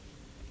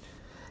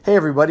Hey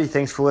everybody,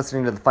 thanks for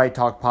listening to the Fight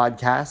Talk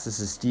podcast. This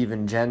is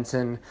Steven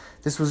Jensen.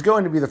 This was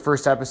going to be the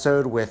first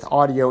episode with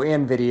audio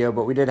and video,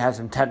 but we did have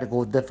some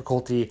technical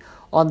difficulty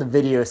on the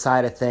video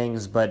side of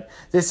things. But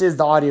this is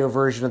the audio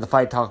version of the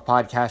Fight Talk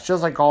podcast.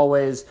 Just like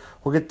always,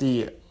 we'll get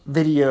the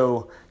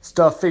video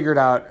stuff figured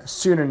out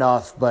soon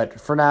enough. But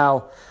for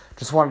now,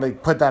 just wanted to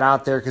put that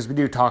out there because we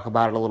do talk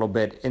about it a little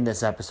bit in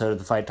this episode of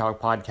the Fight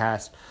Talk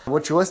podcast.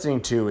 What you're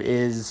listening to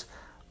is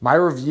my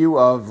review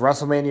of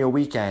WrestleMania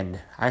weekend,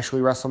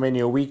 actually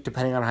WrestleMania week,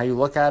 depending on how you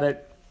look at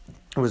it.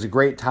 It was a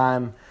great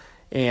time,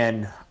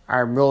 and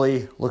I'm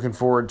really looking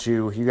forward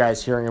to you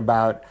guys hearing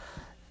about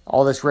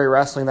all this great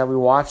wrestling that we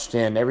watched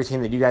and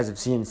everything that you guys have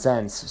seen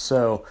since.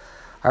 So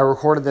I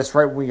recorded this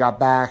right when we got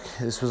back.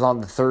 This was on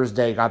the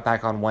Thursday, got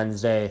back on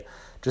Wednesday,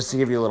 just to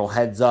give you a little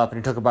heads up, and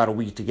it took about a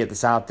week to get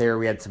this out there.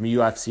 We had some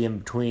UFC in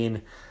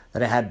between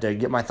that I had to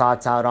get my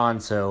thoughts out on,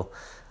 so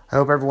I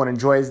hope everyone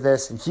enjoys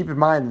this, and keep in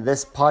mind that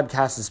this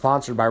podcast is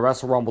sponsored by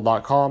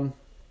WrestleRumble.com.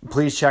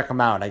 Please check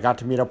them out. I got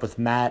to meet up with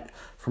Matt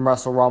from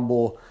Wrestle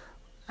Rumble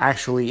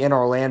actually in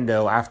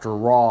Orlando after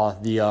Raw,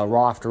 the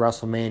Raw after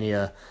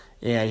WrestleMania,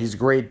 and he's a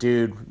great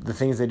dude. The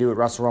things they do at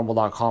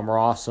WrestleRumble.com are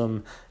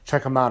awesome.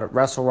 Check them out at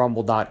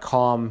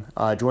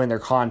WrestleRumble.com. Join their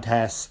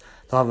contests.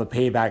 They'll have a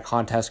payback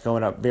contest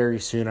going up very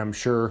soon, I'm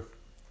sure.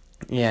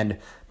 And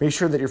make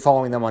sure that you're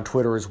following them on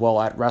Twitter as well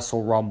at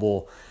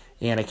WrestleRumble.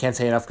 And I can't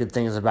say enough good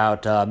things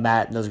about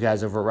Matt and those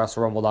guys over at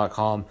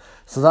WrestleRumble.com.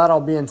 So that all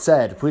being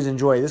said, please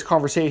enjoy this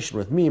conversation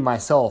with me,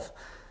 myself,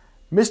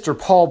 Mr.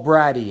 Paul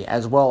Brady,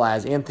 as well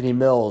as Anthony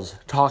Mills,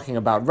 talking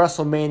about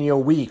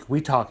WrestleMania week. We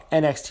talk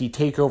NXT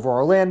TakeOver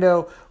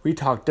Orlando. We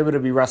talk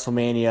WWE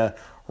WrestleMania,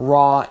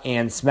 Raw,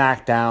 and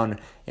SmackDown.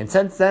 And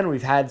since then,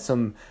 we've had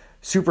some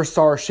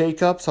superstar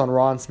shakeups on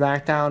Raw and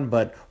SmackDown,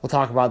 but we'll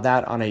talk about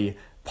that on a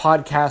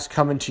podcast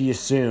coming to you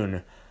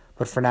soon.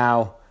 But for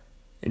now,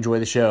 enjoy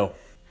the show.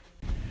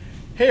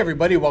 Hey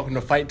everybody, welcome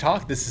to Fight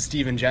Talk. This is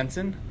Steven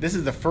Jensen. This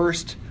is the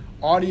first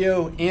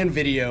audio and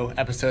video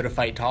episode of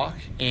Fight Talk,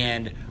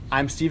 and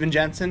I'm Steven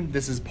Jensen.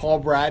 This is Paul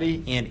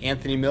Brady and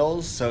Anthony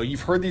Mills. So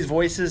you've heard these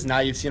voices, now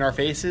you've seen our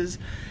faces,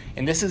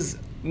 and this is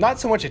not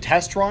so much a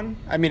test run.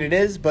 I mean, it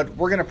is, but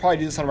we're going to probably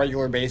do this on a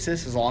regular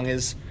basis as long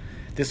as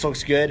this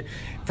looks good.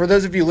 For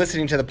those of you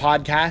listening to the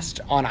podcast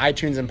on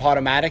iTunes and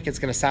Podomatic, it's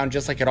going to sound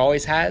just like it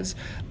always has,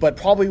 but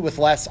probably with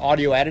less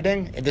audio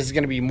editing. This is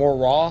going to be more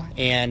raw,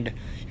 and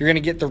you're going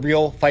to get the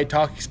real Fight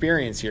Talk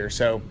experience here.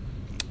 So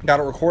got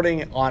a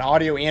recording on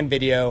audio and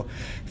video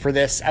for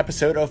this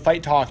episode of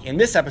Fight Talk. And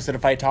this episode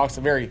of Fight Talk is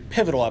a very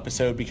pivotal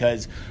episode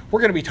because we're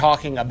going to be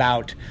talking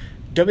about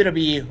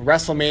WWE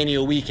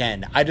WrestleMania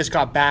weekend. I just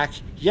got back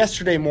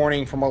yesterday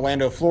morning from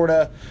Orlando,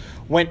 Florida,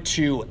 went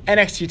to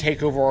NXT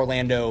TakeOver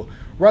Orlando,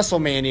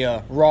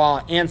 WrestleMania, Raw,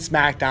 and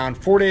SmackDown,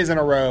 4 days in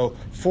a row,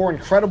 4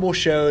 incredible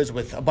shows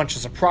with a bunch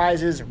of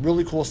surprises,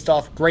 really cool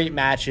stuff, great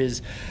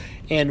matches.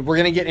 And we're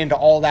going to get into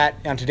all that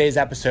on today's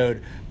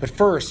episode. But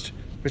first,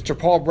 Mr.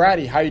 Paul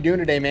Brady, how you doing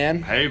today,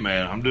 man? Hey,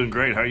 man. I'm doing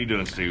great. How you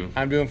doing, Steve?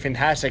 I'm doing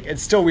fantastic.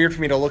 It's still weird for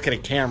me to look at a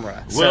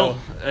camera. Well,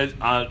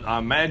 I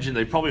imagine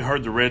they probably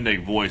heard the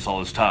redneck voice all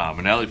this time,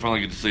 and now they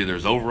finally get to see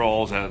there's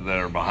overalls that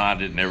are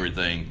behind it and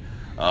everything.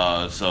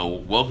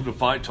 So welcome to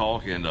Fight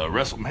Talk and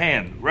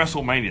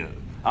WrestleMania.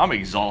 I'm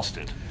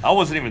exhausted. I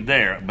wasn't even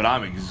there, but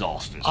I'm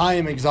exhausted. I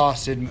am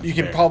exhausted. You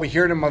can probably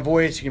hear it in my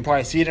voice. You can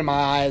probably see it in my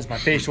eyes, my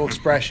facial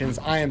expressions.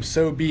 I am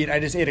so beat. I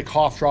just ate a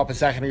cough drop a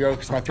second ago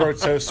because my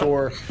throat's so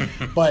sore.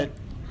 But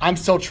I'm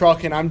still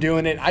trucking. I'm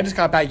doing it. I just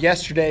got back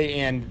yesterday,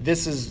 and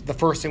this is the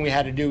first thing we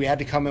had to do. We had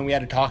to come in. We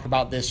had to talk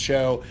about this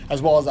show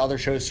as well as other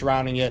shows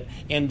surrounding it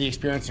and the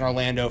experience in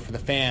Orlando for the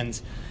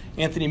fans.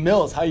 Anthony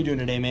Mills, how you doing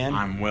today, man?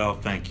 I'm well,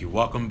 thank you.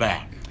 Welcome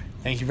back.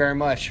 Thank you very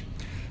much.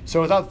 So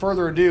without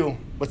further ado,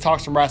 let's talk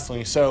some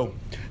wrestling. So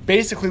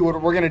basically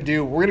what we're going to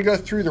do, we're going to go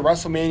through the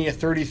WrestleMania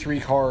 33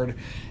 card.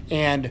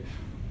 And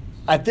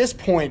at this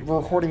point, we're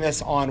recording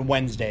this on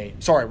Wednesday.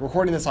 Sorry, we're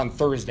recording this on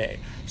Thursday.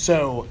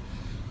 So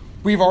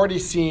we've already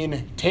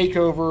seen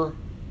TakeOver,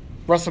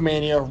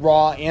 WrestleMania,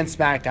 Raw, and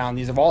SmackDown.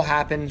 These have all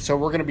happened. So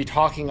we're going to be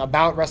talking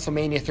about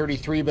WrestleMania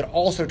 33, but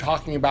also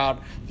talking about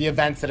the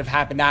events that have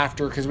happened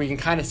after, because we can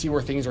kind of see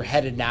where things are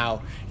headed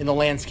now in the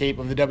landscape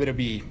of the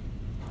WWE.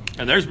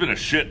 And there's been a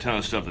shit ton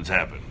of stuff that's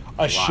happened.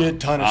 Shit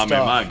ton of stuff. I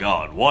mean, my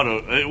God.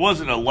 It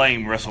wasn't a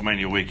lame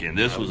WrestleMania weekend.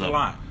 This was a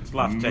lot. It's a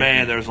lot to take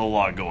man, in. there's a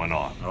lot going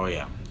on. Oh,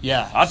 yeah.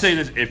 Yeah. I'll tell you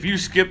this. If you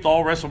skipped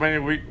all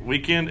WrestleMania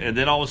weekend and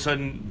then all of a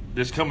sudden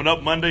this coming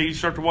up Monday you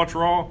start to watch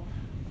Raw,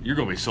 you're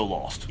going to be so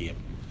lost. Yep.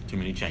 Too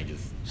many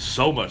changes.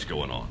 So much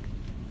going on.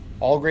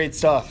 All great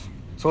stuff.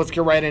 So let's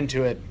get right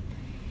into it.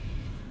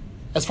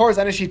 As far as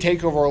NXT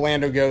TakeOver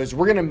Orlando goes,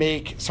 we're going to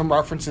make some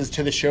references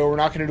to the show. We're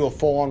not going to do a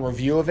full-on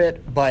review of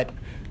it, but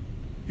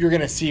you're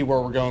going to see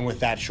where we're going with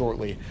that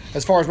shortly.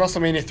 As far as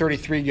WrestleMania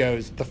 33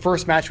 goes, the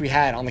first match we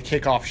had on the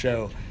kickoff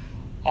show,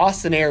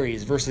 Austin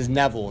Aries versus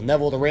Neville.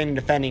 Neville, the reigning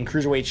defending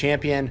Cruiserweight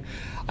champion.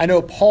 I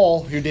know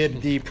Paul, who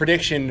did the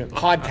prediction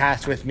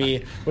podcast with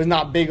me, was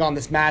not big on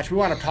this match. We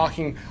wound up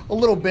talking a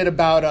little bit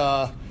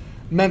about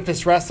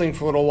Memphis wrestling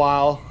for a little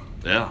while.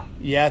 Yeah.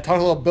 Yeah, talk a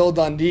little Bill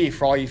Dundee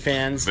for all you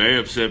fans. Very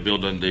upset Bill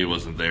Dundee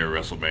wasn't there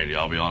at WrestleMania,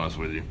 I'll be honest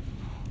with you.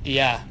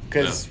 Yeah,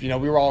 because we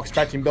were all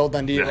expecting Bill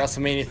Dundee at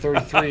WrestleMania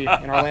 33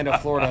 in Orlando,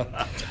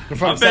 Florida. In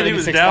front I of bet he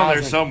was down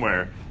there 76,000.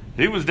 somewhere.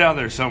 He was down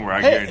there somewhere,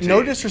 I Hey, guarantee no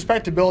you.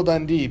 disrespect to Bill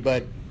Dundee,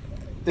 but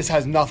this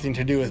has nothing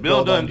to do with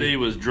Bill Dundee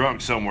was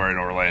drunk somewhere in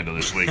Orlando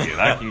this weekend.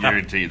 I can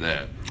guarantee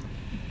that.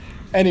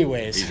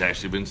 Anyways, He's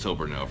actually been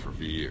sober now for a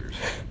few years.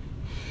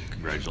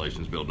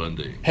 Congratulations, Bill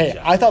Dundee. hey,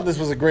 I thought this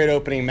was a great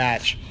opening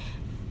match.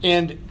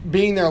 And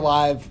being there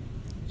live,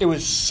 it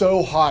was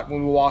so hot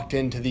when we walked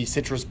into the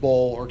Citrus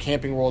Bowl or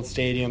Camping World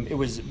Stadium. It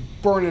was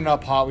burning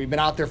up hot. We've been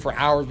out there for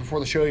hours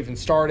before the show even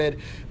started.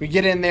 We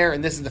get in there,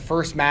 and this is the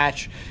first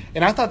match.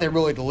 And I thought they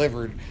really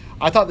delivered.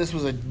 I thought this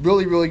was a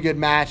really, really good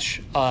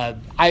match. I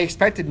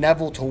expected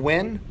Neville to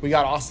win. We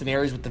got Austin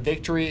Aries with the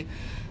victory.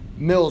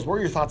 Mills, what are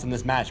your thoughts on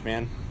this match,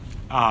 man?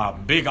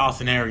 Big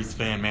Austin Aries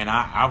fan, man.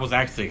 I was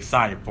actually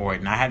excited for it,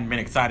 and I hadn't been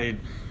excited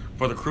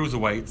for the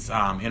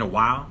cruiserweights in a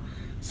while.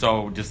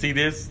 So to see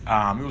this,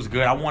 it was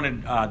good. I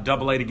wanted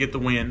Double A to get the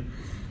win,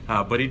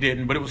 but he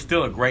didn't. But it was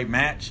still a great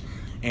match,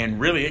 and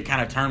really it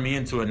kind of turned me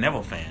into a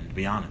Neville fan, to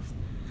be honest.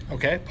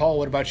 Okay, Paul,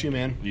 what about you,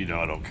 man? You know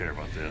I don't care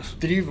about this.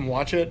 Did you even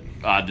watch it?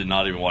 I did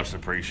not even watch the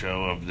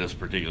pre-show of this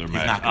particular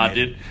match. not I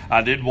committed.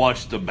 did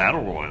watch the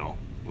Battle Royal,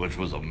 which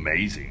was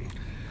amazing.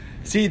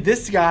 See,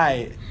 this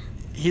guy,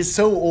 he's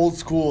so old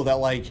school that,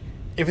 like,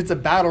 if it's a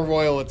battle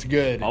royal, it's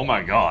good. Oh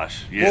my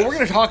gosh. Yes. Well, we're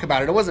going to talk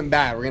about it. It wasn't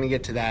bad. We're going to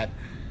get to that.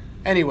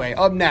 Anyway,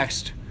 up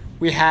next,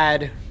 we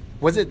had,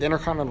 was it the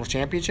Intercontinental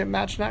Championship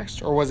match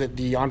next? Or was it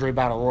the Andre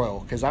Battle Royal?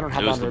 Because I don't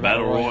have It was Andre the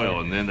Battle Royal, Royal.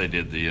 and then they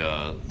did the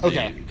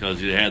Okay.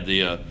 because you had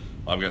the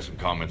I've got some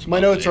comments. My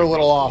about notes the are a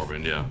little off.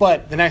 Corbin, yeah.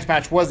 But the next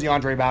match was the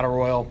Andre Battle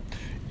Royal.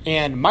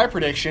 And my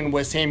prediction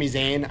was Sami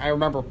Zayn. I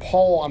remember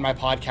Paul on my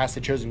podcast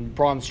had chosen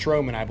Braun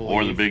Strowman, I believe.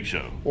 Or the Big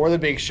Show. Or the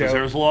Big Show. Because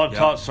there was a lot of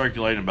talk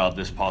circulating about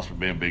this possibly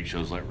being Big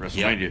Show's like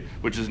WrestleMania,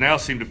 which has now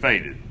seemed to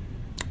faded.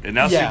 It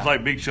now seems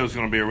like Big Show's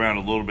going to be around a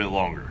little bit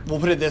longer.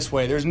 We'll put it this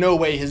way: there's no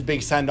way his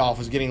big send-off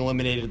was getting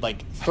eliminated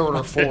like third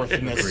or fourth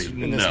in this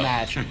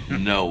match,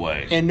 No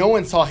way. and no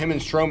one saw him and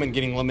Strowman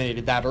getting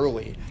eliminated that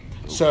early.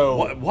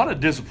 So What a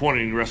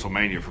disappointing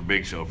WrestleMania for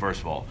Big Show,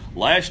 first of all.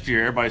 Last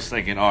year, everybody's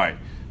thinking, all right,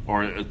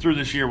 or through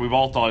this year, we've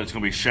all thought it's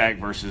going to be Shaq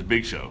versus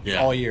Big Show. Yeah.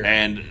 all year,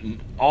 And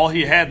all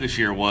he had this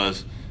year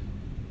was,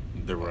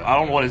 I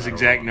don't know what his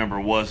exact number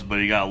was, but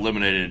he got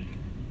eliminated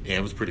Yeah,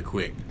 it was pretty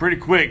quick.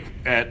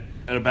 at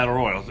a Battle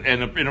Royal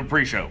and in a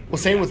pre-show. well,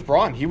 same with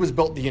Braun. He was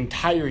built the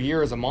entire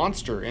year as a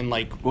monster, and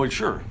like Well,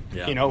 sure.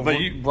 Yeah. But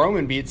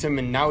Roman beats him,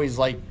 and now he's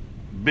like,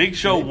 Big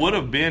Show would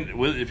have been,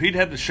 if he'd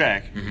had the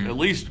Shaq, Mm-hmm. at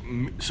least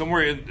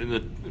somewhere in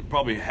the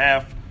probably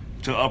half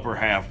to upper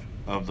half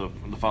of the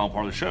final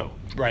part of the show.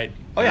 right.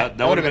 Oh yeah,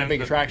 that would have been a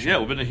big attraction. Yeah, it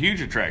would have been a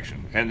huge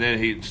attraction. And then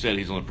instead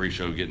he's on the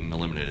pre-show getting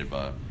eliminated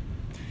by it.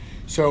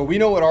 So we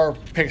know what our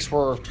picks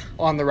were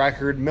on the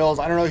record. Mills,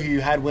 I don't know who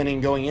you had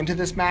winning going into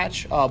this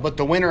match, but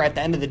the winner at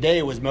the end of the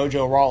day was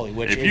Mojo Rawley,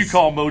 which If you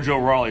call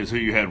Mojo Rawley as who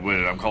you had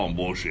winning, I'm calling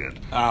bullshit.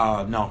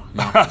 No. no.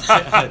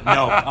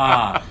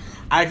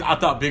 I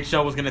thought Big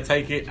Show was going to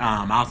take it.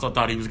 I also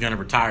thought he was going to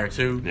retire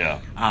too. Yeah.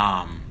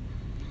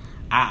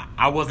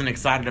 I wasn't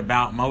excited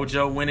about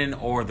Mojo winning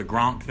or the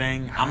Gronk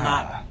thing.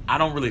 I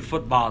don't really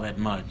football that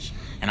much,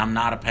 and I'm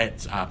not a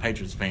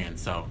Patriots fan.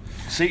 So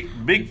See,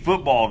 big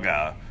football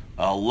guy,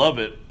 love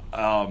it.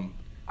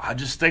 I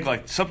just think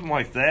like something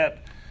like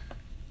that,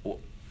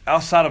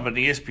 outside of an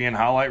ESPN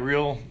highlight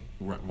reel,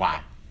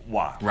 why?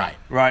 why?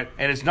 Right.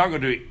 And it's not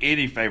going to do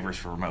any favors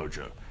for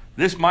Mojo.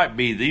 This might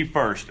be the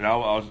first, and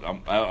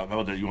I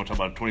know that you want to talk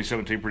about a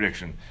 2017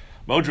 prediction.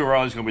 Mojo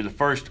Rawley is going to be the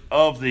first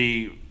of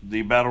the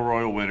Battle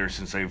Royal winners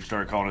since they've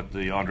started calling it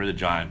the Andre the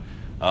Giant.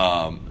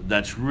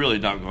 That's really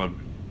not going to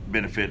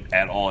benefit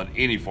at all in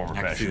any form or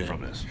I can see fashion that.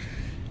 from this.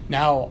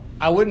 Now,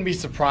 I wouldn't be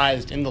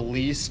surprised in the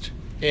least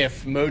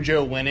if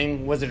Mojo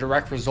winning was a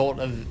direct result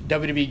of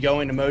WWE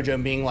going to Mojo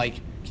and being like,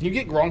 "Can you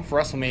get Gronk for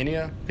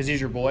WrestleMania? Because he's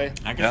your boy."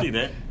 I can see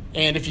that.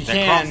 And if you That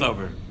can,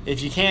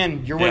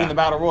 crossover. you're winning Yeah. the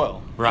Battle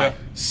Royal. Right.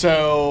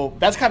 So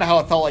that's kind of how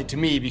it felt like to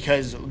me,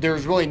 because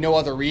there's really no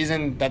other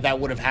reason that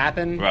would have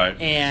happened. Right.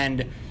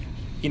 And,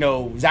 you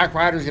know, Zack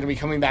Ryder's going to be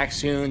coming back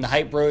soon. The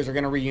Hype Bros are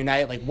going to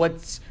reunite. Like,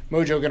 what's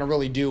Mojo going to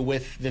really do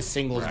with this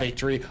singles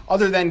victory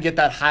other than get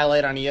that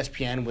highlight on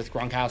ESPN with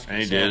Gronkowski?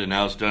 And he did, and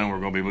now it's done. We're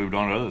going to be moved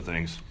on to other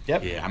things.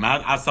 Yep. Yeah, I mean,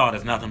 I saw it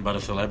as nothing but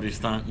a celebrity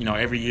stunt. You know,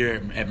 every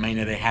year at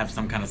Mania they have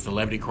some kind of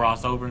celebrity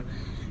crossover,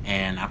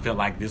 and I feel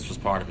like this was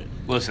part of it.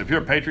 Listen, if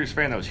you're a Patriots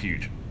fan, that was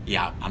huge.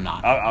 Yeah, I'm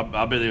not.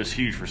 I bet it was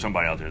huge for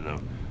somebody out there, though.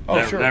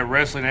 Oh, sure. That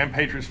wrestling and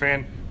Patriots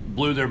fan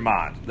blew their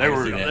mind. They can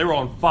were see that. they were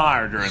on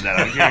fire during that.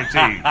 I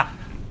guarantee you.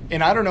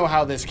 And I don't know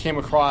how this came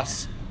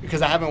across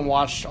because I haven't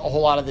watched a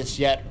whole lot of this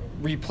yet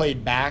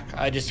replayed back.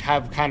 I just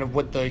have kind of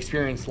what the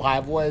experience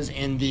live was,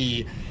 and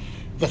the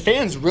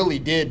fans really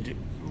did.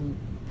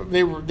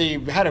 They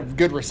had a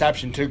good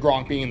reception to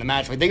Gronk being in the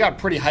match. Like, they got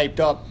pretty hyped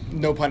up,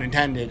 no pun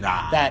intended.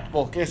 Nah. That,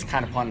 well, it's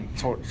kind of pun,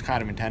 so it's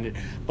kind of intended,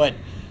 but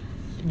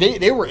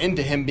they were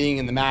into him being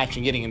in the match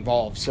and getting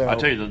involved. So I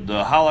tell you,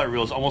 the highlight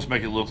reels almost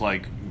make it look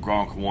like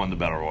Gronk won the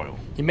Battle Royal.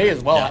 He may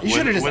as well. Yeah. He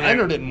should have just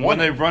entered it and won. When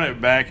they run it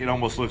back, it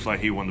almost looks like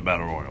he won the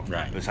Battle Royal.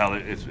 Right. It's how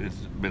it's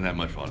been that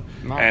much fun.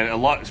 No. And a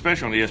lot,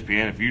 especially on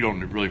ESPN, if you don't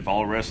really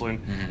follow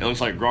wrestling, it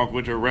looks like Gronk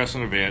went to a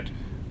wrestling event,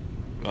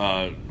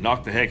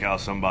 knocked the heck out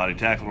of somebody,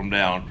 tackled him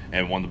down,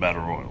 and won the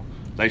Battle Royal.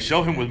 They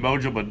show him with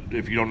Mojo, but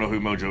if you don't know who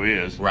Mojo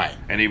is, Right.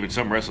 and even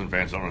some wrestling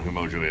fans don't know who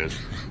Mojo is,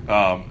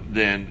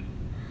 then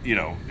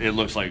it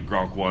looks like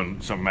Gronk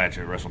won some match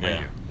at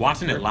WrestleMania. Yeah.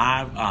 Watching it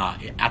live,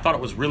 I thought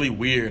it was really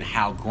weird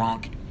how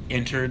Gronk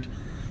entered.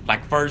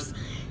 Like, first,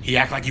 he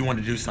acted like he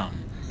wanted to do something.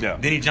 Yeah.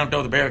 Then he jumped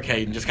over the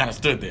barricade and just kind of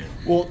stood there.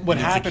 Well, what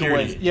And happened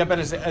security.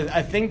 was,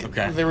 I think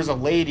Okay. there was a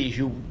lady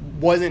who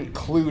wasn't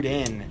clued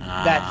in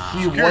that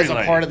he Security was a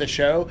lady. part of the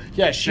show.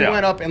 Yeah, she Yeah.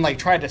 went up and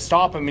tried to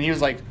stop him, and he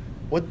was like,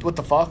 "What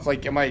the fuck?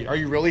 Like, are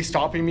you really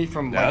stopping me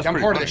from? Yeah, that's I'm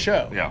pretty part of funny. the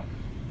show." Yeah.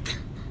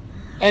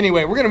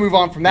 Anyway, we're gonna move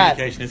on from that.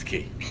 Communication is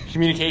key.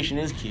 Communication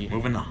is key.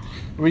 Moving on.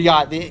 We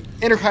got the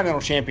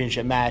Intercontinental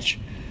Championship match.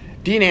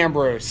 Dean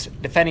Ambrose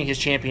defending his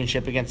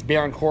championship against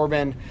Baron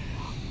Corbin.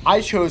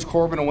 I chose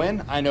Corbin to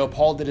win. I know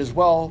Paul did as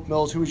well.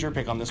 Mills, who was your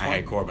pick on this I one?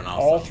 had Corbin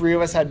also. All three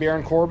of us had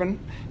Baron Corbin,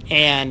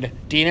 and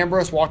Dean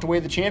Ambrose walked away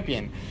the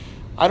champion.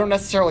 I don't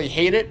necessarily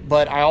hate it,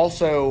 but I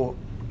also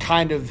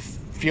kind of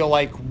feel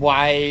like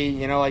why,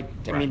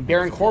 I mean,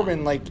 Baron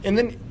Corbin, and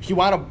then he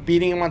wound up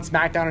beating him on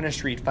SmackDown in a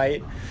street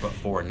fight But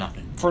for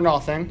nothing. for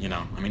nothing.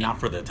 Not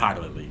for the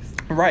title at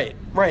least. Right.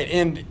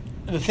 And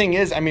the thing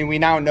is, I mean, we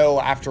now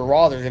know after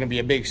Raw there's going to be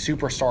a big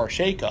superstar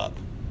shakeup,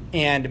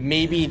 and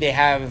maybe they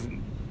have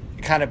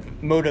kind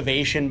of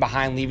motivation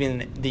behind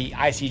leaving the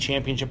IC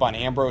Championship on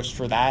Ambrose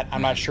for that.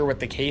 I'm not sure what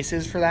the case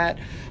is for that,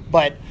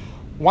 but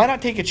why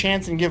not take a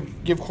chance and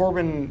give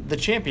Corbin the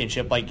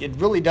championship? It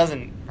really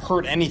doesn't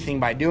hurt anything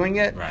by doing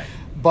it. Right.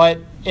 But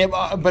it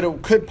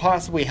could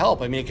possibly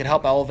help. I mean, it could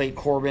help elevate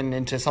Corbin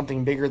into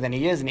something bigger than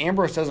he is. And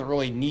Ambrose doesn't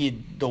really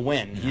need the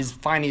win. He's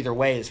fine either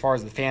way as far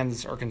as the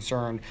fans are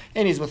concerned.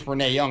 And he's with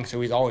Renee Young,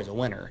 so he's always a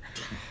winner.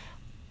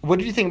 What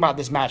did you think about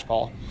this match,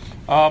 Paul?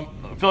 I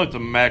feel like the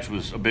match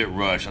was a bit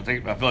rushed. I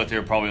feel like they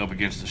were probably up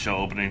against the show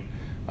opening.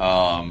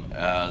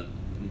 I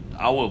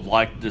would have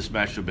liked this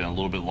match to have been a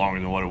little bit longer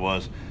than what it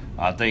was.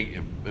 I think,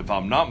 if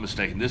I'm not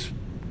mistaken, this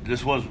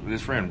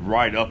ran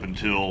right up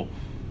until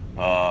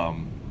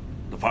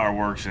the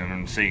fireworks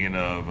and singing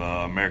of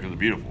America the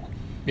Beautiful.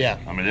 Yeah.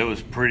 I mean, it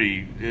was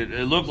pretty.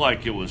 It looked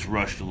like it was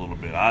rushed a little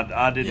bit.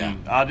 I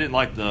didn't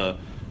like the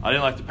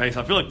pace.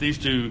 I feel like these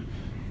two.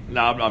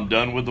 Now I'm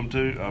done with them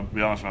too. I'll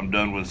be honest. I'm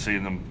done with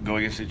seeing them go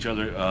against each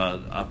other.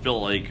 I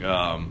feel like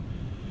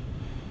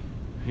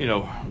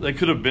they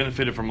could have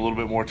benefited from a little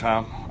bit more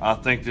time. I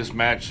think this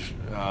match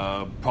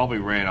probably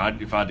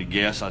ran. If I had to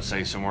guess, I'd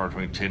say somewhere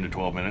between 10 to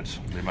 12 minutes.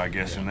 Be my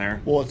guess in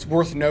there. Well, it's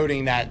worth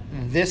noting that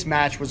this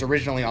match was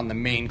originally on the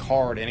main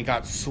card, and it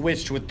got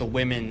switched with the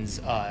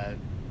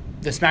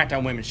the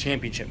SmackDown Women's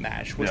Championship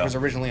match, which was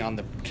originally on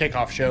the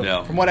kickoff show.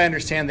 Yeah. From what I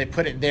understand, they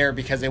put it there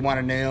because they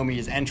wanted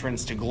Naomi's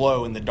entrance to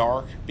glow in the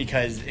dark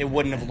because it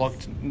wouldn't have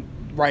looked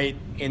right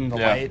in the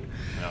light.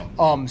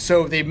 Yeah.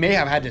 So they may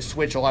have had to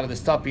switch a lot of the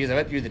stuff because I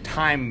bet you the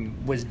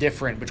time was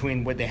different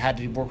between what they had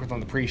to work with on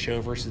the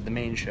pre-show versus the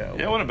main show.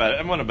 Yeah, it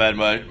wasn't a bad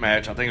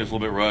match. I think it was a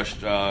little bit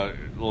rushed, a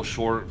little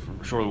shorter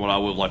than what I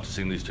would have liked to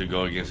see these two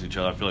go against each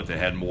other. I feel like they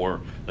had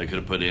more they could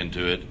have put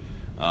into it.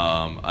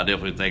 I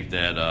definitely think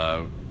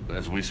that,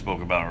 as we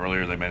spoke about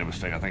earlier, they made a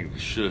mistake. I think they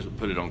should have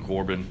put it on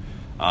Corbin.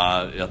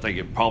 I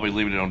think probably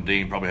leaving it on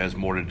Dean probably has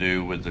more to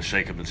do with the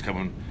shakeup that's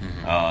coming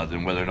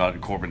than whether or not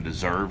Corbin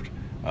deserved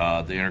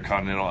the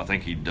Intercontinental. I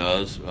think he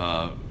does,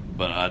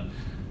 but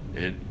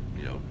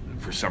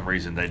for some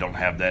reason they don't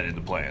have that in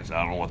the plans.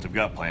 I don't know what they've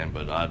got planned,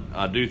 but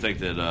I do think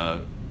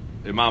that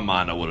in my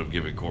mind I would have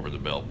given Corbin the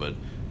belt, but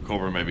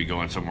Corbin may be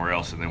going somewhere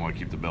else and they want to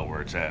keep the belt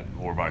where it's at,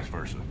 or vice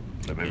versa.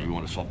 That maybe we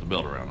want to swap the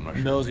belt around. I'm not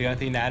sure. Mills, you got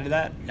anything to add to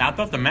that? I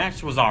thought the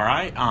match was all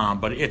right,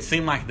 but it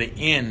seemed like the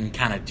end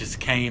kind of just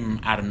came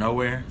out of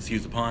nowhere.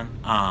 Excuse the pun.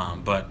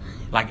 But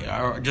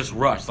just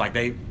rushed. Like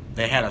they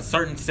had a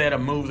certain set of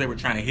moves they were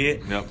trying to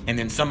hit, Yep. and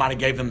then somebody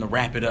gave them to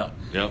wrap it up.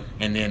 Yep.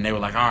 And then they were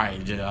like, "All right,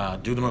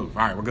 do the move.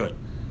 All right, we're good."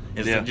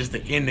 Just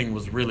the ending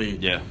was really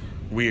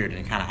weird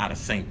and kind of out of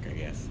sync, I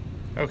guess.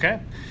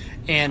 Okay.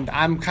 And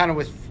I'm kind of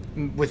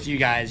with you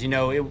guys.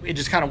 It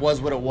just kind of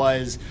was what it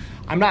was.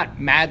 I'm not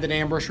mad that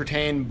Ambrose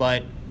retained,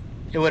 but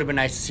it would have been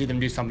nice to see them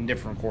do something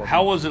different for Corbin.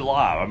 How was it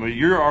live? I mean,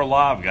 you're our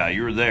live guy.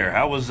 You were there.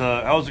 How was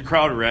the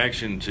crowd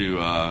reaction to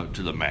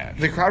the match?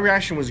 The crowd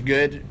reaction was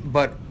good,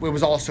 but it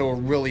was also a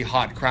really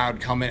hot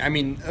crowd coming. I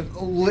mean,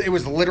 it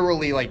was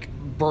literally like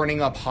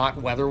burning up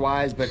hot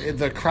weather-wise, but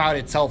the crowd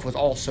itself was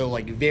also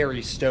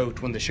very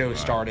stoked when the show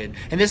started.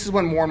 And this is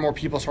when more and more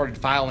people started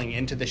filing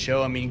into the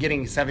show. I mean,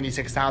 getting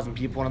 76,000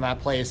 people into that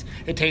place,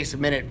 it takes a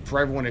minute for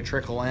everyone to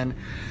trickle in.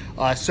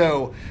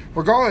 So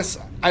regardless,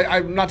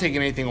 I'm not taking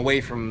anything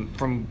away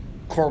from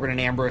Corbin and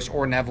Ambrose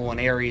or Neville and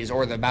Aries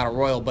or the Battle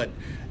Royal, but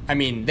I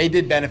mean, they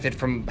did benefit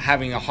from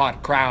having a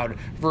hot crowd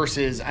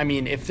versus, I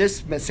mean, if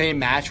this same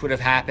match would have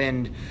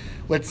happened,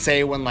 let's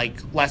say when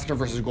like Lesnar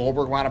versus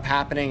Goldberg wound up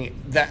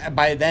happening, that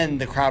by then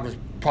the crowd was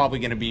probably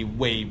going to be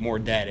way more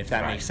dead, if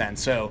that makes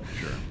sense. So,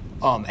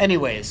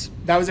 anyways,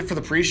 that was it for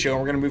the pre-show.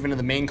 We're going to move into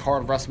the main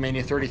card of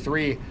WrestleMania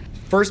 33.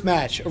 First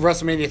match of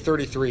WrestleMania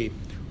 33,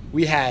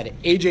 we had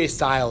AJ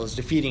Styles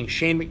defeating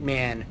Shane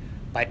McMahon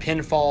by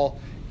pinfall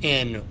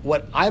in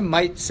what I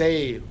might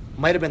say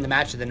might have been the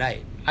match of the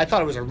night. I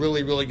thought it was a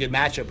really, really good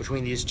matchup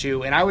between these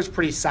two, and I was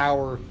pretty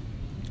sour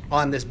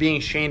on this being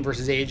Shane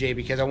versus AJ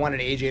because I wanted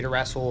AJ to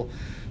wrestle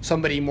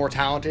somebody more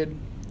talented,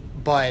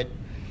 but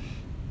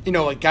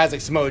like guys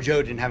like Samoa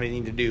Joe didn't have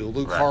anything to do.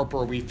 Luke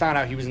Harper, we found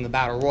out he was in the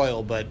Battle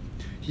Royal, but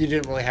he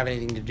didn't really have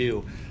anything to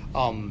do.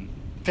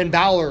 Finn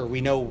Balor, we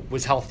know,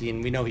 was healthy,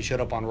 and we know he showed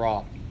up on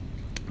Raw.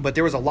 But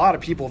there was a lot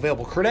of people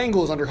available. Kurt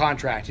Angle is under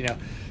contract,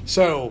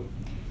 So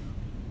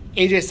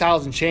AJ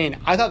Styles and Shane,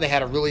 I thought they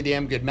had a really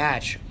damn good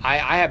match.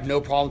 I have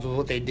no problems with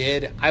what they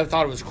did. I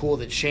thought it was cool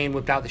that Shane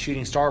whipped out the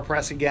shooting star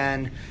press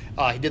again.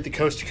 He did the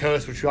coast to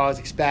coast, which we always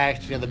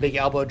expect. The big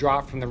elbow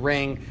drop from the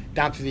ring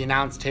down through the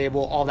announce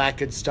table, all that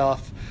good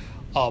stuff.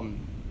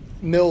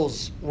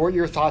 Mills, what are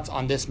your thoughts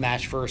on this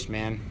match first,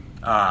 man?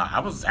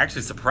 I was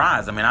actually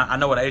surprised. I mean, I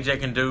know what AJ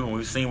can do, and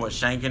we've seen what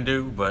Shane can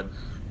do, but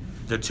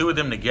the two of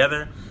them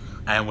together,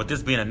 and with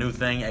this being a new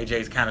thing,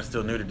 AJ's kind of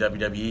still new to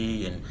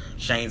WWE, and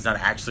Shane's not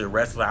actually a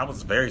wrestler. I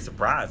was very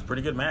surprised.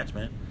 Pretty good match,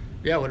 man.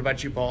 Yeah, what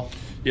about you, Paul?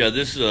 Yeah,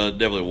 this is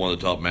definitely one of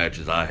the top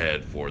matches I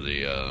had for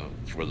the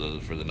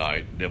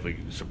night.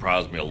 Definitely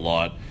surprised me a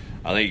lot.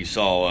 I think you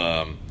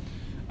saw.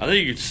 I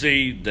think you could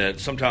see that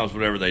sometimes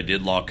whenever they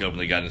did lock up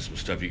and they got into some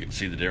stuff, you could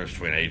see the difference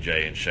between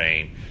AJ and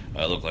Shane.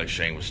 It looked like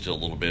Shane was still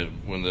a little bit,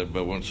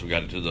 but once we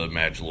got into the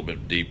match a little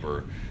bit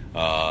deeper,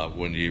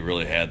 when you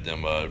really had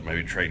them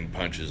maybe trading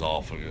punches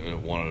off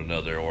one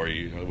another, or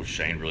which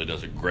Shane really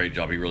does a great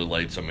job. He really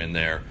laid some in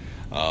there.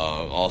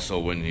 Also,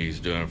 when he's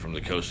doing from the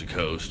coast to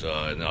coast,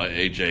 and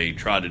AJ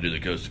tried to do the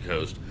coast to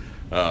coast.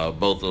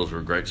 Both of those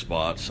were great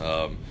spots.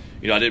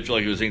 I didn't feel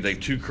like it was anything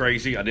too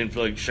crazy. I didn't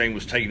feel like Shane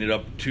was taking it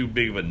up too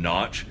big of a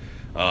notch,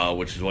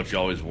 which is what you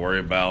always worry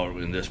about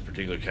in this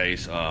particular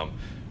case.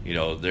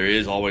 There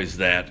is always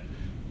that.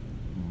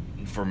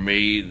 For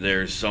me,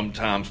 there's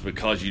sometimes,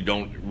 because you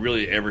don't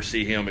really ever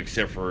see him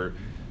except for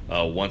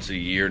once a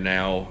year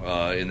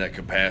now in that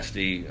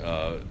capacity,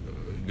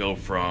 go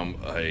from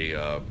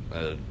a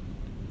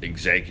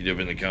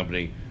executive in the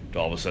company to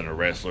all of a sudden a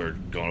wrestler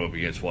going up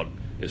against what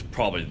is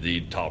probably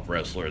the top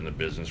wrestler in the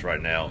business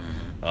right now,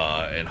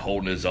 and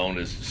holding his own.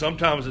 Is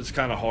sometimes it's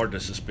kind of hard to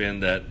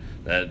suspend that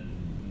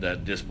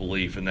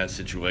disbelief in that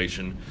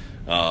situation.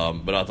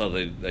 But I thought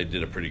they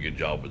did a pretty good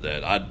job with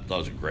that. I thought it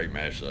was a great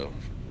match, though.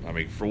 I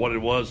mean, for what it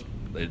was,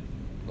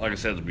 like I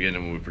said at the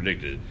beginning when we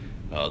predicted it,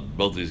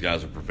 both of these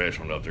guys are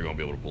professional enough they're going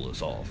to be able to pull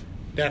this off.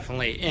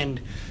 Definitely. And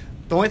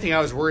the only thing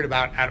I was worried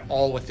about at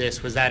all with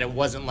this was that it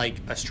wasn't like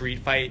a street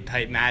fight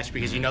type match,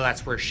 because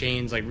that's where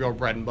Shane's like real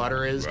bread and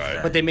butter is.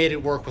 Right. But they made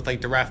it work with like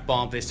the ref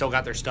bump. They still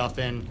got their stuff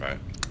in. Right.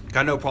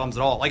 Got no problems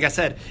at all. Like I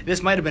said,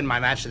 this might have been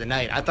my match of the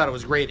night. I thought it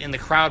was great, and the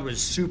crowd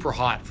was super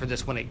hot for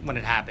this when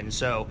it happened.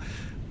 So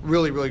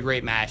really, really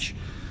great match.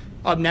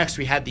 Up next,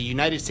 we had the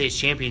United States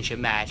Championship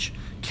match.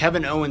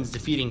 Kevin Owens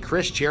defeating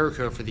Chris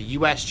Jericho for the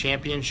U.S.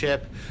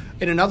 Championship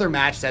in another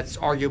match that's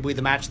arguably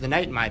the match of the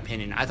night, in my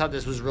opinion. I thought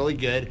this was really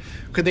good.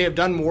 Could they have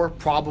done more?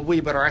 Probably,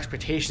 but our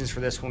expectations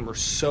for this one were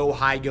so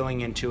high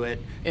going into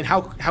it. And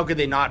how could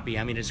they not be?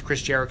 I mean, it's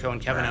Chris Jericho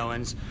and Kevin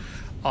Owens.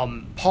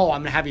 Paul,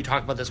 I'm going to have you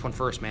talk about this one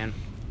first, man.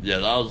 Yeah,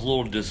 I was a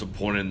little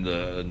disappointed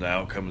in the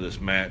outcome of this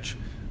match.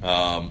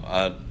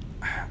 I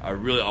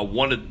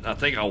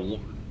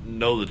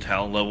know the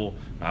talent level.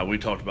 We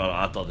talked about it.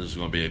 I thought this was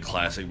going to be a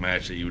classic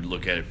match that you would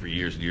look at it for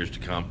years and years to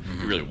come.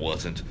 It really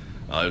wasn't.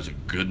 It was a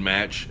good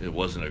match. It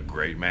wasn't a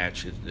great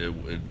match.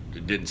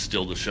 It didn't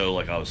steal the show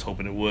like I was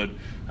hoping it would.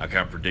 I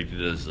kind of predicted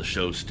it as the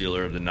show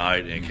stealer of the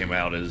night, and it came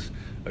out as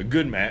a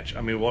good match.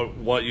 I mean,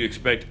 what you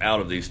expect out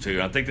of these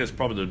two. I think that's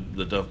probably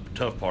the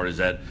tough part, is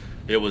that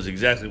it was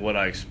exactly what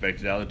I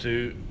expected out of the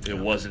two. It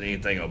wasn't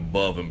anything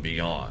above and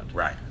beyond.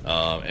 Right.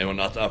 And when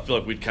I feel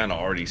like we'd kind of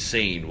already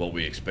seen what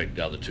we expected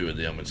out of the two of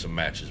them in some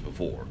matches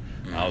before.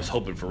 I was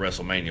hoping for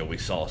WrestleMania we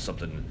saw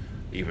something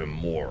even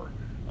more.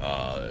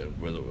 I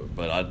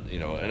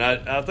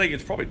think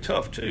it's probably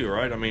tough too,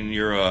 right? I mean,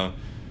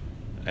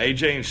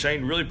 AJ and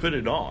Shane really put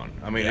it on.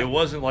 I mean, it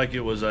wasn't like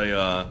it was they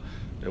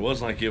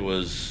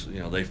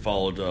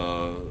followed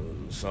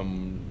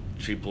some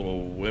cheap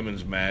little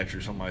women's match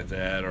or something like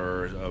that,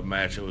 or a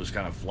match that was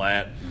kind of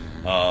flat.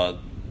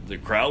 The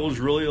crowd was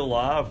really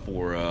alive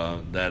for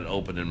that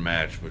opening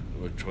match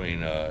between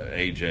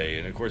AJ,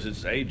 and of course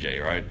it's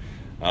AJ, right?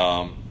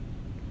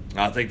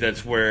 I think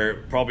that's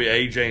where probably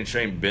AJ and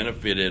Shane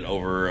benefited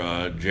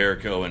over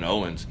Jericho and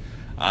Owens.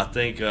 I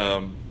think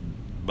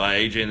by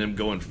AJ and them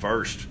going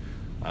first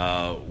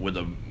with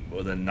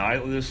a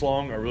night this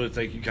long, I really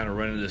think you kind of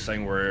run into this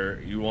thing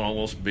where you want to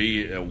almost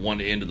be at one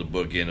end of the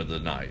bookend of the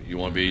night. You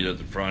want to be at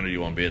the front or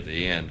you want to be at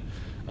the end.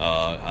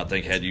 I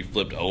think had you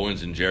flipped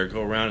Owens and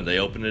Jericho around and they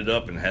opened it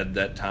up and had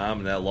that time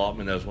and that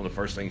allotment, that was one of the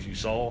first things you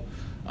saw,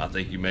 I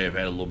think you may have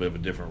had a little bit of a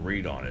different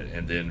read on it.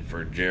 And then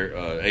for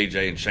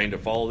AJ and Shane to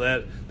follow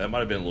that might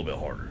have been a little bit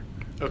harder.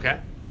 Okay.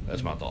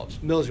 That's my thoughts.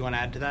 Mills, you want to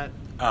add to that?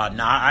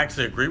 No, I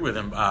actually agree with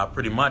him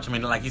pretty much. I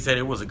mean, like he said,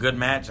 it was a good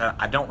match.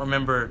 I don't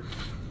remember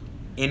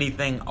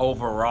anything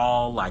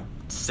overall like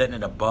setting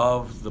it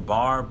above the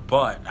bar,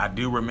 but I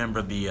do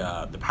remember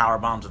the power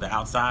bomb to the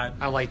outside.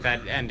 I like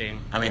that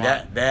ending. I mean,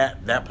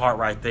 that part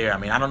right there. I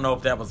mean, I don't know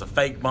if that was a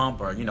fake bump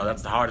or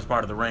that's the hardest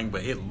part of the ring,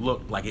 but it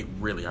looked like it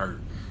really hurt.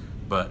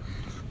 But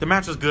the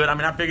match was good. I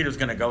mean, I figured it was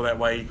going to go that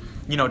way.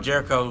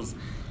 Jericho's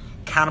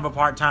kind of a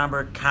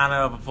part-timer, kind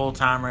of a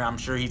full-timer. I'm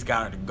sure he's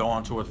got to go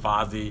on tour with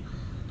Fozzy.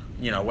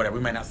 Whatever.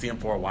 We may not see him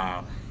for a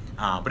while.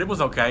 But it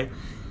was okay.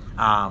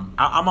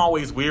 I'm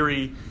always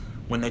weary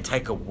when they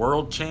take a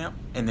world champ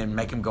and then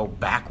make him go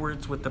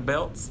backwards with the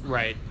belts.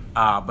 Right.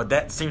 But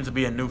that seems to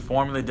be a new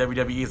formula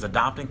WWE is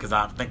adopting, because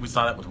I think we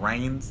saw that with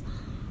Reigns.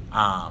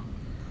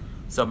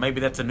 So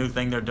maybe that's a new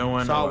thing they're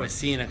doing. Saw it with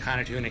Cena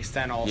kind of to an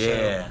extent also.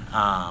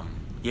 Yeah.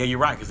 Yeah, you're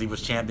right, because he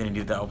was champ, then he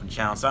did the open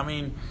challenge. So, I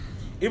mean,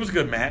 it was a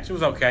good match. It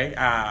was okay.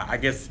 I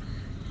guess,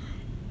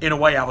 in a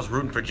way, I was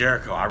rooting for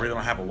Jericho. I really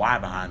don't have a why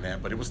behind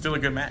that, but it was still a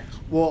good match.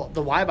 Well,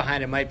 the why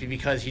behind it might be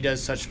because he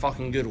does such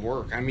fucking good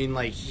work. I mean,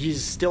 like,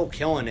 he's still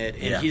killing it,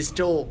 and he's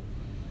still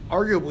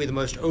arguably the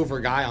most over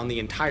guy on the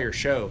entire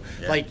show.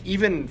 Yeah. Like,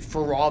 even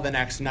for Raw the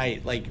next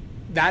night, like,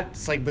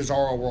 that's like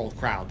Bizarro World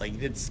crowd.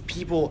 Like, it's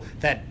people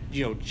that,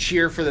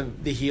 cheer for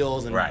the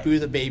heels and boo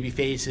the baby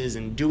faces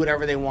and do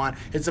whatever they want.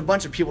 It's a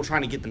bunch of people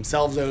trying to get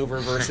themselves over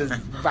versus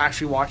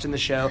actually watching the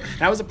show.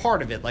 And I was a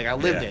part of it. Like, I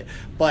lived it.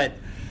 But,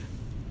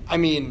 I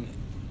mean,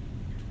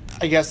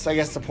 I guess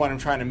the point I'm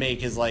trying to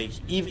make is, like,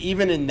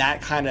 even in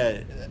that kind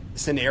of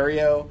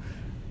scenario,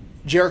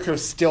 Jericho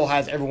still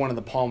has everyone in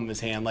the palm of his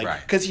hand.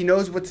 Like, because he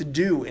knows what to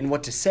do and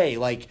what to say.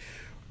 Like,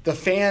 the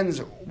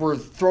fans were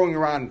throwing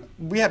around.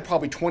 We had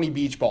probably 20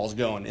 beach balls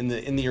going in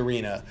the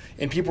arena,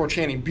 and people were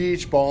chanting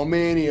 "Beach Ball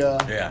Mania."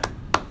 Yeah.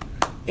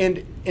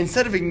 And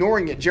instead of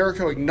ignoring it,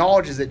 Jericho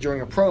acknowledges it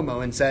during a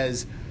promo and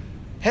says,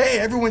 "Hey,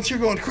 everyone's here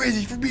going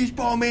crazy for Beach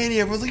Ball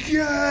Mania." Everyone's like,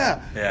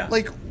 "Yeah." Yeah.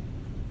 Like,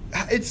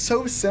 it's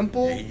so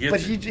simple, but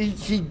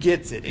he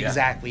gets it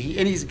exactly,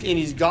 and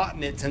he's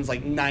gotten it since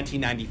like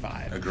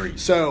 1995. Agreed.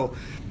 So,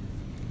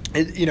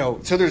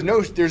 so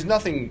there's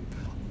nothing,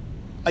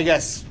 I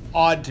guess,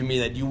 odd to me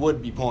that you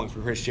would be pulling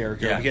for Chris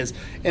Jericho, because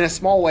in a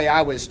small way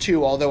I was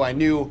too, although I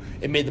knew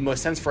it made the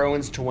most sense for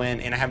Owens to win,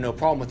 and I have no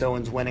problem with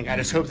Owens winning. I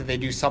just hope that they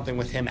do something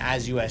with him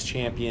as U.S.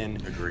 champion.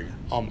 Agreed.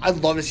 I'd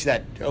love to see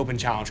that open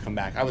challenge come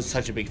back. I was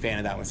such a big fan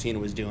of that when Cena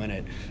was doing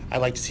it. I'd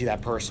like to see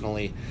that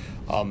personally.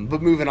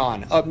 But moving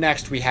on, up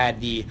next we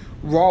had the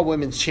Raw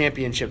Women's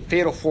Championship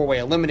Fatal 4-Way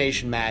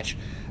Elimination match.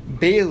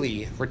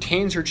 Bayley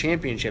retains her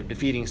championship,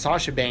 defeating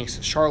Sasha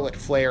Banks, Charlotte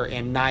Flair,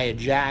 and Nia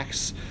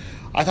Jax.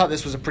 I thought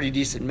this was a pretty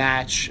decent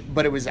match,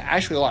 but it was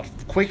actually a lot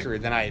quicker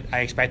than I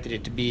expected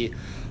it to be.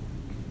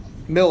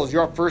 Mills,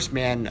 you're up first,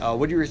 man.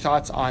 What are your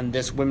thoughts on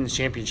this women's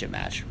championship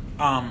match?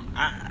 I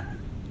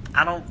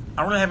don't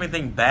really have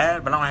anything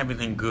bad, but I don't have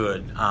anything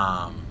good.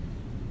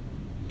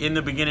 In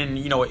the beginning,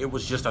 it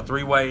was just a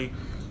 3-way,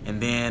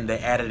 and then they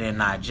added in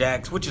Nia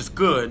Jax, which is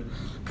good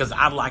because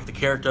I like the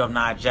character of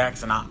Nia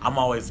Jax, and I'm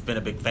always been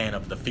a big fan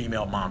of the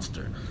female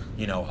monster.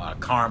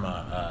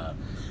 Karma.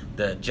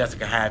 The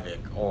Jessica Havoc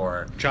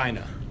or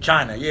China,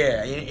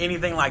 yeah,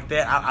 anything like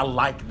that. I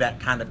like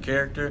that kind of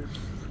character.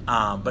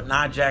 But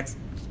Nia Jax,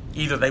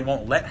 either they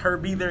won't let her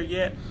be there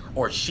yet,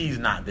 or she's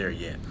not there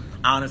yet.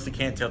 I honestly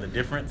can't tell the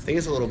difference. I think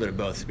it's a little bit of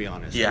both, to be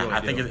honest. Yeah, I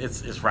think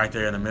it's right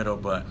there in the middle.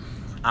 But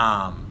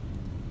I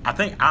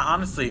think I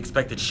honestly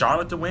expected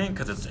Charlotte to win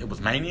because it was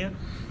Mania,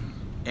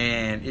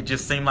 and it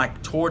just seemed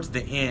like towards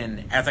the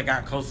end, as I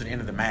got close to the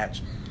end of the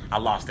match, I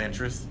lost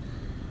interest.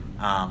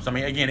 So I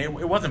mean, again, it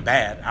wasn't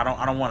bad. I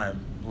don't want to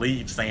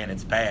leave saying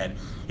it's bad.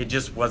 It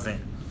just wasn't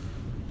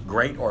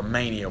great or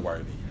Mania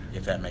worthy,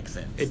 if that makes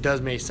sense. It does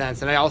make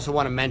sense. And I also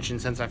want to mention,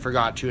 since I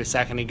forgot to a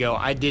second ago,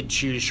 I did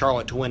choose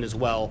Charlotte to win as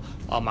well.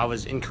 I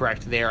was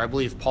incorrect there. I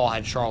believe Paul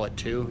had Charlotte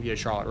too. You had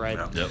Charlotte, right?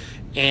 Yep.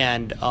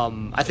 And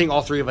I think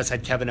all three of us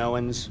had Kevin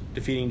Owens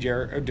defeating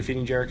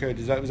Jericho.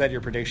 Was that your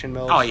prediction,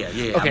 Mills? Oh, yeah.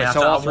 Okay, I mean,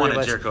 so I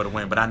wanted Jericho to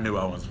win, but I knew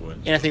Owens would.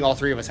 And I think all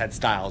three of us had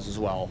Styles as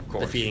well,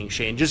 defeating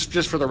Shane.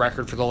 Just for the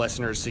record, for the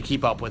listeners, to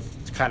keep up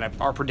with kind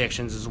of our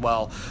predictions as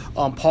well.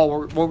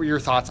 Paul, what were your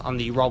thoughts on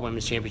the Raw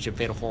Women's Championship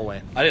Fatal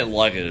 4-Way? I didn't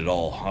like it at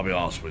all, I'll be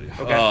honest with you.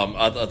 Okay.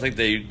 I think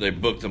they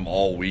booked them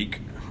all week.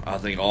 I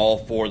think all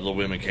 4 of the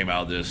women came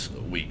out this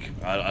week.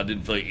 I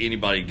didn't feel like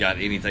anybody got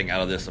anything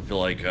out of this. I feel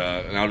like,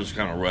 and I'll just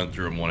kind of run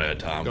through them one at a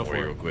time for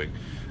you real quick.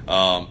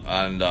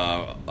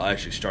 I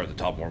actually start at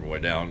the top and work my way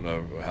down,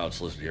 how it's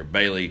listed here.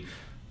 Bayley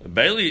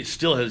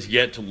still has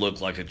yet to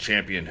look like a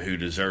champion who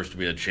deserves to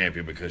be a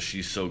champion because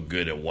she's so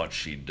good at what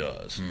she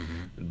does.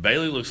 Mm-hmm.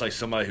 Bayley looks like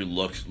somebody who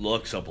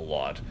looks up a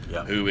lot,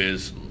 who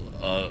is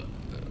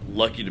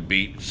lucky to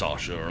beat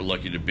Sasha or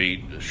lucky to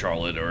beat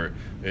Charlotte, or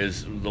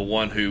is the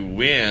one who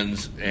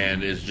wins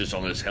and is just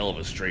on this hell of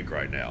a streak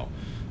right now.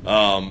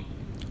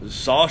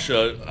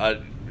 Sasha,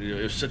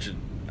 it was such a,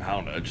 I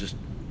don't know, just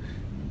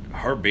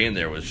her being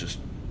there was just,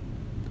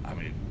 I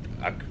mean,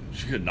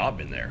 she could not have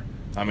been there.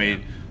 I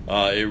mean,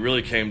 it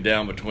really came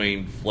down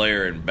between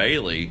Flair and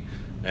Bayley,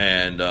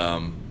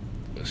 and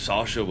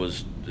Sasha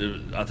was,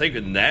 I think,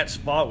 in that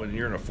spot when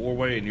you're in a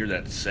four-way and you're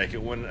that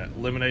second one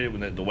eliminated,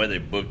 when the way they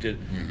booked it,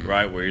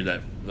 right, where you're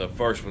the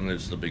first one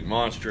is the big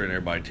monster and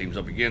everybody teams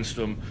up against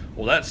them.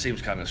 Well, that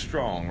seems kind of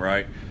strong,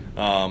 right?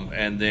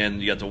 And then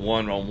you got the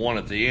one-on-one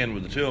at the end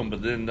with the two of them.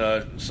 But then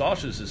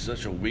Sasha's is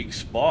such a weak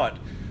spot.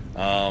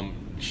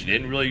 She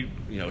didn't really,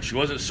 she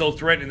wasn't so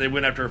threatening they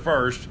went after her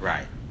first.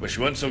 Right. But she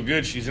wasn't so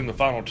good. She's in the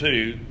final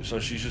two, so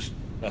she's just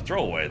a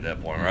throwaway at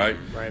that point, right?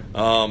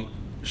 Right.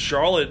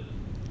 Charlotte,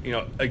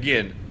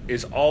 again,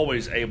 is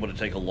always able to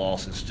take a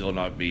loss and still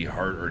not be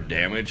hurt or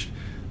damaged.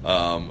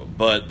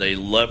 But they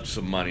left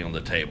some money on the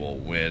table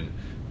when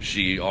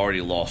she already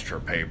lost her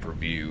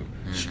pay-per-view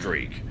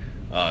streak.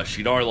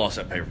 She'd already lost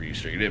that pay-per-view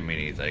streak. It didn't mean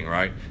anything,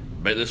 right?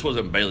 But this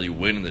wasn't Bayley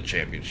winning the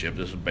championship.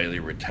 This was Bayley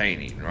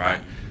retaining,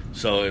 right?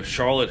 So if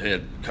Charlotte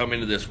had come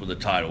into this with a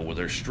title, with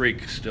her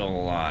streak still on the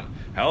line,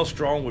 how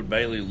strong would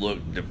Bayley look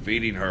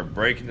defeating her,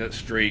 breaking that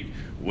streak,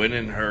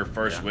 winning her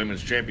first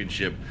women's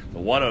championship?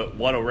 What a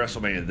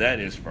WrestleMania that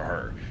is for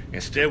her.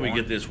 Instead, we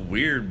get this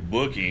weird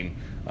booking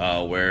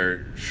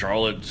where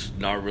Charlotte's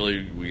not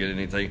really we get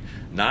anything.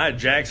 Nia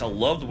Jax, I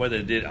love the way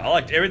they did. I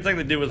liked everything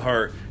they did with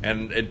her,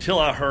 and until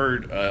I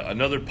heard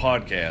another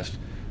podcast.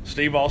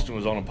 Steve Austin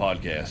was on a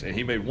podcast, and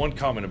he made one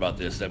comment about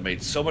this that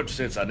made so much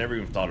sense I never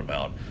even thought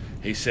about.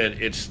 He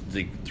said it's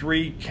the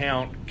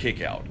 3-count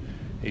kick out.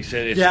 He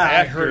said it's after,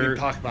 I heard him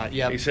talk about it.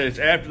 Yep. He said it's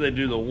after they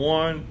do the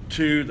 1,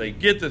 2, they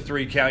get the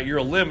 3 count, you're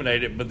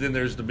eliminated, but then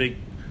there's the big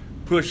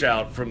push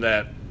out from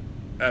that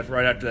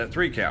right after that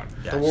 3 count.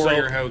 The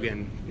Warrior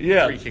Hogan.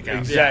 Yeah, 3 kick out.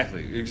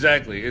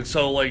 Exactly. And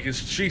so,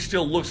 she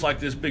still looks like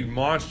this big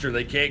monster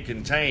they can't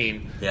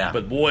contain. Yeah.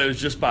 But, boy, it was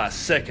just by a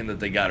second that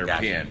they got her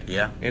pinned.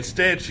 Yeah.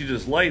 Instead, she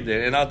just laid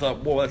there. And I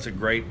thought, boy,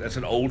 that's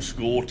an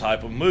old-school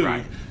type of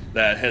move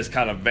that has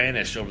kind of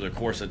vanished over the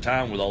course of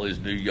time with all these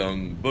new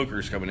young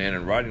bookers coming in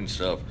and writing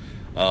stuff.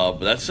 But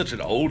that's such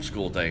an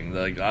old-school thing.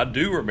 I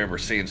do remember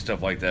seeing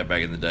stuff like that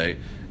back in the day,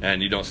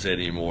 and you don't see it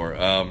anymore.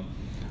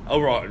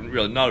 Overall,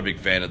 really not a big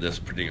fan of this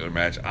particular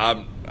match.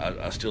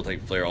 I still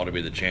think Flair ought to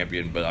be the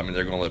champion, but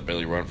they're going to let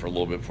Bayley run for a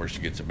little bit before she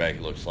gets it back.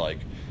 It looks like.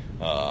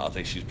 I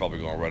think she's probably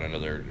going to run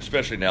another,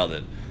 especially now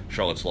that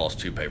Charlotte's lost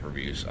 2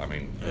 pay-per-views.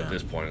 At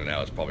this point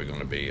now, it's probably going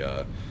to be,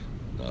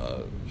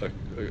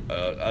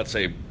 I'd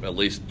say at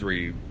least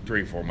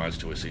 3-4 months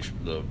till we see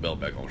the belt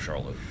back on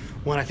Charlotte.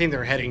 Well, I think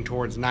they're heading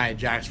towards Nia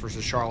Jax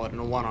versus Charlotte in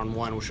a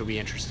one-on-one, which will be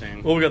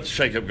interesting. Well, we got the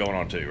shake-up going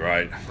on too,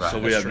 right? So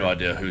we have true. no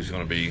idea who's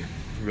going to be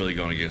really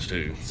going against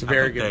who. It's a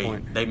very good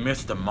point. They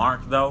missed the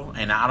mark, though,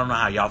 and I don't know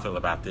how y'all feel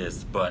about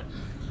this, but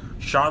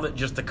Charlotte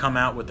just to come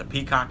out with the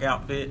peacock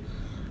outfit,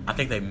 I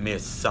think they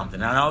missed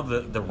something. I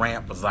know the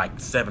ramp was like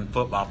 7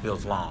 football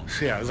fields long.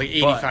 Yeah, it was like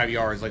 85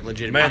 yards,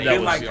 legitimate. I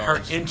feel like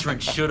yards. her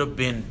entrance should have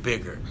been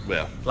bigger.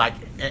 Yeah.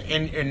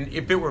 And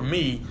if it were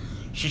me,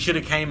 she should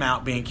have came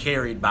out being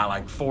carried by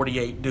like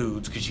 48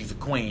 dudes because she's a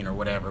queen or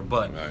whatever.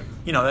 But,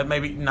 that may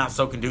be not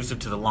so conducive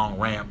to the long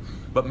ramp.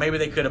 But maybe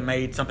they could have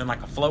made something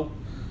like a float,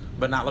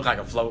 but not look like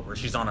a float where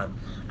she's on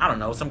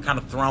some kind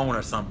of throne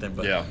or something.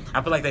 But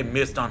I feel like they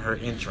missed on her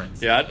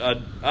entrance.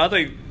 Yeah, I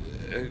think,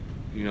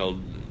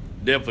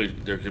 definitely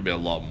there could be a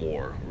lot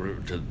more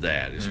to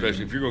that,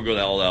 especially if you're going to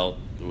go all out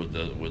with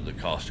the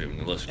costume.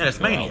 And let's go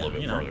Mania, out a little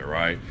bit further,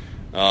 right?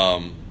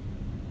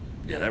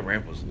 That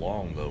ramp was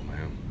long, though,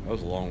 man. That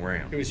was a long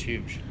ramp. It was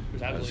huge. It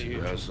was absolutely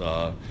huge.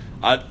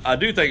 I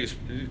do think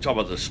you talk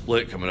about the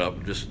split coming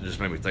up. Just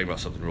made me think about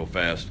something real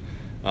fast.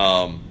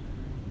 When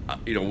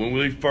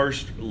we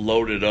first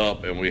loaded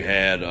up and we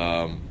had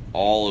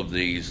all of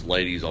these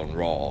ladies on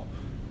Raw,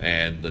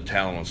 and the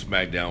talent on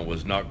SmackDown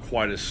was not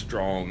quite as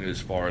strong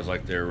as far as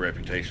their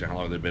reputation, how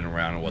long they've been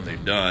around, and what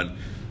they've done.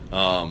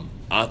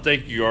 I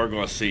think you are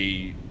going to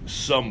see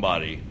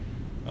somebody,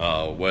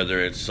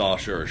 whether it's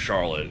Sasha or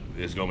Charlotte,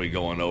 is going to be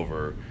going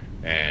over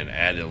and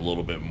adding a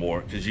little bit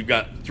more, because you've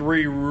got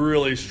 3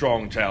 really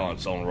strong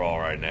talents on Raw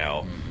right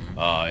now,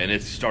 and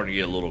it's starting to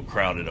get a little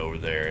crowded over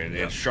there.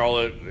 And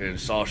Charlotte and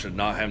Sasha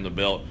not having the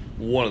belt,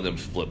 one of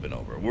them's flipping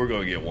over. We're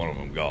going to get one of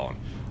them gone.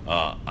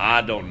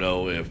 I don't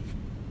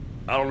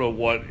know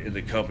what in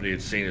the company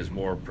it's seen as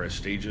more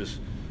prestigious,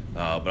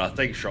 but I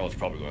think Charlotte's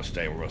probably going to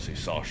stay. We're going to see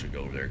Sasha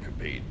go over there and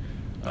compete.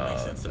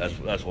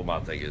 That's what my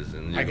thing is.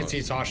 And I can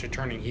see Sasha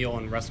turning heel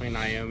and wrestling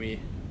Naomi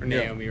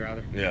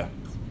rather. Yeah,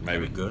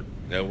 maybe good.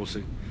 Yeah, we'll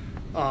see.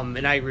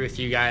 And I agree with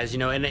you guys.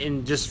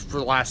 And just for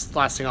the last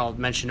thing I'll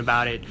mention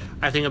about it,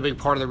 I think a big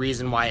part of the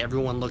reason why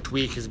everyone looked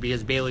weak is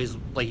because Bayley's,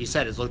 like you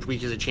said, has looked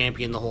weak as a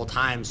champion the whole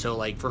time.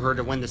 So for her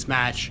to win this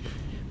match,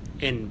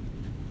 and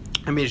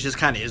it just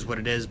kind of is what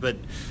it is, but.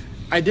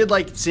 I did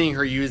like seeing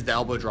her use the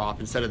elbow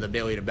drop instead of the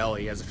belly to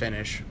belly as a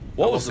finish.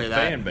 What was the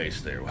fan base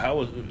there? How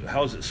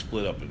was it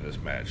split up in this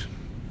match?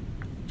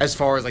 As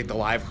far as the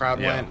live crowd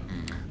went,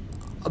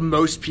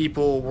 most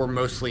people were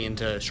mostly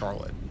into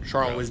Charlotte.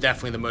 Charlotte was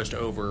definitely the most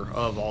over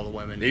of all the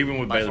women. Even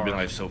with Bayley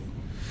being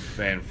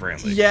fan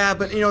friendly. Yeah,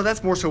 but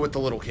that's more so with the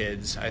little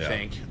kids, I Yeah.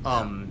 think,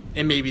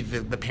 and maybe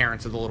the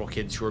parents of the little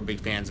kids who are big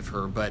fans of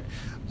her. But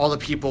all the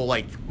people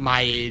like my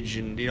age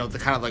and the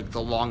kind of like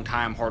the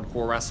longtime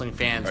hardcore wrestling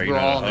fans, Are you we're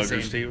not all a in the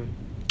hugger, same. Steven?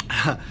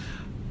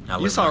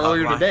 You saw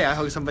earlier today. I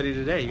hugged somebody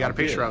today. You got a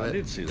picture of it. I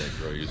did see that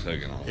girl you was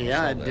hugging on.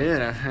 Yeah, I saw that.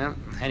 did.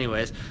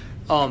 Anyways,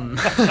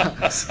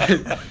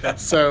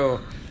 so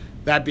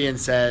that being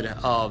said,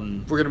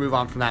 we're gonna move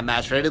on from that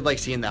match. But I did like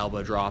seeing the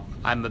elbow drop.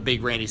 I'm a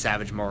big Randy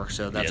Savage mark,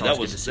 so that's Yeah,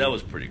 always good to see. that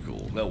was pretty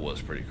cool. That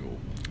was pretty cool.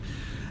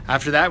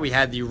 After that, we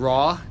had the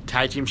Raw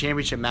Tag Team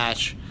Championship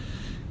match,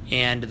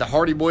 and the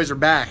Hardy Boys are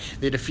back.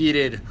 They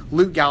defeated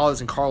Luke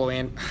Gallows and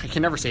I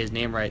can never say his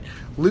name right.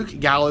 Luke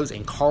Gallows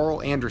and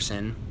Carl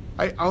Anderson.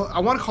 I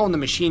want to call him the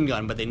Machine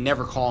Gun, but they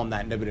never call him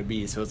that in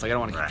WWE, so it's like I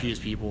don't want to confuse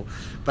people.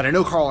 But I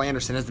know Carl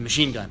Anderson is the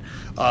Machine Gun.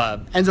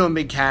 Enzo and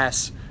Big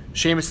Cass,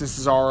 Sheamus and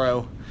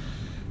Cesaro.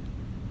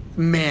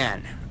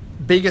 Man,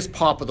 biggest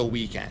pop of the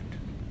weekend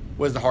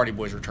was the Hardy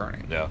Boys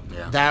returning. Yeah.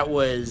 That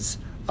was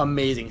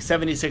amazing.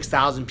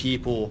 76,000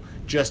 people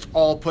just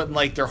all putting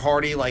like their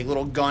Hardy like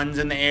little guns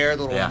in the air,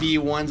 the little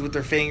V1s with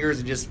their fingers,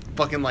 and just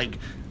fucking like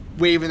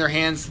waving their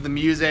hands to the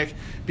music.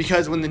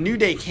 Because when the New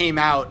Day came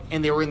out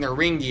and they were in their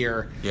ring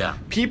gear,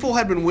 people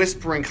had been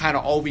whispering kind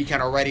of all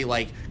weekend already,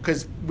 like,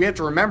 because we have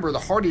to remember the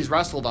Hardys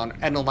wrestled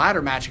in a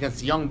ladder match against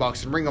the Young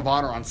Bucks in Ring of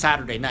Honor on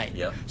Saturday night.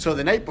 Yep. So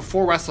the night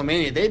before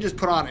WrestleMania, they just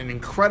put on an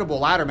incredible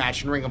ladder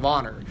match in Ring of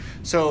Honor.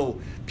 So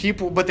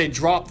but they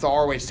dropped the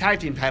ROH tag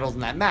team titles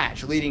in that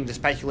match, leading to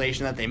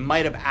speculation that they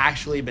might have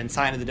actually been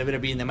signed to the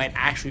WWE and they might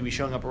actually be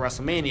showing up at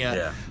WrestleMania.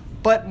 Yeah.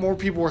 But more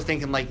people were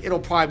thinking, like, it'll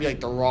probably be like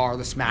the Raw or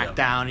the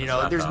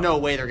SmackDown. There's no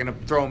way they're going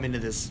to throw them into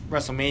this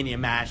WrestleMania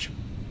match.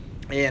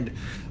 And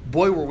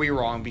boy, were we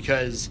wrong,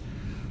 because,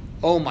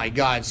 oh my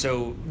God.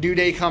 So New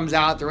Day comes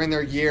out, they're in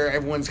their gear.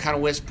 Everyone's kind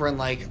of whispering,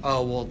 like,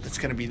 oh, well, it's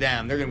going to be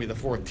them. They're going to be the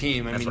fourth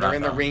team. I mean, they're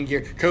in their ring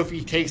gear.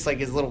 Kofi takes, like,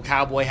 his little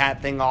cowboy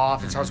hat thing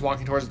off and starts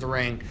walking towards the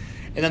ring.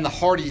 And then the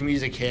Hardys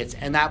music hits,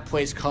 and that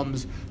place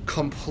comes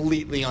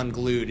completely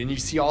unglued. And you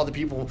see all the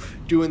people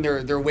doing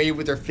their wave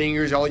with their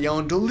fingers, all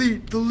yelling,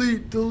 delete,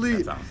 delete,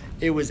 delete. That's awesome.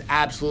 It was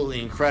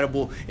absolutely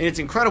incredible. And it's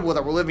incredible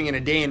that we're living in a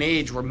day and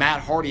age where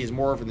Matt Hardy is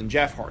more over than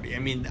Jeff Hardy. I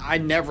mean, I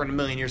never in a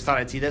million years thought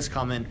I'd see this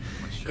coming.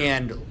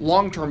 And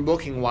long-term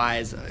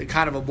booking-wise,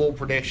 kind of a bold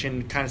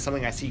prediction, kind of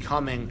something I see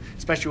coming,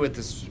 especially with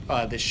this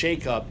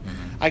shakeup.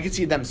 I could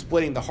see them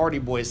splitting the Hardy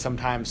Boys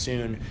sometime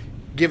soon,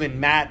 giving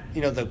Matt,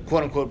 the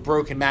quote-unquote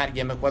broken Matt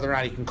gimmick, whether or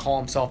not he can call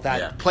himself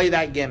that, play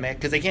that gimmick,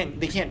 because they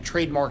can't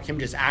trademark him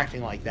just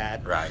acting like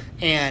that. Right.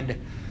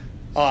 And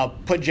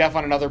put Jeff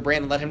on another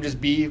brand and let him just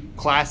be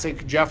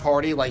classic Jeff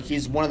Hardy, like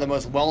he's one of the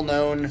most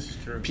well-known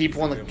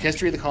people in the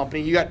history of the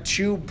company. You got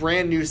two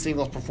brand new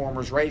singles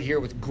performers right here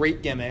with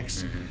great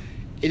gimmicks.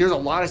 There's a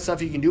lot of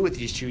stuff you can do with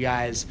these two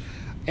guys.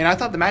 And I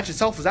thought the match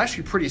itself was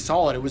actually pretty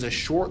solid. It was a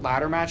short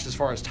ladder match as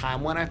far as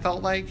time went, I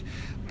felt like.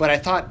 But I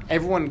thought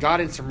everyone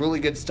got in some really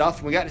good stuff.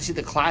 And we got to see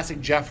the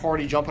classic Jeff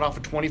Hardy jumping off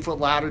a 20-foot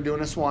ladder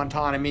doing a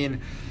swanton. I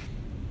mean,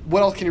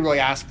 what else can you really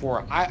ask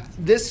for?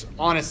 This,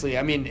 honestly,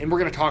 I mean, and we're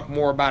going to talk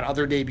more about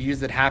other debuts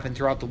that happened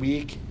throughout the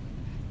week.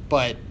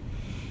 But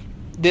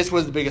this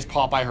was the biggest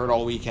pop I heard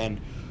all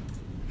weekend.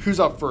 Who's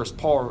up first?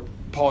 Paul,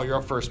 you're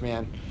up first,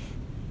 man.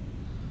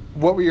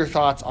 What were your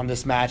thoughts on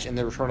this match and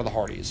the return of the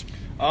Hardys?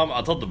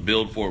 I thought the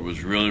build for it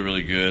was really,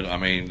 really good. I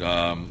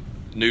mean,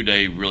 New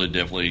Day really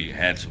definitely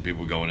had some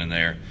people going in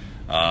there.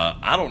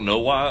 I don't know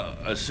why.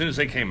 As soon as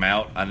they came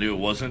out, I knew it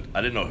wasn't.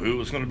 I didn't know who it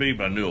was going to be,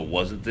 but I knew it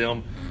wasn't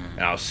them.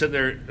 And I was sitting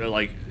there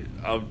like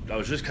I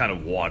was just kind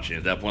of watching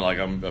at that point. Like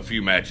I'm a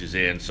few matches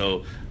in,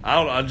 so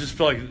I just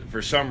feel like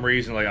for some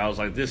reason, like I was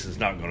like, this is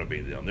not going to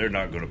be them. They're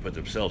not going to put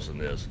themselves in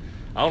this.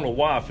 I don't know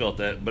why I felt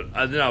that, but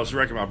then I was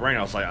wrecking my brain.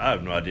 I was like, I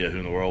have no idea who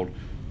in the world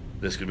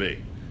this could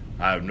be.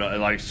 I have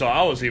no so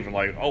I was even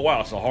like, oh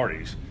wow, it's the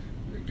Hardys,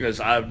 because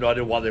I have no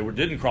idea why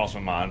didn't cross my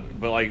mind.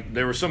 But like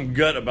there was some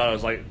gut about it. I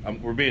was like,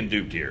 we're being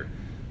duped here,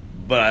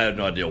 but I had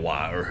no idea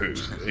why or who,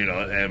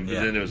 And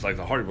then it was like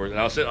the Hardy Boys, and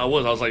I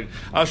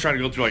was trying to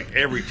go through like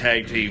every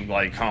tag team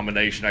like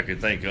combination I could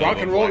think of. Rock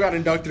and Roll got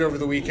inducted over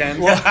the weekend.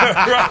 right.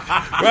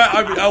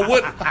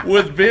 I mean,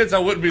 with Vince, I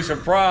wouldn't be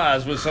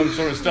surprised with some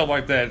sort of stuff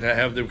like that to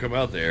have them come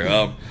out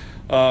there.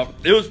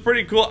 It was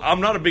pretty cool.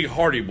 I'm not a big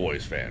Hardy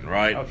Boys fan,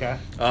 right? Okay.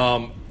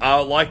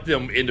 I like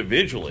them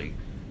individually.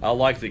 I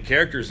like the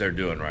characters they're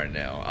doing right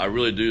now. I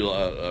really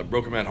do.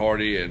 Broken Matt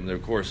Hardy, and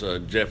of course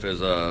Jeff is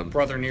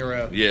Brother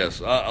Nero.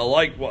 Yes, I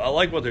like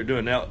what they're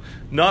doing now.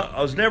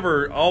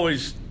 I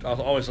always thought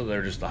they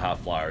were just the high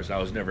flyers. I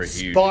was never a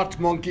huge Spot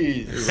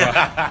monkeys.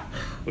 Right.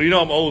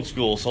 Well, I'm old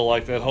school, so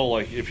like that whole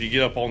if you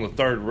get up on the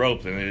third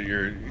rope, then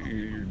you're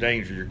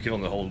danger. You're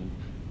killing the whole.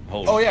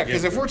 Oh yeah,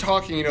 because if we're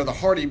talking, the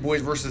Hardy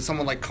Boys versus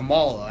someone like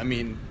Kamala, I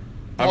mean,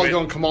 Paul's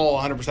going Kamal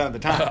 100% of the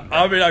time.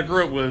 I mean, I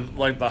grew up with,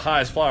 like, the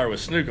highest flyer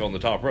was Snook on the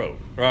top rope,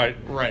 right?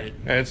 Right.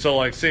 And so,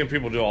 like, seeing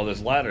people do all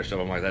this ladder stuff,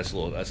 I'm like, that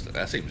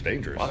seems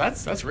dangerous. Well,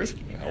 that's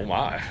risky. Oh,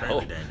 my.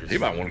 Dangerous. He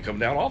might want to come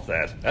down off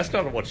that. That's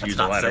not what you use a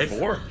not ladder safe.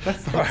 for.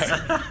 That's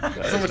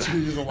not what you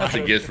use a That's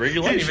ladder. against He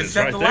didn't regulations even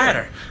set right the there.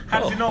 ladder. How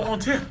does he not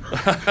want to?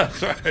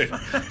 That's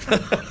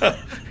right.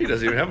 He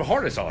doesn't even have a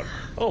harness on.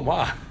 Oh,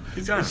 my.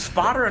 He's got a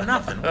spotter or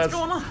nothing. What's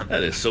going on?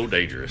 That is so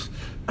dangerous.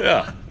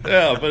 Yeah,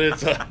 but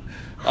it's.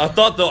 I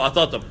thought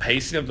the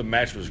pacing of the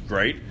match was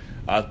great.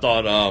 I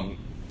thought,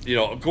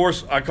 of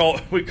course,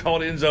 we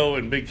called Enzo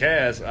and Big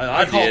Cass.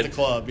 I called did. the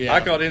club. Yeah, I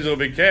called Enzo and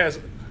Big Cass.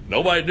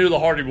 Nobody knew the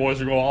Hardy Boys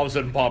were going to all of a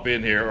sudden pop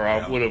in here, or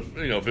I would have,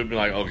 if it'd been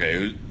like,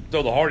 okay,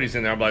 throw the Hardys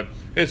in there. I'm like,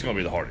 it's going to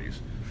be the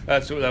Hardys.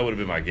 That would have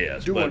been my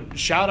guess. Dude,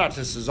 shout out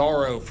to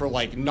Cesaro for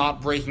like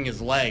not breaking his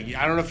leg.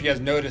 I don't know if you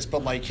guys noticed,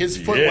 but like his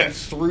foot went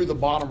through the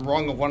bottom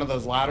rung of one of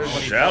those ladders.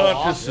 When he Shout fell out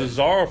off. to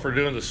Cesaro for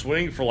doing the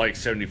swing for like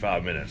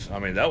 75 minutes. I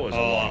mean, that was a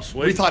long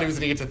swing. We thought he was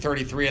going to get to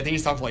 33. I think he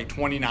stopped for like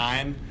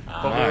 29.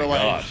 But My we were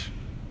like, gosh.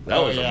 That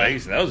was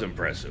amazing. That was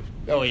impressive.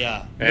 oh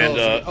yeah.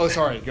 And,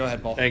 sorry. Go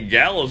ahead, Paul. And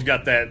Gallows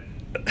got that.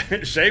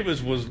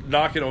 Sheamus was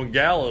knocking on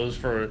Gallows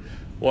for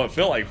what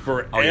felt like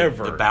forever. Oh, yeah,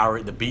 the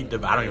Bowery, the beat, I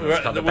don't even know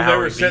what's called, the When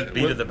Bowery they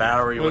beat of the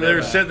Bowery. When they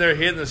were sitting there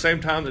hitting the same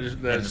time that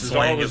the Cesaro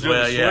swing was as doing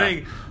well, the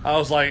swing, I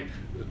was like,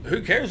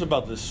 who cares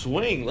about the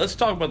swing? Let's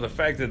talk about the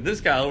fact that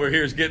this guy over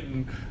here is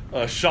getting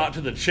a shot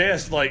to the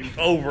chest like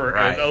over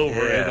and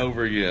over and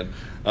over again.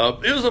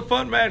 It was a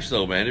fun match,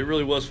 though, man. It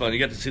really was fun. You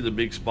got to see the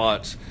big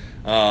spots.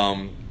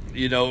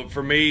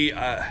 For me,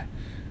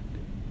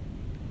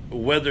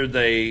 whether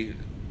they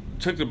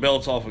took the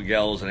belts off of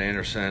Gallows and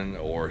Anderson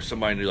or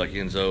somebody new like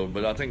Enzo,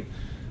 but I think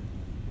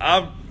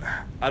I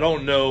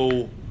don't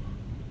know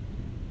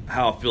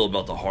how I feel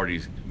about the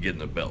Hardys getting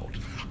the belt.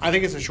 I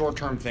think it's a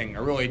short-term thing. I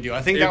really do.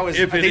 I think If- that was.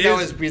 if I it think that is-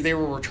 was because they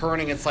were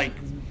returning. It's like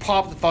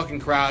pop the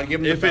fucking crowd,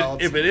 give them the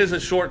belts. If it is a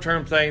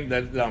short-term thing,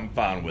 that I'm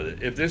fine with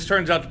it. If this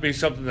turns out to be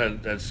something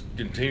that's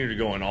continued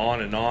going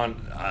on and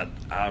on,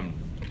 I'm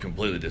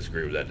completely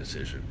disagree with that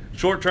decision.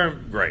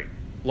 Short-term, great.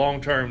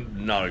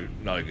 Long-term, not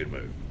a good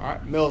move. All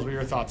right, Mills, what are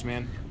your thoughts,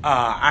 man?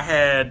 I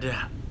had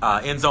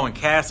Enzo and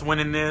Cass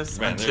winning this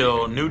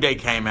until New Day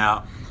came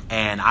out,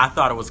 and I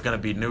thought it was going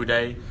to be New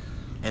Day.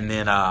 And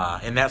then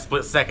in that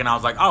split second, I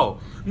was like, oh,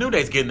 New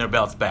Day's getting their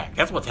belts back.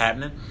 That's what's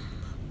happening.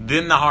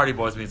 Then the Hardy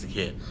Boys music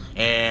hit,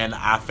 and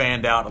I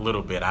fanned out a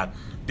little bit. I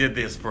did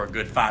this for a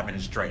good 5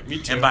 minutes straight. Me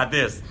too. And by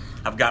this,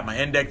 I've got my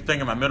index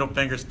finger, my middle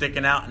finger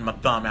sticking out, and my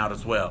thumb out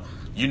as well.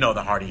 You know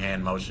the Hardy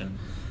hand motion.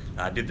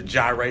 I did the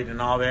gyrate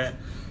and all that.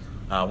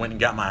 Went and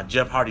got my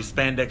Jeff Hardy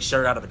spandex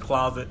shirt out of the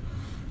closet.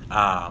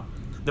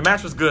 The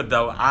match was good,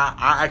 though.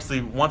 I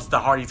actually, once the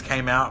Hardys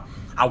came out,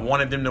 I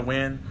wanted them to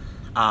win.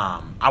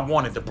 I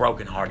wanted the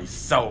broken Hardys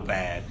so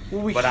bad.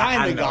 Well, we but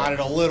kind of know. got it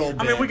a little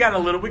bit. I mean,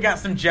 we got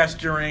some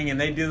gesturing,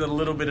 and they did a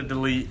little bit of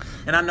delete.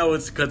 And I know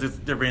it's because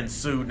they're being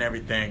sued and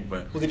everything,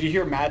 but... Well, did you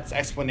hear Matt's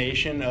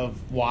explanation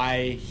of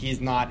why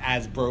he's not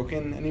as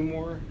broken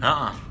anymore?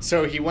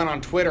 So he went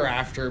on Twitter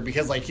after,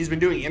 because like he's been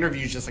doing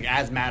interviews just like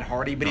as Matt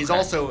Hardy, but he's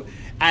also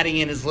adding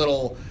in his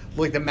little,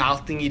 like the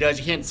mouth thing he does.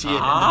 You can't see it in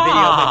the video,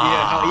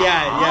 but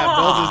yeah,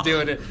 Bills is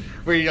doing it.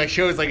 Where he like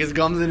shows like his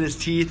gums in his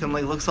teeth and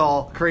like looks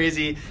all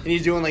crazy, and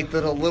he's doing like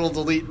the little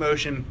delete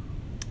motion.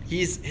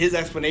 His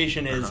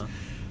explanation is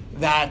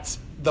that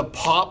the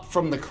pop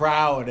from the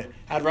crowd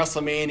at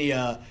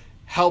WrestleMania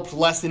helped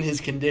lessen his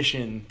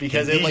condition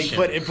because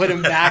it put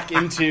him back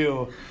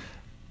into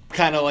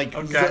kind of like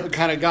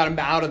kind of got him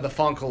out of the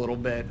funk a little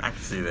bit. I can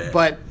see that.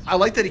 But I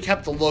like that he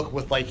kept the look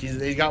with like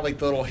he's got like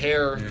the little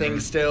hair thing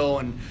still.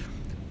 And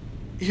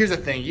here's the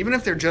thing, even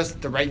if they're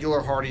just the regular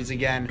Hardys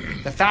again,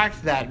 the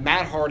fact that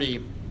Matt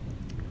Hardy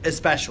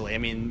especially, I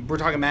mean, we're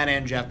talking Matt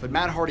and Jeff, but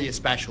Matt Hardy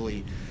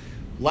especially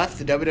left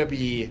the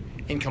WWE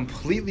and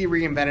completely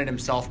reinvented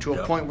himself to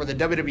a point where the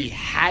WWE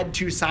had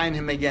to sign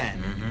him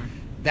again.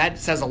 That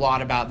says a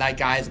lot about that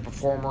guy as a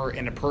performer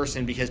and a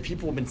person, because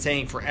people have been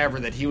saying forever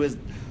that he was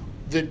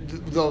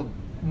the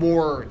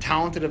more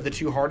talented of the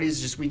two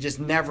Hardys. We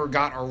just never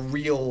got a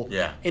real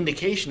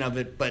indication of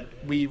it, but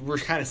we're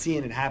kind of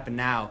seeing it happen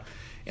now.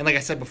 And like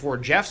I said before,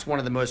 Jeff's one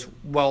of the most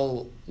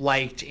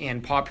well-liked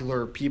and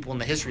popular people in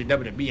the history of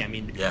WWE. I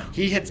mean,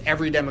 he hits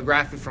every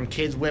demographic from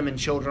kids, women,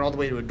 children, all the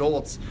way to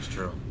adults. It's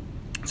true.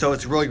 So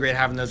it's really great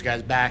having those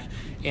guys back.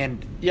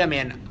 And yeah,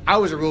 man, I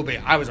was a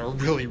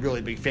really,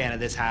 really big fan of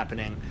this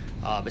happening,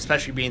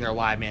 especially being there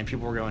live, man.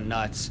 People were going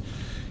nuts.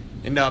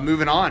 And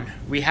moving on,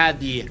 we had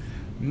the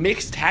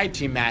mixed tag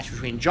team match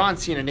between John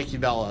Cena and Nikki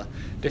Bella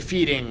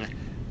defeating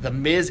The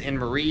Miz and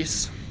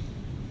Maurice.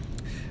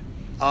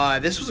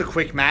 This was a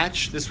quick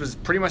match. This was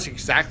pretty much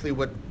exactly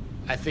what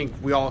I think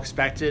we all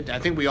expected. I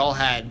think we all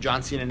had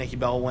John Cena and Nikki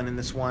Bella winning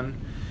this one.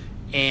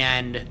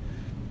 And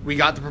we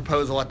got the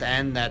proposal at the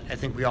end that I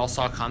think we all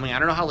saw coming. I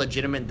don't know how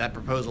legitimate that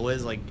proposal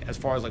is, like as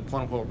far as like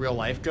quote unquote real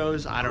life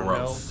goes. I don't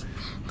know.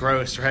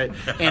 Gross, right?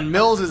 And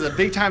Mills is a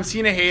big time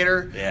Cena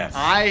hater. Yes.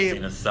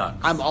 Cena sucks.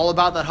 I'm all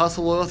about that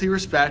hustle, loyalty,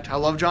 respect. I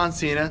love John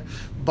Cena,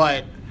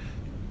 but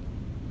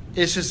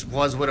it just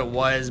was what it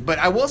was. But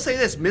I will say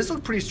this, Miz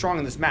looked pretty strong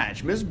in this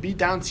match. Miz beat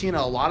down Cena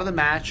a lot of the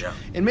match,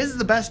 and Miz is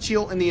the best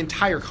heel in the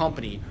entire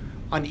company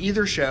on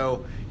either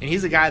show, and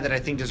he's a guy that I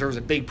think deserves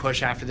a big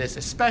push after this,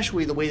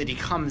 especially the way that he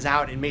comes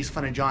out and makes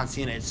fun of John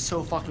Cena. It's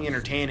so fucking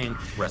entertaining.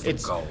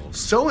 It's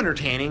so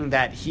entertaining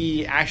that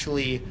he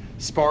actually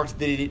sparked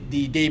the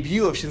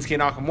debut of Shinsuke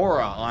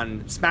Nakamura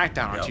on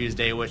SmackDown on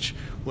Tuesday, which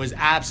was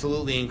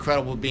absolutely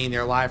incredible being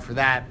there live for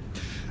that.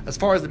 As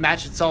far as the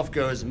match itself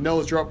goes,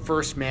 Mills, you're up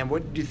first, man.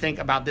 What do you think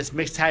about this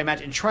mixed tag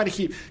match? And try to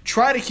keep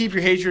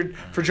your hatred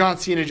for John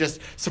Cena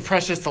just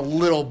suppressed just a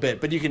little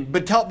bit.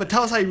 But tell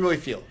us how you really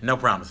feel. No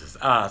promises.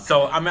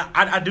 So I mean,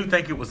 I do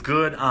think it was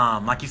good.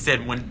 Like you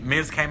said, when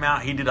Miz came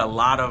out, he did a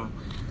lot of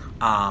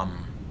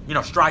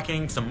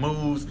striking, some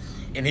moves,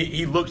 and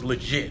he looked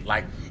legit.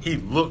 Like he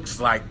looks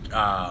like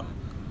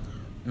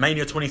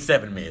Mania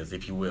 27 Miz,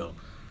 if you will.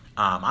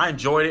 I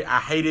enjoyed it.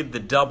 I hated the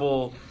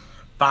double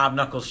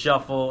 5-knuckle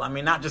shuffle. I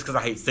mean, not just because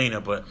I hate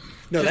Cena, but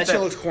no, that shit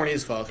looks corny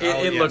as fuck.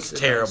 It looks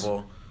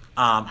terrible.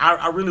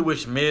 I really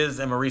wish Miz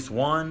and Maurice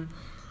won.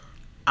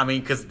 I mean,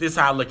 because this is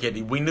how I look at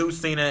it. We knew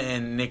Cena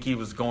and Nikki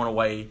was going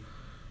away.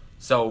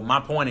 So my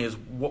point is,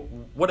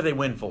 what do they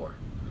win for?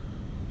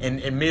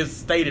 And Miz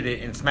stated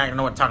it in SmackDown. I don't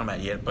know what I'm talking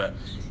about yet, but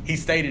he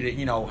stated it,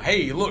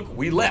 hey, look,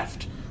 we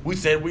left. We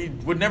said we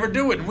would never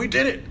do it, and we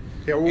did it.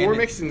 Yeah, we're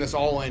mixing this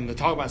all in to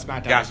talk about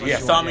SmackDown. Gotcha, yeah.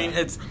 So, I mean,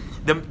 it's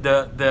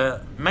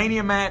the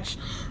Mania match,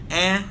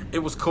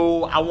 it was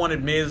cool. I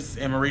wanted Miz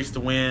and Maurice to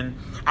win.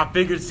 I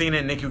figured Cena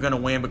and Nikki were going to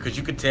win because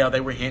you could tell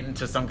they were hinting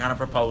to some kind of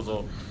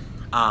proposal.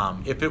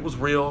 If it was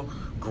real,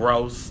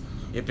 gross.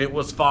 If it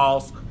was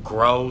false,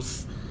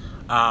 gross.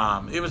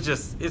 It was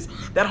it's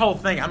that whole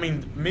thing. I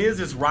mean,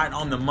 Miz is right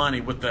on the money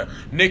with the,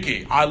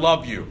 Nikki, I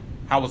love you.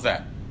 How was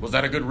that? Was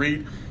that a good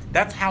read?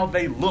 That's how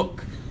they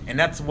look. And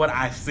that's what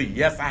I see.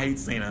 Yes, I hate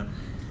Cena.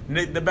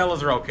 The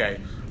Bellas are okay,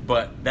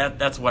 but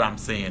that's what I'm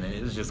seeing.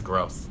 It was just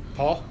gross.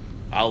 Paul?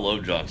 I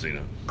love John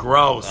Cena.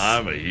 Gross.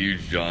 I'm a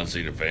huge John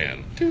Cena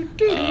fan. Don't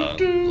get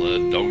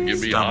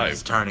me hyped.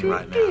 It's turning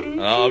right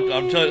now.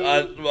 I'm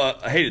telling you,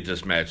 I hated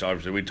this match.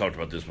 Obviously, we talked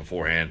about this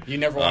beforehand. You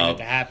never wanted it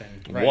to happen.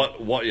 Right?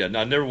 Yeah,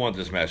 I never wanted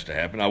this match to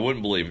happen. I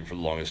wouldn't believe it for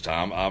the longest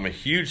time. I'm a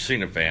huge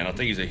Cena fan. I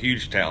think he's a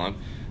huge talent.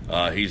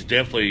 He's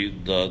definitely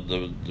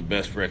the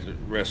best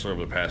wrestler of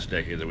the past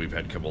decade that we've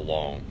had come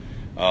along.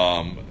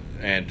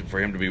 And for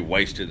him to be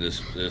wasted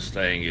this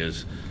thing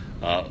is,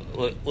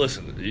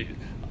 listen,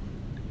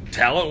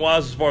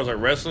 talent-wise, as far as like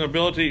wrestling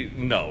ability,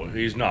 no,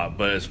 he's not.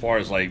 But as far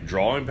as like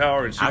drawing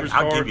power and superstar,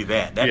 I'll give you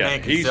that. That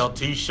man can sell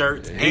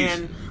T-shirts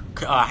and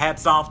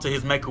hats off to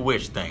his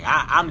Make-A-Wish thing.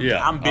 I'm big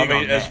on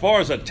that. As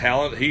far as a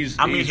talent, he's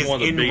his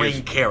one of the in-ring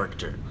biggest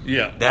character.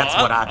 Yeah, that's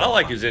what I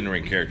like his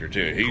in-ring character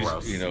too. He's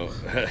gross.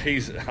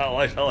 I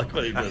like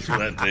what he does for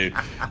that too.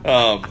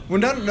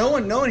 Well, no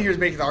one here is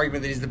making the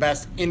argument that he's the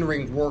best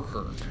in-ring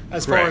worker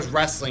as far as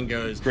wrestling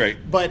goes.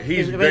 Great, but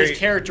his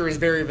character is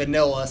very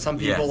vanilla. Some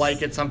people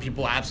like it, some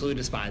people absolutely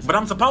despise it. But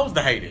I'm supposed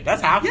to hate it.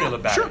 That's how I feel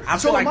about it. I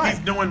feel like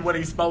he's doing what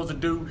he's supposed to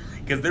do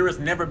because there has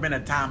never been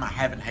a time I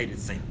haven't hated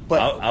Cena.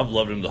 But I've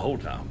loved him the whole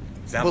time.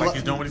 Sounds like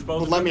he's doing what he's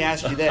supposed to do. Let me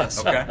ask you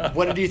this. Okay.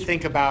 What did you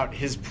think about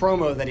his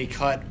promo that he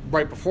cut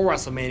right before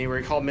WrestleMania where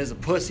he called Miz a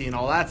pussy and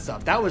all that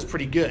stuff? That was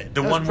pretty good.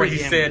 The one where he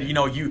said,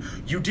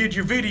 you did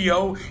your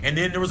video, and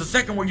then there was a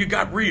second where you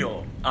got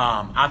real.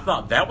 I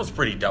thought that was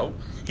pretty dope.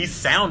 He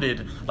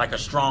sounded like a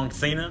strong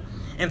Cena,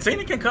 and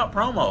Cena can cut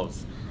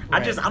promos.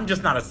 Right. I'm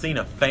just not a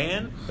Cena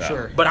fan.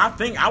 Sure. But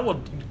I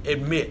will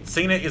admit,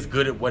 Cena is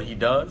good at what he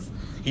does.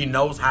 He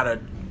knows how to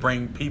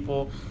bring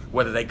people,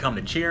 whether they come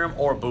to cheer him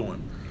or boo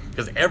him.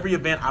 Because every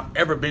event I've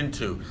ever been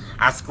to,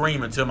 I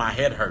scream until my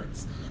head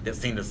hurts that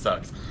Cena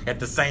sucks.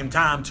 At the same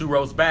time, 2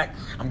 rows back,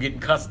 I'm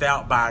getting cussed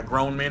out by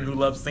grown men who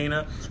love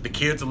Cena. The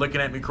kids are looking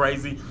at me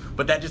crazy.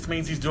 But that just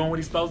means he's doing what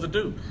he's supposed to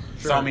do.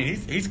 Sure. So, I mean,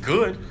 he's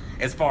good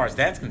as far as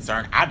that's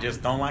concerned. I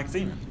just don't like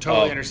Cena.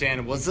 Totally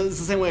understandable. It's the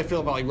same way I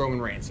feel about like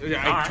Roman Reigns.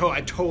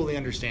 I totally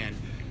understand.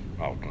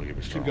 Oh, don't get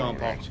me started. Keep going,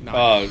 Paul.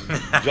 No.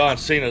 John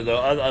Cena,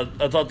 though,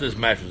 I thought this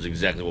match was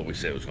exactly what we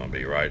said it was going to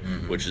be, right?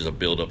 Mm-hmm. Which is a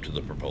build-up to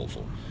the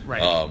proposal.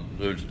 Right.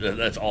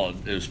 That's all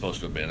it was supposed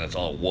to have been. That's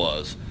all it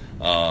was.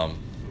 I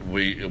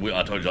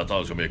told you I thought it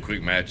was going to be a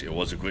quick match. It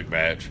was a quick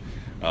match.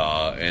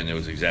 And it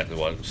was exactly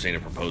what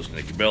Cena proposed to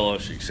Nikki Bella.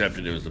 She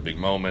accepted. It was the big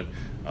moment.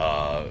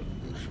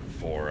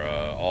 For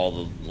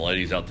all the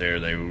ladies out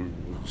there, they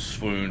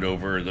swooned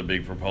over the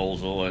big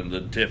proposal and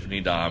the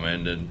Tiffany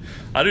diamond, and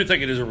I do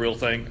think it is a real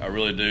thing. I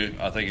really do.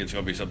 I think it's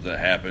going to be something that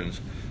happens.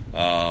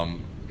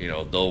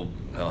 They'll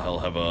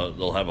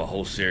have a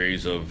whole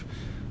series of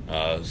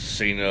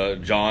Cena,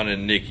 John,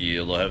 and Nikki.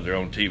 They'll have their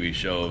own TV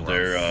show of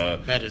their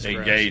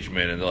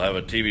engagement, and they'll have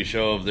a TV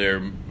show of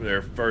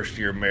their first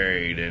year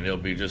married, and it'll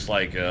be just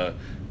like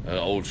an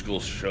old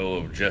school show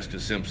of Jessica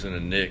Simpson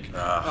and Nick from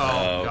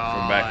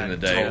back in the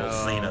day.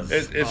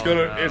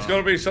 It's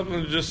gonna be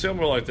something just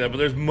similar like that. But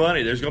there's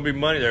money. There's gonna be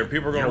money there.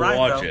 People are gonna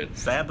watch it.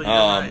 Sadly, you're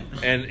right.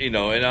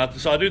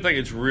 So I do think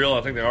it's real.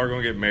 I think they are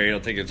gonna get married. I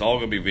think it's all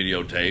gonna be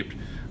videotaped.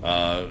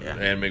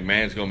 and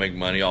McMahon's going to make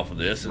money off of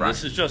this. And Right.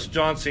 this is just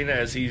John Cena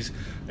as he's,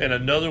 in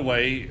another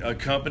way, a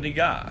company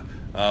guy.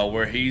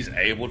 Where he's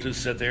able to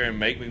sit there and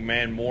make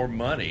McMahon more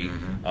money.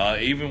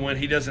 Even when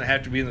he doesn't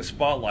have to be in the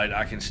spotlight,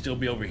 I can still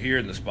be over here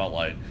in the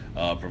spotlight,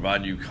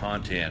 providing you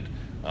content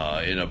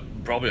in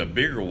probably a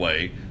bigger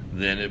way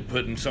than it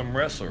putting some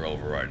wrestler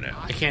over right now.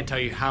 I can't tell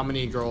you how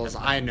many girls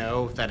I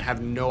know that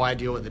have no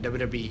idea what the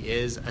WWE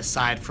is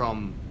aside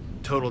from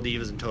Total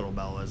Divas and Total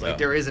Bellas. Like, Yeah.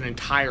 there is an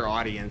entire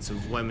audience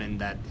of women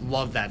that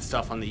love that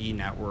stuff on the E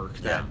Network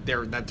that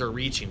Yeah. they're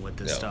reaching with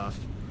this Yeah. stuff.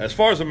 As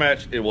far as the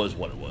match, it was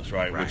what it was,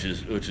 right? Right.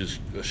 Which is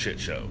a shit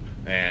show,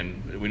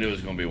 and we knew it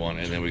was going to be one.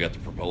 And then we got the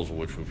proposal,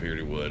 which we figured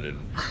he would, and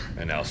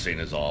now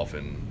Cena's off,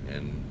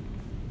 and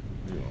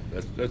you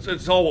know,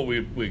 that's all what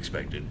we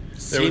expected. There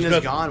was Cena's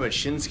nothing- gone, but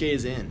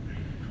Shinsuke's in.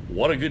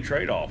 What a good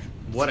trade off.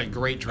 What a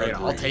great trade!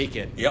 I'll Agreed. take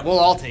it. Yep. We'll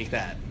all take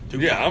that.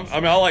 Yeah, I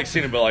mean, I like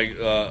Cena, but like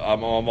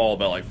I'm all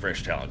about like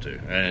fresh talent too,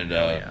 and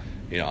yeah.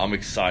 you know, I'm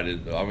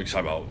excited. I'm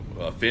excited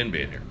about Finn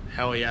being here.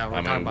 Hell yeah,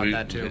 we're talking about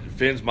that too.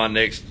 Finn's my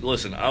next.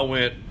 Listen, I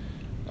went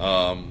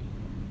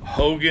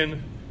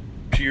Hogan,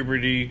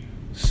 Puberty,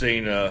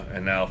 Cena,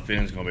 and now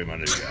Finn's gonna be my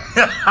new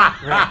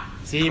guy.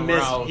 See,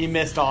 Gross. he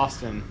missed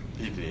Austin.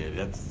 He did.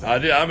 That's I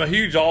did. I'm a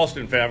huge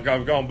Austin fan.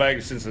 I've gone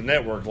back since the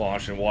network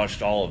launched and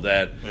watched all of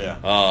that.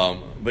 Yeah.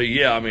 But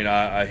yeah, I mean,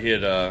 I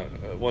hit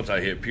once I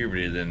hit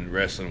puberty, then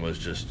wrestling was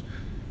just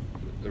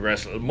the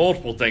wrestling.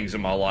 Multiple things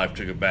in my life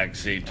took a back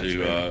seat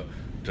to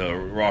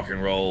rock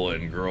and roll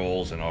and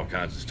girls and all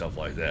kinds of stuff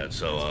like that.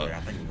 So fair. I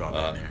think we brought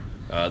that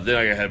in then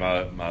I had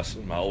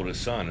my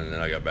oldest son, and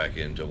then I got back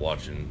into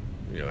watching.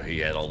 You know, he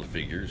had all the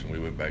figures, and we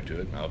went back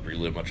to it, and I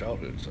relived my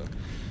childhood. So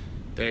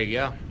There you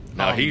go.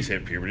 now he's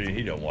hit puberty, and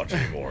he don't watch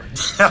anymore.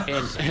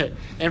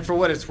 And for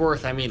what it's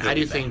worth, I mean, I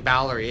do with think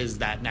Balor is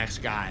that next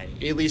guy,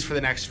 at least for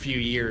the next few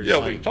years. Yeah,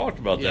 Like, we talked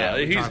about yeah,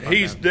 that. we talked about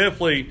He's that.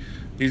 definitely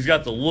he's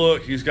got the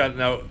look. He's got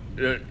now.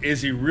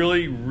 Is he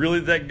really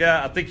that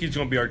guy? I think he's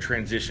going to be our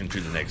transition to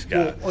the next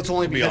guy. Well, it's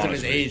only to be because of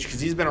honest his with you. age, because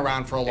he's been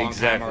around for a long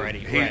time already.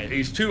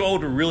 He's too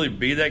old to really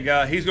be that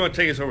guy. He's going to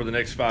take us over the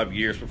next 5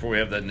 years before we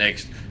have that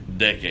next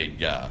decade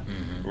guy,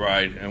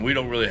 right? And we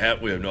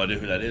have no idea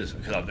who that is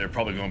because they're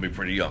probably going to be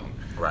pretty young,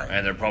 Right.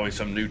 And they're probably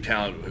some new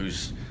talent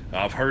who's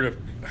I've heard of.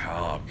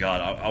 Oh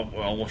God,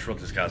 I almost wrote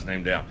this guy's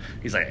name down.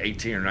 He's like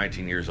 18 or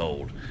 19 years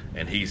old,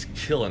 and he's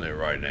killing it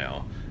right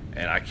now.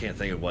 And I can't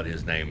think of what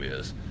his name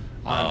is.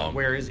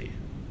 Where is he?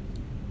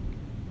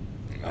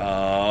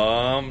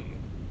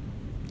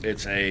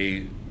 It's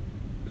a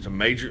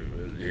major.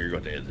 Here, you're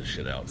going to edit this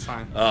shit out. It's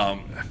fine.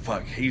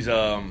 Fuck. He's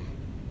it's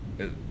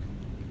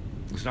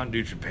not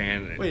New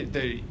Japan. Wait,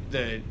 the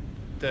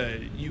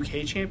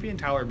UK champion,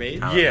 Tyler Bate?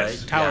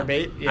 Yes. Tyler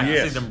Bate? Yeah. I can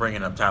Yes. see them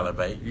bringing up Tyler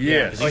Bate.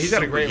 Yes. Oh, he's got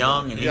a super great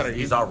young, one. and He's got a-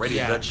 he's already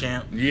yeah. a good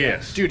champ.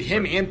 Yes. Dude,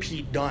 him and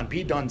Pete Dunne.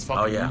 Pete Dunne's Oh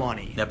fucking yeah,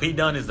 money. Now Pete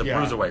Dunne is the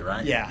Yeah. bruiserweight,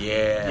 right? Yeah.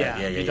 yeah.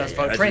 Pete Dunne's yeah.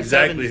 fucking. That's Trent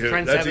exactly Sevens, who-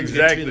 Trent that's Sevens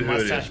exactly gonna be who it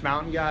the Mustache is.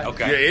 Mountain guy.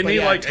 Okay. Yeah, isn't But he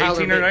like Tyler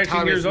 18 or Bate- 19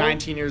 Tyler's years old?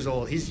 19 years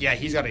old. He's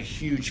got a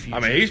huge future. I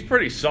mean, he's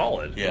pretty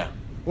solid. Yeah.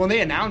 When they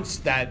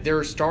announced that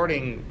they're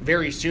starting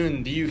very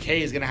soon, the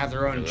UK is going to have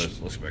their own.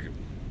 Let's back it.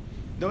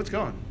 No, it's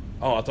going.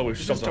 Oh, I thought we were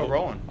This is still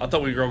rolling. I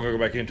thought we were going to go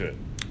back into it.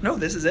 No,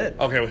 this is it.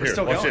 Okay, well, We're here,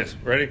 still watch going. this.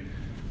 Ready?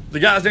 The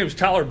guy's name's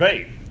Tyler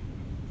Bate.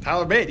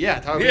 Tyler Bate, yeah,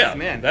 Tyler Bate's Yeah, the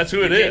man. that's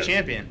who it UK is.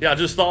 champion. Yeah, I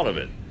just thought of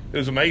it. It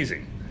was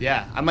amazing.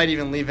 Yeah, I might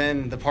even leave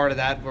in the part of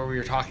that where we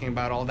were talking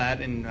about all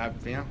that, and they'll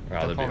that'd be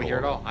probably hear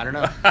it all. horrible. I don't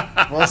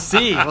know. We'll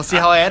see. We'll see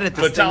how I edit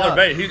this. But thing Tyler up.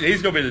 Bate,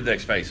 he's going to be the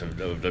next face of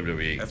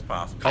WWE. That's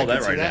possible. Call I can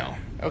that see right that. now.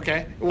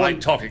 Okay. Fight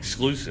Talk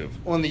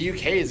exclusive. Well, and the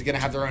UK is going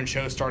to have their own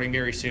show starting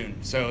very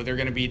soon. So they're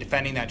going to be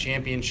defending that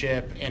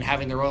championship and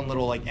having their own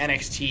little like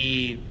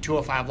NXT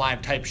 205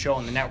 Live type show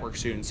on the network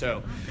soon.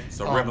 So,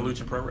 So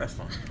Revolution Pro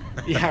Wrestling.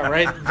 yeah,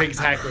 right.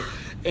 Exactly.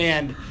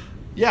 And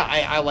yeah,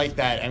 I like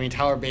that. I mean,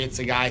 Tyler Bate's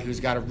a guy who's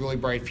got a really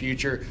bright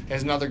future.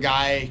 There's another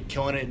guy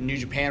killing it in New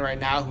Japan right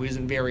now who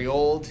isn't very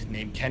old,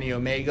 named Kenny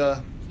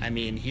Omega. I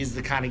mean, he's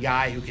the kind of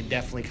guy who could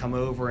definitely come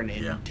over and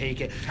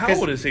take it. How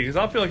old is he? Because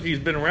I feel like he's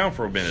been around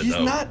for a minute, He's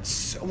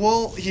though.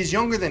 well, he's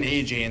younger than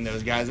AJ and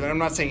those guys. But I'm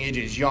not saying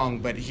AJ's young,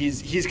 but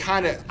he's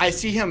kind of. I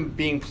see him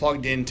being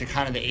plugged into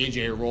kind of the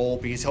AJ role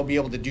because he'll be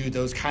able to do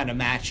those kind of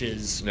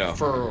matches Yeah.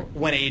 for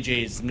when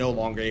AJ's no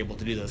longer able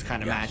to do those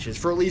kind of matches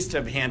for at least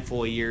a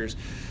handful of years.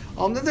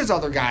 Then there's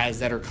other guys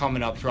that are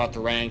coming up throughout the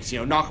ranks.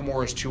 You know,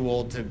 Nakamura's too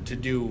old to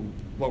do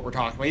what we're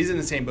talking about. He's in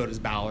the same boat as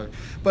Balor.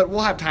 But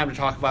we'll have time to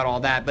talk about all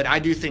that. But I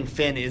do think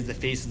Finn is the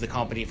face of the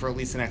company for at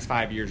least the next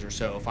 5 years or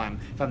so if I'm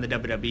the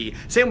WWE.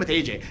 Same with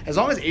AJ. As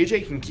long as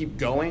AJ can keep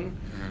going,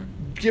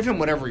 give him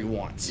whatever he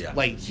wants. Yeah.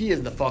 Like, he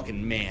is the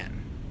fucking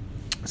man.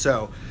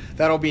 So,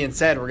 that all being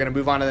said, we're going to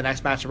move on to the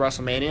next match of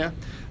WrestleMania.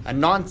 A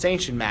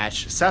non-sanctioned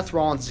match. Seth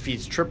Rollins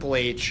defeats Triple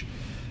H.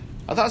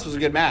 I thought this was a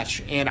good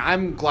match, and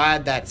I'm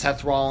glad that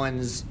Seth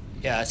Rollins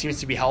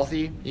seems to be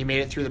healthy. He made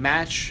it through the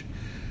match.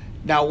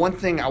 Now, one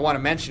thing I want to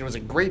mention was a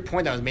great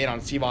point that was made on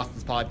Steve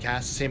Austin's podcast,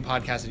 the same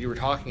podcast that you were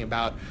talking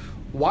about,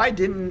 why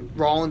didn't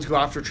Rollins go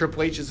after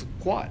Triple H's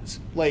quads?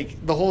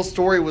 Like, the whole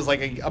story was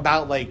like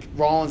about like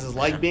Rollins'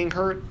 leg being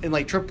hurt, and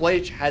like Triple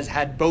H has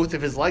had both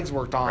of his legs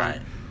worked on.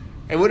 Right.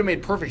 It would have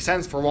made perfect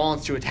sense for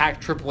Rollins to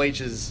attack Triple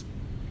H's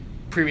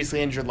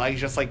previously injured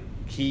legs, just like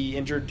he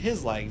injured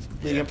his legs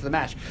leading up to the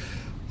match.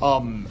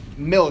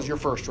 Mills, you're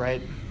first,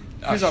 right?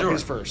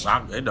 Who's first?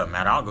 It doesn't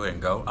matter. I'll go ahead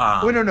and go.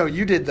 Wait, no,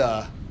 you did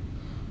the.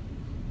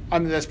 I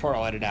mean, this part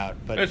I'll edit out,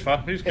 but It's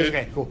fine. He's good.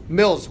 Okay, cool.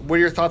 Mills, what are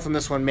your thoughts on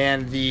this one,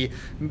 man?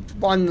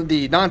 On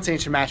the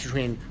non-sanctioned match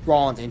between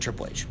Rollins and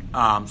Triple H.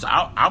 So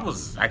I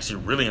was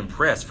actually really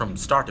impressed from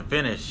start to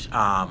finish.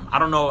 I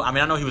don't know. I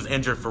mean, I know he was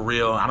injured for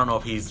real. I don't know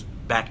if he's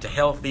back to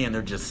healthy and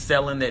they're just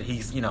selling that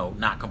he's,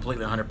 not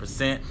completely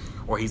 100%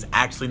 or he's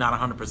actually not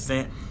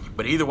 100%.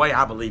 But either way,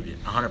 I believed it.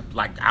 100.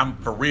 Like, I'm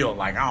for real.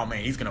 Like, oh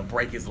man, he's gonna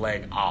break his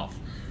leg off.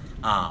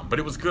 But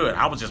it was good.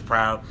 I was just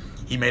proud.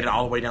 He made it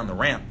all the way down the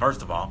ramp.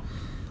 First of all.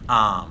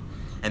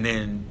 And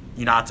then,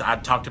 I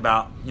talked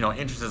about,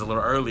 entrances a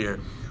little earlier.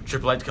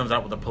 Triple H comes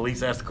out with a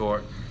police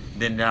escort,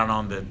 then down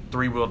on the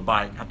three-wheeled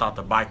bike. I thought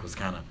the bike was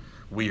kind of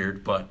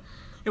weird, but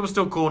it was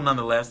still cool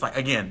nonetheless. Like,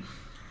 again,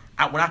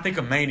 when I think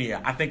of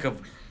Mania, I think of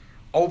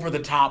over the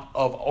top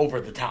of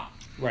over the top.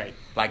 Right.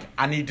 Like,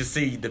 I need to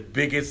see the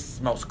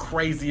biggest, most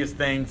craziest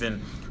things,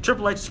 and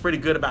Triple H is pretty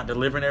good about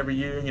delivering every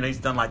year. He's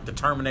done, like, the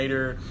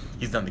Terminator.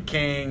 He's done the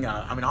King.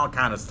 All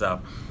kind of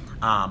stuff.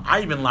 I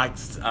even liked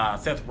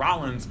Seth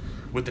Rollins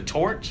with the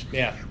torch.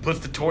 Yeah. Puts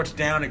the torch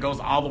down. It goes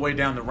all the way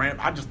down the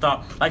ramp. I just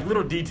thought, like,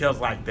 little details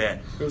like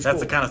that. That's cool.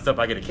 the kind of stuff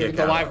I get a kick out of.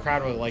 The live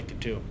crowd really liked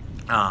it, too.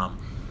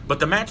 But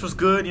the match was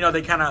good.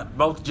 They kind of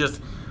both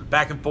just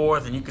back and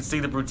forth, and you could see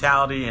the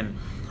brutality. And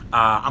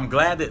I'm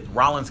glad that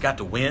Rollins got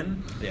to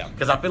win. Yeah.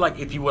 Because I feel like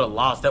if he would have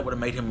lost, that would have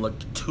made him look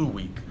too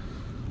weak.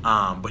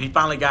 But he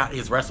finally got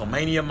his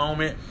WrestleMania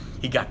moment.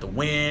 He got the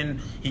win.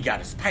 He got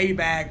his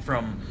payback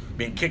from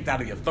being kicked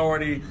out of the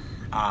Authority.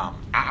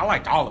 I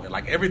liked all of it.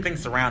 Like, everything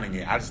surrounding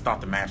it. I just thought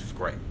the match was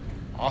great.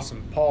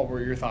 Awesome. Paul,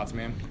 what are your thoughts,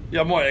 man?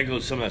 Yeah, I'm going to echo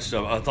some of that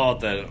stuff. I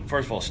thought that,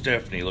 first of all,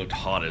 Stephanie looked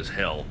hot as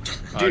hell.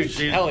 Dude,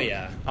 hell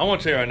yeah. I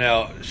want to tell you right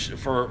now,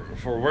 for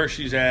where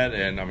she's at,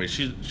 and I mean,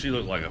 she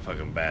looked like a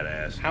fucking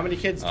badass. How many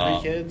kids? 3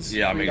 kids?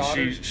 Yeah, 3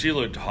 daughters? she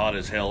looked hot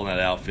as hell in that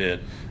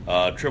outfit.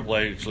 Triple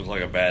H looked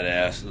like a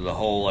badass. The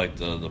whole, like,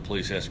 the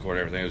police escort,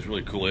 everything, it was a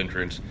really cool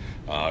entrance.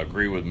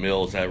 Agree with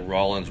Mills that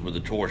Rollins with the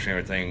torch and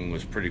everything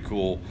was pretty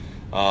cool.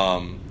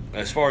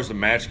 As far as the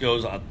match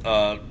goes,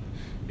 what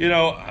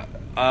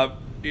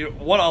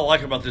I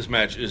like about this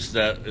match is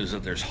that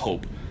there's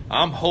hope.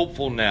 I'm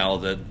hopeful now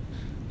that,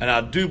 and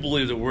I do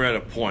believe that we're at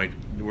a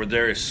point where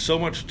there is so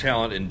much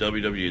talent in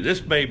WWE.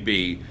 This may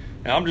be,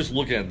 and I'm just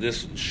looking at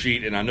this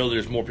sheet, and I know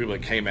there's more people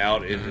that came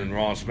out in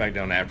Raw and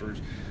SmackDown afterwards.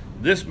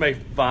 This may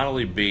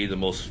finally be the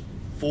most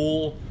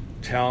full,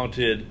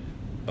 talented,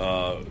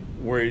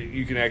 where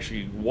you can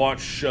actually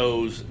watch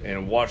shows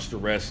and watch the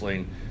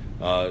wrestling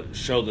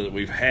show that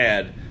we've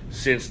had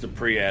since the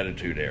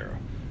pre-Attitude Era.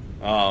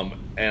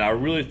 And I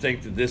really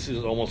think that this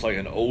is almost like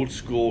an old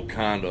school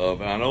kind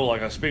of, and I know,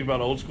 like, I speak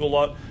about old school a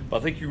lot, but I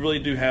think you really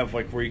do have,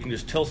 like, where you can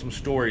just tell some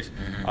stories.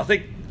 I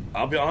think,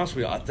 I'll be honest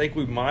with you, I think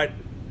we might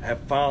have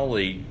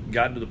finally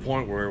gotten to the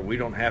point where we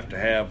don't have to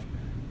have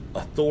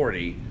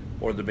Authority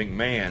or the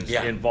McMahons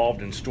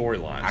involved in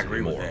storylines I agree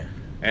anymore. with that.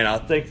 And I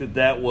think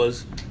that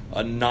was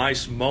a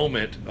nice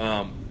moment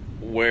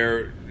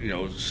where,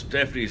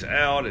 Stephanie's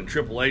out and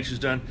Triple H is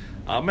done.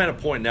 I'm at a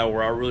point now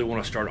where I really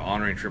want to start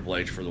honoring Triple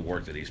H for the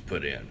work that he's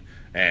put in.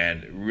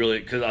 And really,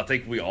 because I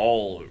think we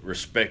all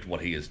respect what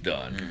he has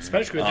done.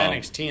 Especially with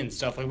NXT and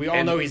stuff. Like, we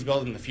all know he's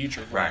building the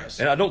future for us.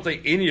 And I don't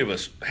think any of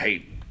us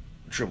hate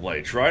Triple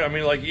H, right? I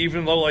mean, like,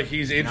 even though, like,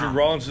 he's injured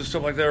Rollins and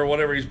stuff like that or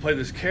whatever, he's played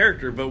this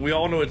character, but we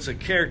all know it's a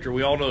character.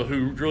 We all know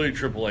who really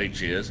Triple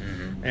H is.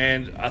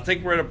 And I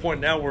think we're at a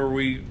point now where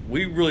we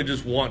really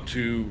just want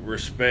to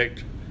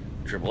respect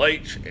Triple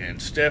H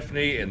and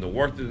Stephanie and the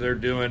work that they're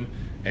doing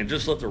and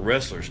just let the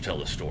wrestlers tell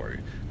the story.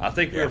 I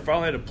think we're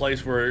finally at a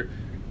place where,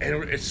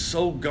 and it's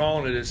so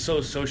gone and it's so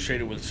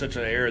associated with such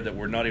an era that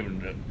we're not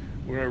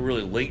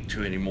really linked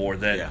to anymore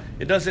that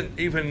it doesn't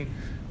even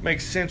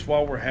make sense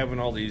why we're having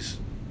all these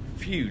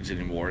feuds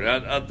anymore.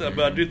 But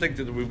I do think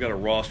that we've got a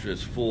roster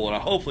that's full,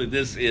 and hopefully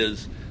this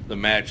is the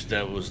match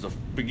that was the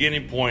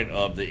beginning point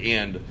of the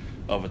end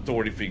of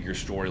Authority figure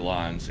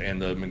storylines and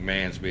the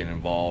McMahons being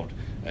involved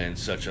in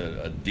such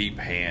a deep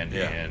hand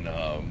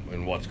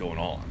in what's going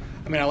on.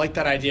 I mean, I like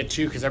that idea,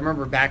 too, because I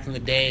remember back in the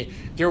day,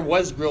 there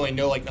was really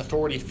no, like,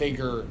 Authority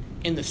figure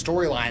in the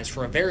storylines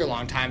for a very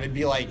long time. It'd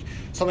be like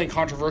something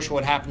controversial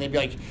would happen. They'd be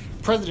like,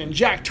 President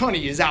Jack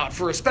Tunney is out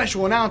for a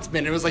special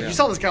announcement. It was like you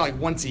saw this guy like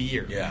once a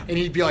year. Yeah. And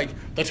he'd be like,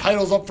 the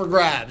title's up for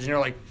grabs. And you're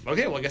like,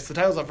 okay, well, I guess the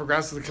title's up for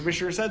grabs because the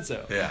commissioner said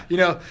so.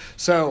 Yeah.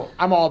 So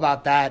I'm all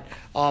about that.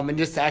 And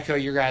just to echo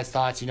your guys'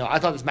 thoughts, I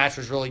thought this match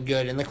was really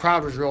good, and the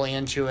crowd was really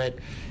into it.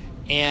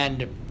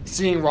 And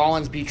seeing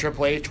Rollins beat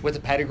Triple H with a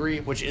pedigree,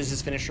 which is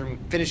his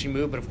finishing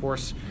move, but of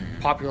course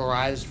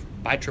popularized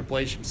by Triple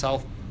H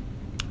himself,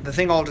 the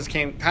thing all just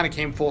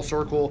came full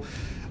circle.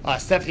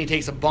 Stephanie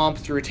takes a bump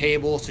through a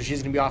table, so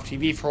she's going to be off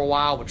TV for a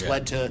while, which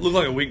led to... Looked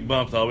like a weak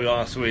bump, though, I'll be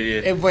honest with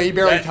you. He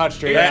barely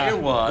touched her, yeah.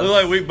 It was. Looked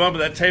like a weak bump, but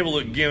that table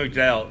looked gimmicked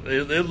out.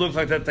 It looked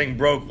like that thing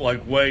broke,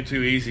 like, way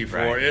too easy for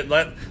her.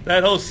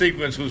 That whole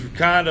sequence was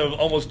kind of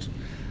almost...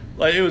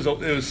 Like, it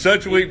was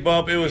such a weak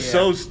bump. It was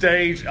so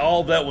staged.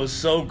 All that was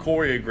so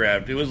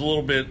choreographed. It was a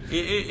little bit...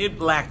 It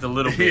lacked a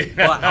little bit.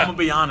 But I'm going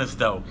to be honest,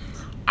 though.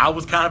 I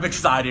was kind of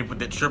excited with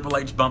that Triple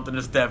H bumped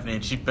into Stephanie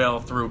and she fell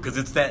through, because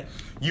it's that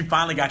you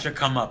finally got your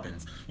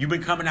comeuppance. You've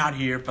been coming out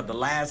here for the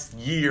last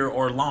year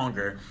or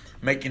longer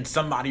making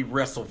somebody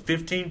wrestle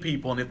 15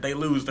 people, and if they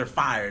lose, they're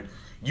fired.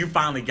 You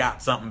finally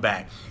got something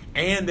back.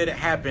 And that it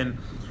happened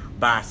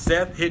by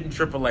Seth hitting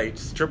Triple H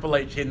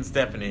hitting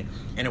Stephanie,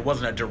 and it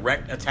wasn't a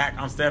direct attack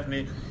on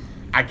Stephanie.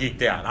 I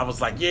geeked out. I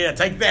was like, yeah,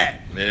 take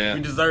that. Yeah.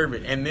 You deserve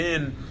it. And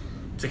then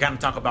to kind of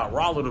talk about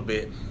Raw a little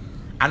bit,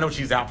 I know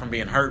she's out from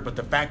being hurt, but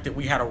the fact that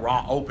we had a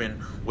Raw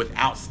open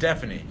without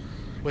Stephanie,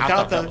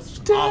 without that was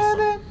awesome.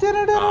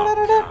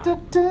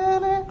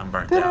 I'm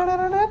burnt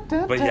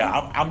out. But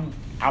yeah,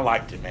 I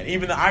liked it, man.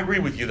 Even though I agree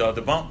with you, though,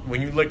 the bump,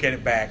 when you look at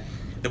it back,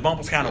 the bump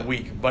was kind of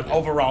weak. But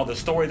overall, the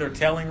story they're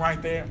telling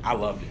right there, I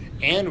loved it.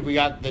 And we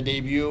got the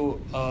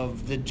debut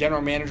of the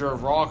general manager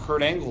of Raw,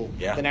 Kurt Angle,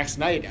 the next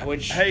night.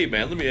 Which, hey,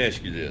 man, let me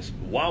ask you this.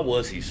 Why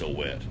was he so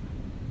wet?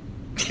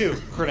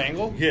 Kurt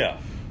Angle? Yeah.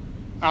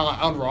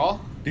 On Raw?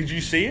 Did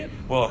you see it?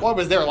 Well, I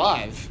was there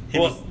live.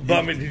 Did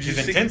you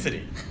see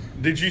intensity?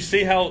 Did you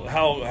see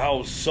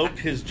how soaked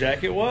his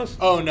jacket was?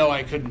 Oh no,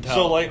 I couldn't tell.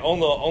 So like on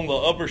the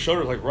upper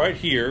shoulders, like right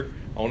here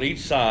on each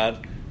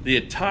side, the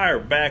entire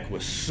back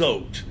was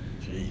soaked.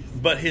 Jeez.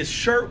 But his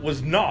shirt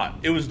was not.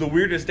 It was the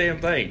weirdest damn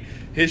thing.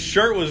 His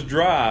shirt was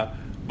dry,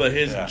 but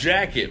his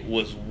jacket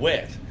was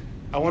wet.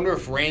 I wonder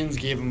if Reigns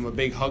gave him a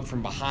big hug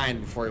from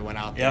behind before he went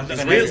out there. Yeah,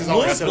 it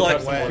looked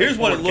like. Here's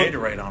what it looked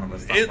Gatorade on him or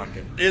something like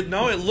it. It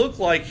looked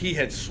like he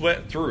had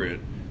sweat through it.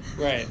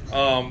 Right.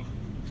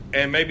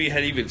 And maybe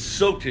had even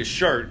soaked his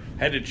shirt,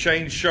 had to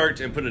change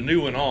shirts and put a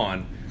new one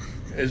on,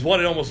 is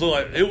what it almost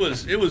looked like. It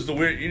was the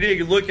weird. You need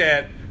to look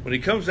at when he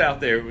comes out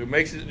there. It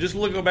makes it just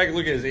go back and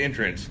look at his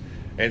entrance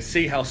and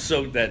see how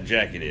soaked that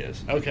jacket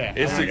is. Okay,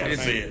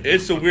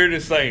 it's the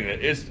weirdest thing.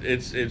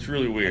 It's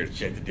really weird.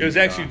 It was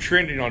actually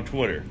trending on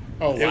Twitter.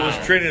 Oh, wow. It was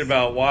trending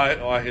about why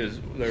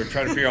they were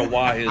trying to figure out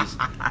why his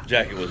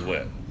jacket was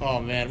wet. Oh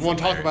man, we won't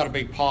talk about a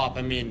big pop.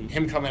 I mean,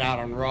 him coming out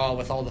on Raw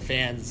with all the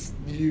fans.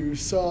 You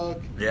suck.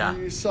 Yeah.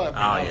 You suck.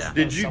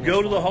 Did you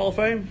go to the Hall of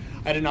Fame?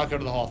 I did not go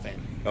to the Hall of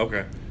Fame.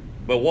 Okay,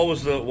 but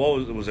was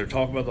there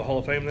talk about the Hall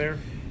of Fame there?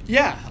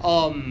 Yeah.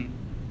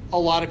 A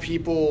lot of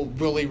people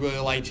really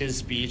liked his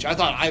speech. I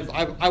thought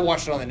I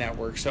watched it on the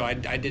network, so I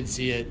did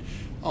see it.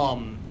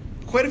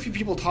 Quite a few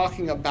people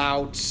talking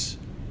about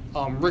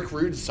Rick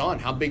Rude's son,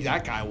 how big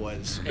that guy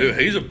was. Dude,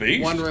 he's a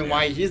beast. Wondering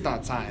why he's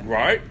not signed.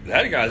 Right?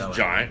 That guy's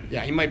giant.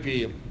 Yeah, he might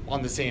be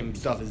on the same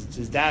stuff as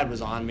his dad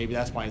was on. Maybe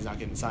that's why he's not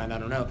getting signed. I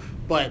don't know.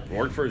 But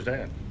worked for his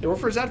dad. It worked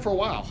for his dad for a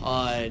while.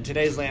 In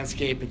today's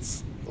landscape,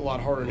 it's a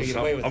lot harder to get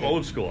away with. I'm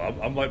old school.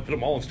 I'm like, put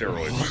them all on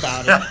steroids.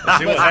 About it.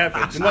 See what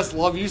happens. You must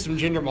love you some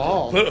Jinder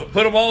Mahal.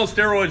 Put them all on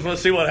steroids and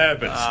let's see what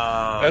happens.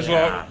 That's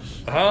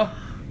what.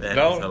 That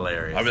is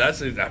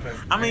hilarious.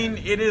 I mean,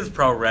 it is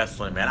pro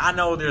wrestling, man. I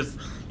know there's,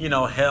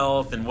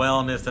 health and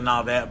wellness and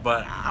all that,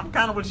 but I'm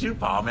kind of with you,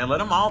 Paul, man. Let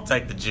them all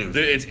take the juice.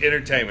 Dude, it's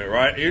entertainment,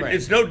 right?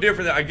 It's no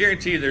different. I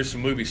guarantee you there's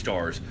some movie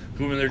stars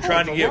who, when they're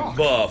trying to get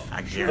buff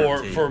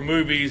for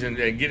movies and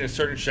get in a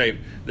certain shape,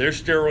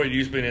 there's steroid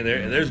use being in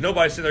there, and there's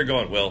nobody sitting there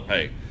going, well,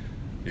 hey,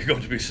 you're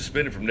going to be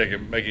suspended from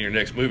making your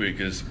next movie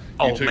because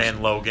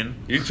Logan.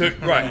 You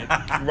took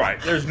right.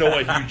 There's no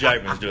way Hugh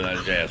Jackman's doing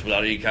that jazz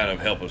without any kind of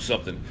help of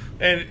something.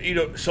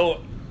 And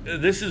so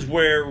this is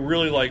where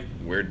really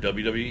we're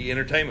WWE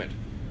Entertainment.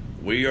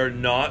 We are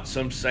not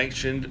some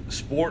sanctioned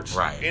sports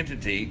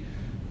entity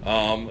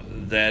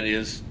that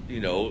is.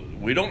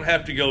 We don't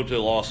have to go to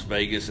Las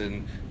Vegas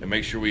and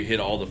make sure we hit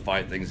all the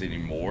fight things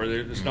anymore.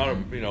 It's not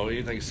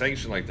anything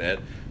sanctioned like that.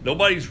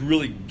 Nobody's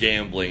really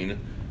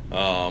gambling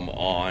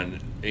on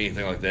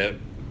anything like that.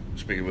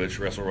 Speaking of which,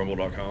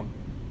 WrestleRumble.com.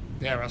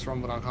 Yeah,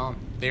 WrestleRumble.com.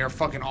 They are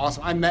fucking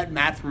awesome. I met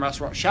Matt from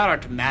WrestleRumble. Shout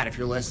out to Matt if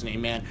you're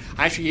listening, man.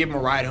 I actually gave him a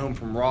ride home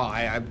from Raw.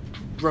 I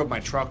drove my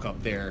truck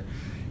up there,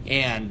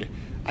 and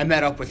I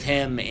met up with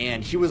him,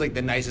 and he was like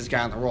the nicest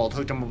guy in the world.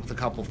 Hooked him up with a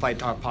couple Fight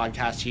Talk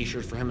podcast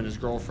t-shirts for him and his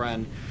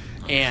girlfriend.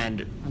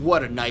 And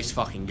what a nice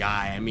fucking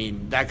guy. I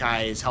mean, that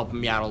guy is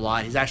helping me out a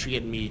lot. He's actually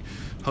getting me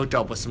hooked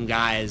up with some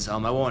guys. I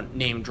won't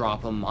name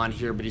drop them on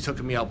here, but he's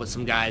hooking me up with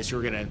some guys who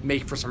are going to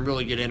make for some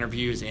really good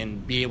interviews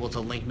and be able to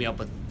link me up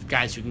with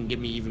guys who can give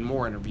me even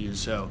more interviews.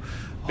 So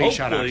big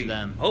shout out to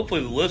them.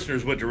 Hopefully the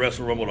listeners went to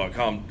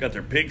WrestleRumble.com, got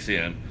their picks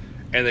in,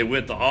 and they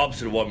went the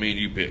opposite of what me and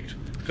you picked.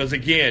 Because,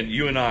 again,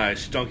 you and I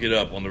stunk it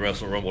up on the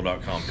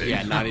WrestleRumble.com picks.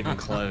 Yeah, not even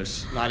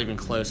close. Not even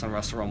close on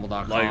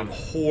WrestleRumble.com. Like,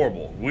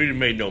 horrible. We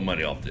made no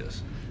money off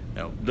this.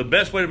 No. The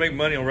best way to make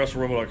money on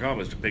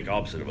WrestleRumble.com is to pick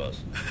opposite of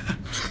us.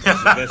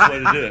 That's the best way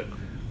to do it.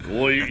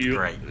 Well,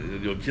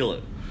 you'll kill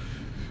it.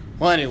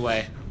 Well,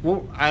 anyway,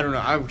 Well, I don't know.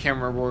 I can't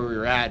remember where we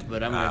were at,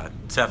 but I'm gonna.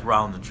 Seth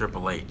Rollins and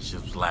Triple H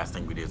was the last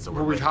thing we did. So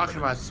Were we talking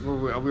about? We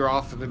were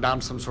off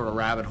down some sort of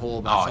rabbit hole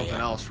about something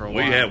else for a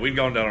while. We'd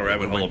gone down a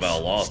rabbit hole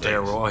about a lot of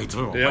steroids.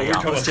 Yeah, we're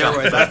talking about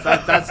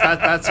steroids.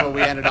 That's what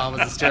we ended on,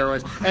 was the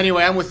steroids.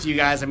 Anyway, I'm with you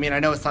guys. I mean, I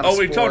know it's not.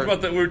 We talked about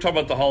that. We were talking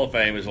about the Hall of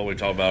Fame is what we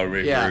talked about.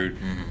 Rick Rude.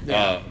 Mm-hmm.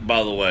 Yeah.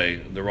 By the way,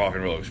 the Rock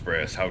and Roll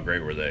Express. How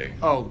great were they?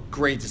 Oh,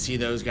 great to see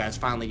those guys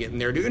finally getting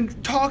there, dude.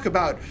 And talk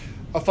about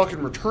a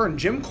fucking return.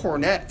 Jim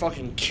Cornette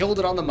fucking killed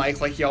it on the mic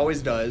like he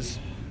always does.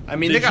 I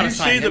mean, they Did gotta you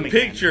sign see the him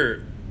again.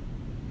 picture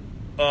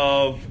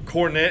of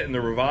Cornette in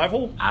the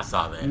Revival? I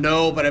saw that.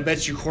 No, but I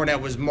bet you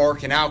Cornette was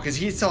marking out because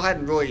he still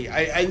hadn't really.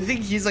 I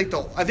think he's like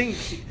the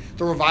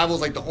Revival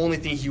is like the only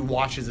thing he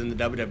watches in the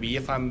WWE,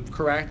 if I'm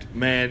correct.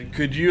 Man,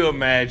 could you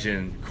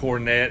imagine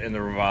Cornette and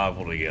the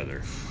Revival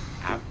together?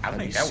 I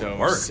think that that would would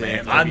work, work,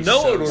 man. I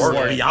know it would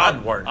work.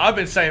 Beyond work. I've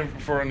been saying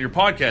on your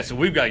podcast that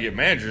we've got to get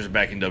managers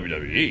back in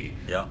WWE.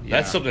 Yeah.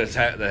 That's something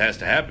that has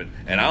to happen.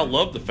 And I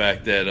love the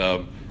fact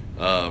that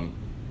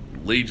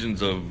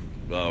legions of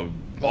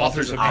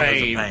authors of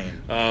pain,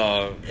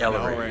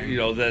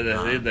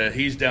 that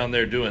he's down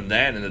there doing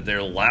that, and that they're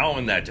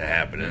allowing that to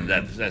happen, and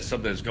that's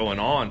something that's going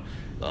on.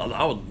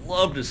 I would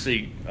love to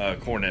see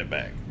Cornette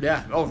back.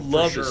 Yeah,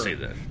 love to see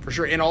that for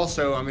sure. And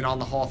also, I mean, on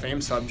the Hall of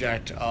Fame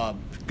subject,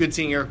 good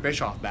seeing Eric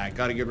Bischoff back.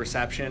 Got a good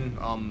reception.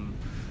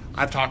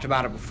 I've talked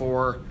about it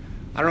before.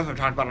 I don't know if I've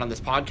talked about it on this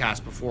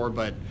podcast before,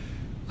 but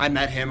I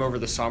met him over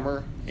the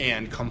summer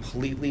and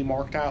completely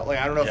marked out. Like,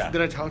 I don't know if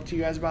did I talk to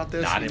you guys about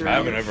this? I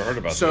haven't ever heard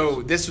about this.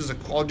 So this was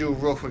I'll do a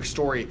real quick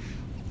story.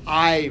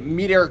 I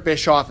meet Eric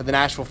Bischoff at the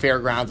Nashville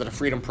Fairgrounds at a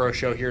Freedom Pro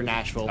show here in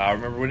Nashville. I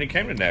remember when he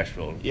came to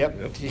Nashville.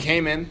 Yep. He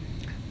came in.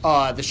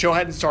 The show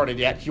hadn't started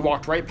yet. He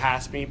walked right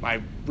past me.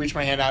 I reached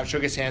my hand out,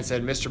 shook his hand,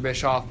 said, "Mr.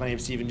 Bischoff, my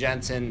name's Steven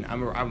Jensen.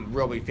 I'm a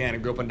real big fan. I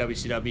grew up on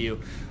WCW.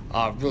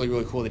 Really,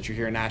 really cool that you're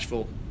here in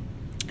Nashville."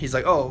 He's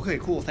like, "Oh, okay,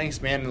 cool,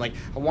 thanks, man." And like,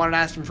 I wanted to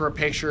ask him for a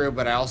picture,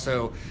 but I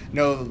also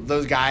know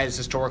those guys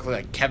historically,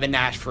 like Kevin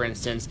Nash, for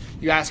instance.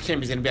 You ask him,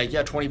 he's gonna be like,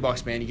 "Yeah,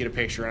 $20, man, you get a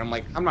picture." And I'm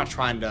like, I'm not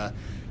trying to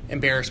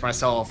embarrass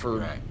myself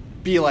or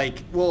be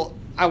like, "Well,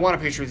 I want a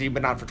picture with you,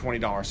 but not for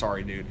 $20.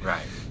 Sorry, dude."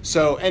 Right.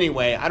 So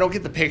anyway, I don't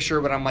get the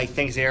picture, but I'm like,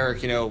 "Thanks,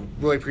 Eric.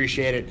 Really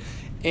appreciate it."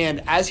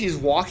 And as he's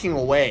walking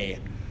away,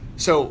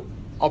 so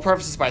I'll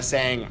preface this by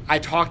saying I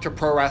talk to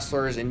pro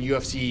wrestlers and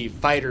UFC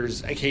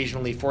fighters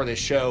occasionally for this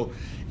show,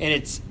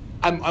 and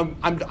I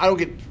don't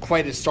get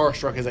quite as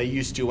starstruck as I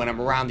used to when I'm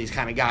around these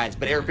kind of guys.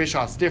 But Eric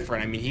Bischoff's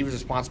different. I mean, he was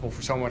responsible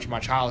for so much of my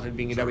childhood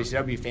being a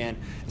WCW fan,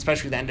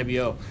 especially the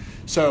NWO.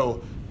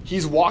 So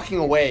he's walking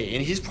away,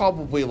 and he's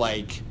probably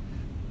like,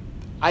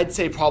 I'd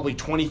say probably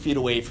 20 feet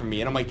away from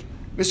me. And I'm like,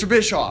 "Mr.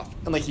 Bischoff."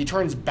 And like, he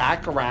turns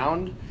back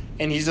around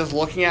and he's just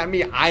looking at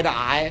me eye to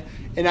eye.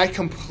 And I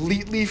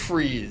completely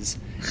freeze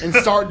and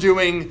start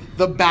doing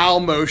the bow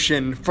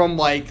motion from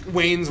like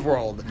Wayne's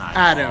World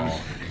at him.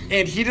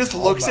 And he just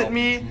looks at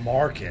me,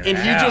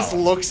 just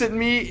looks at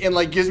me and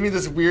like gives me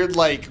this weird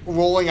like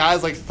rolling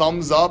eyes, like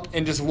thumbs up,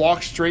 and just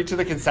walks straight to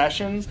the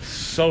concessions.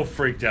 So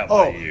freaked out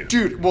by you,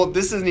 dude. Well,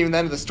 this isn't even the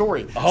end of the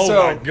story.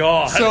 My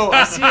god! So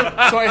I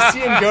see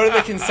him go to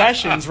the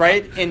concessions,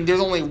 right? And there's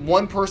only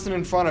one person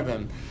in front of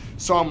him.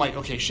 So I'm like,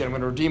 okay, shit, I'm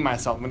gonna redeem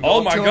myself. I'm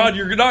gonna go God,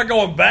 you're not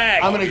going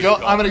back. I'm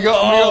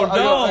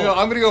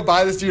gonna go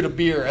buy this dude a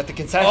beer at the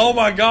concession. Oh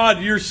my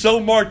god, you're so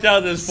marked out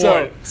at this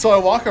point. So I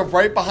walk up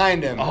right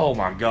behind him. Oh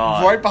my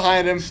god. Right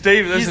behind him.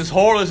 Steve, this is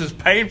horrible. This is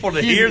painful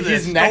to hear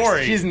this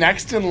story. He's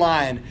next in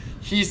line.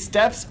 He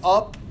steps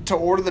up to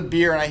order the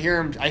beer, and I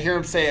hear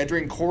him say, "I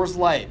drink Coors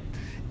Light."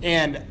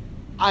 And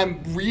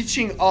I'm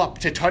reaching up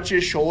to touch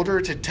his shoulder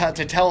to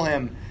tell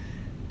him,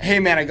 "Hey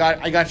man, I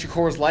got you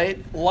Coors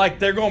Light." Like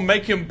they're gonna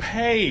make him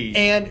pay.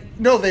 And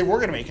no, they were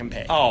gonna make him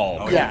pay.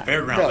 Yeah.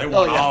 Fairgrounds, they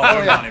want all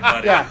their money,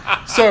 buddy.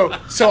 Yeah. So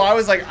I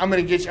was like, I'm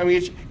gonna get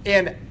you.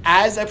 And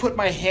as I put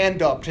my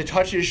hand up to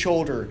touch his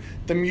shoulder,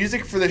 the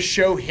music for the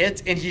show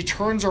hits, and he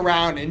turns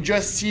around and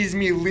just sees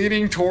me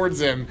leaning towards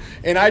him,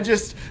 and I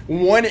just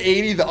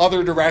 180 the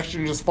other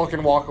direction and just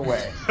fucking walk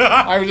away.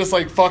 I was just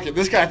like, fuck it,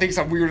 this guy thinks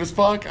I'm weird as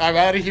fuck. I'm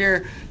out of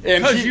here.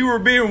 And because you were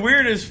being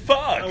weird as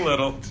fuck. A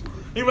little.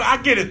 I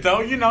get it though.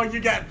 You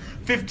got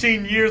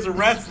 15 years of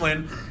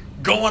wrestling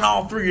going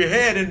all through your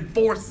head in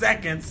 4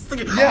 seconds.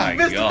 Yeah,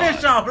 Mr.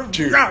 Bischoff.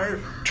 Dude,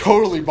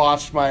 totally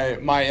botched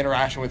my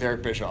interaction with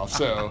Eric Bischoff.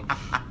 So,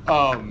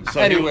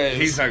 anyways,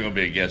 he's not going to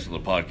be a guest on the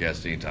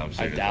podcast anytime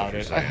soon. I doubt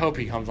it. I hope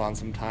he comes on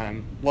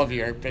sometime. Love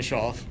you, Eric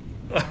Bischoff.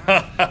 Let's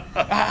get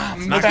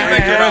back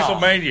to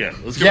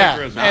WrestleMania. Let's get back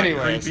to WrestleMania.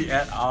 Anyways. Creepy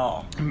at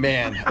all.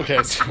 Man.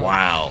 Okay. So,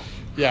 wow.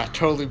 Yeah,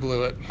 totally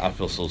blew it. I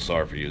feel so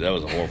sorry for you. That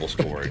was a horrible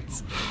story.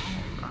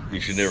 You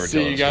should never tell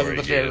See you guys at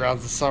the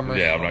fairgrounds this summer.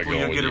 Yeah, I'm not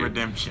going with you. You'll get a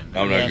redemption.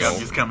 I'm not going.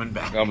 He's coming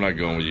back. I'm not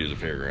going with you to the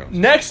fairgrounds.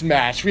 Next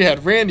match, we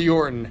had Randy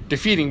Orton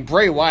defeating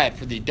Bray Wyatt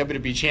for the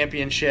WWE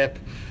Championship.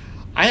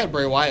 I had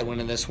Bray Wyatt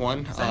winning this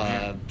one.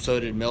 So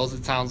did Mills,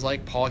 it sounds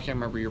like. Paul, I can't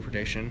remember your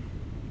prediction.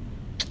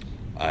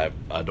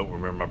 I don't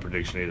remember my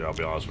prediction either. I'll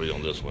be honest with you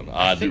on this one.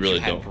 I do really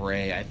you had don't.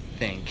 Bray, I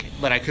think,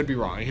 but I could be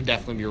wrong. I could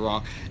definitely be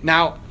wrong.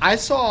 Now I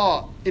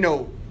saw,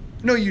 no,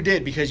 you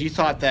did because you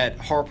thought that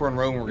Harper and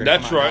Rowan were going to.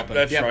 That's right.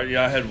 That's right.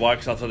 Yeah, I had Wyatt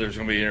because I thought there was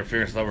going to be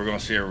interference. I thought we were going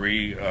to see a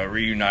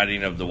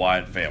reuniting of the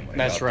Wyatt family.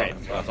 That's right.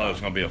 I thought it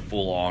was going to be a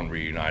full-on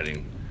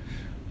reuniting.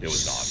 It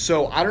was not.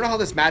 So I don't know how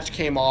this match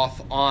came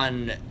off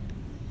on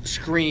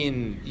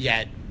screen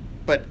yet,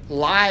 but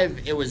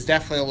live it was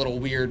definitely a little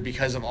weird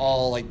because of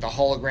all like the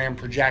hologram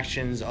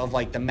projections of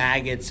like the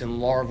maggots and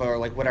larvae or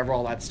like whatever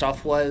all that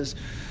stuff was.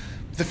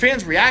 The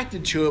fans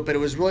reacted to it, but it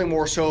was really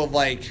more so of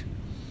like,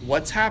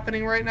 what's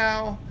happening right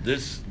now?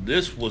 This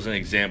was an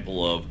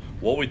example of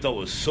what we thought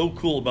was so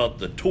cool about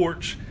the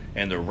torch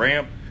and the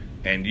ramp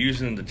and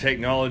using the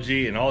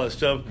technology and all that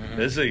stuff. Mm-hmm.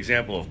 This is an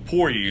example of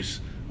poor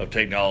use of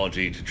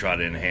technology to try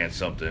to enhance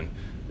something.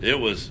 It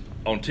was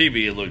on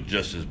TV. It looked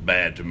just as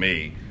bad to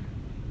me.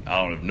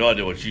 I don't have no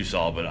idea what you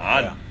saw, but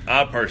I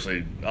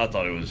personally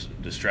thought it was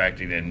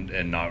distracting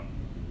and not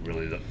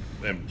really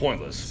and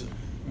pointless.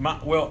 My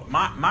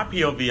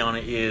POV on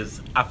it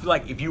is I feel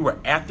like if you were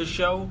at the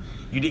show,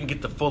 you didn't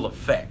get the full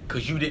effect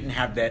because you didn't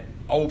have that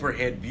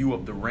overhead view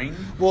of the ring.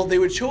 Well, they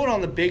would show it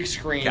on the big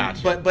screen,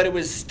 Gotcha. but it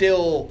was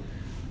still,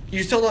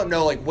 you still don't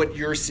know like what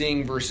you're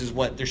seeing versus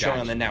what they're showing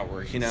on the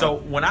network. So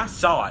when I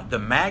saw it, the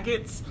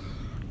maggots,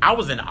 I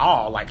was in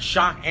awe, like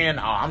shock and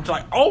awe. I'm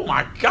like, oh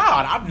my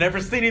God, I've never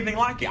seen anything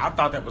like it. I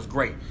thought that was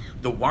great.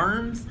 The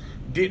worms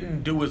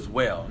didn't do as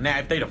well. Now,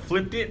 if they'd have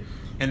flipped it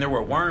and there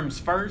were worms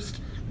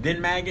first,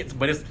 then maggots,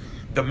 but it's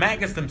the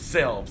maggots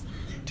themselves.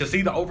 To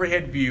see the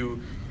overhead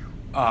view,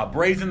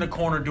 Bray's in the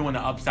corner doing the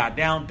upside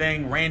down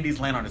thing.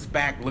 Randy's laying on his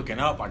back looking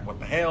up like, what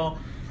the hell?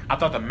 I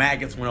thought the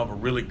maggots went over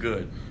really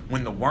good.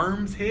 When the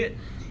worms hit,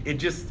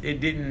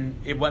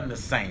 it wasn't the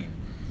same.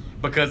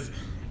 Because,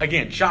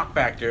 again, shock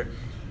factor,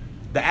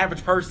 the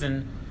average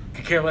person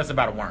could care less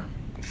about a worm.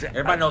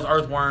 Everybody knows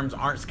earthworms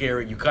aren't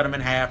scary. You cut them in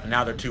half, and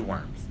now they're 2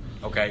 worms.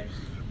 Okay?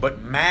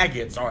 But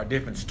maggots are a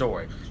different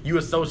story. You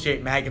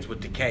associate maggots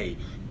with decay,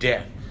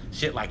 death,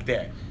 shit like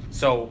that.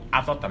 So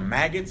I thought the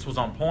maggots was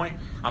on point.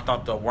 I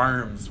thought the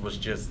worms was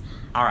just,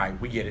 all right,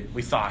 we get it.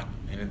 We saw it,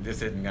 and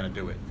this isn't going to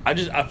do it. I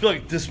feel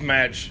like this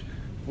match,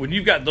 when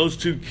you've got those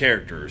two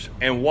characters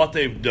and what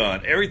they've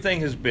done, everything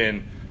has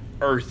been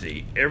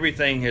earthy.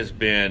 Everything has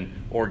been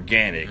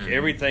organic. Mm-hmm.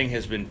 Everything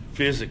has been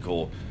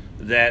physical.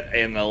 That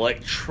an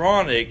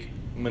electronic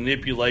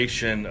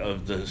manipulation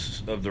of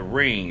the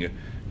ring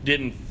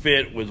didn't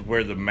fit with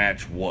where the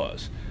match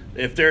was.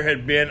 If there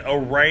had been a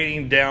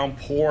raining down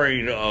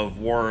pouring of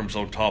worms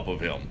on top of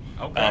him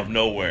out of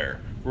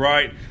nowhere,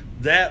 right?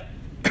 That,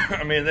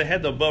 I mean, they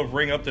had the above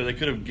ring up there. They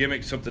could have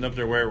gimmicked something up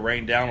there where it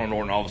rained down on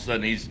Orton. All of a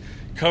sudden, he's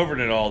covered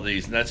in all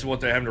these, and that's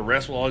what they're having to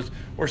wrestle all these,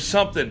 or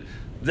something.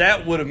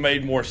 That would have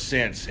made more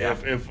sense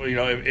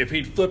if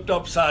he'd flipped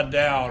upside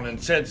down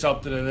and said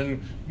something and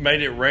then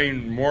made it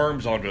rain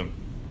worms onto him.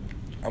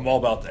 I'm all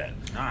about that.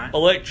 All right.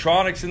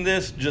 Electronics in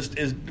this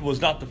was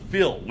not the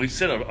feel. We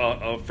set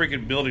a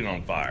freaking building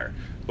on fire,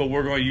 but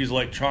we're going to use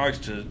electronics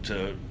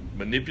to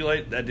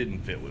manipulate. That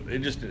didn't fit with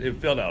it.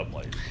 It felt out of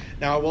place.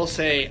 Now I will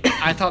say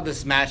I thought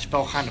this match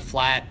felt kind of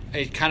flat.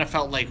 It kind of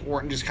felt like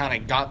Orton just kind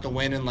of got the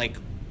win in like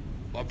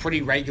a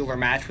pretty regular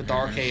match with the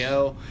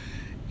RKO,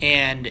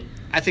 and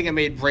I think it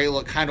made Bray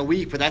look kind of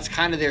weak, but that's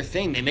kind of their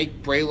thing. They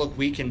make Bray look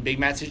weak in big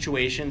match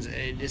situations,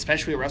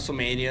 especially at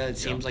WrestleMania, it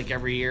seems like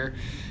every year.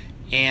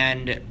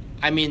 And,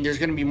 I mean, there's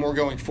going to be more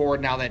going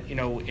forward now that,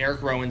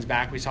 Eric Rowan's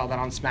back. We saw that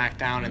on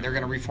SmackDown, and they're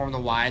going to reform the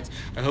Wyatts.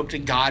 I hope to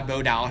God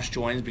Bo Dallas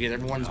joins because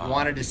everyone's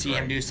wanted to see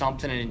him do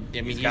something, and,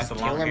 I mean, he's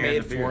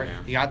tailor-made for it.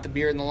 Now. He got the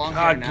beard and the long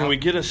hair now. Can we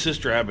get a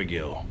Sister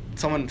Abigail?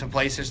 Someone to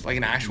place just like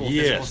an actual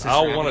physical Sister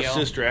Abigail? Yes, I want a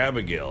Sister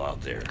Abigail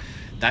out there.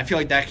 I feel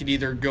like that could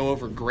either go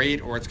over great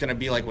or it's going to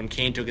be like when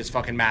Kane took his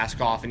fucking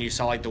mask off and you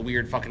saw like the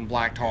weird fucking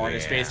black tar on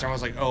his face and I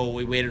was like, oh,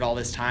 we waited all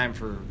this time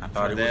for I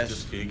thought this. It was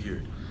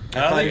disfigured.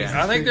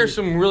 I think there's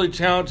some really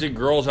talented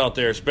girls out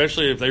there,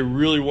 especially if they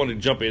really want to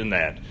jump in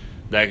that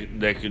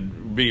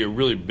could be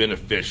really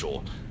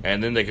beneficial.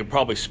 And then they could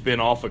probably spin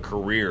off a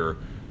career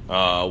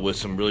with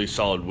some really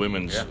solid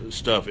women's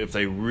stuff if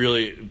they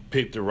really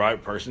pick the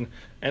right person.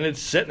 And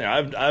it's sitting there.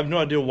 I have no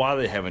idea why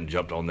they haven't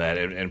jumped on that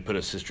and put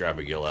a Sister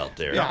Abigail out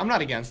there. Yeah, I'm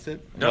not against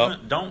it.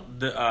 Don't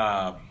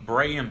the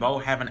Bray and Bo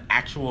have an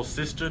actual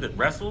sister that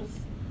wrestles?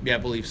 Yeah, I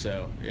believe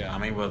so. Yeah. I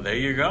mean, well, there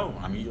you go.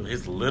 I mean,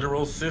 his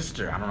literal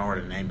sister. I don't know what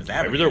her name is.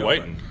 Maybe they're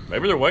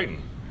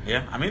waiting.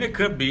 Yeah, I mean, it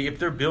could be if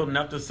they're building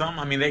up to something.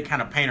 I mean, they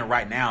kind of paint it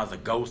right now as a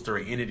ghost or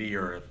an entity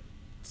or a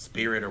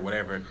spirit or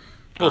whatever.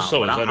 Well,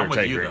 so is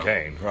Undertaker and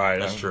Kane, right?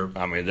 That's true.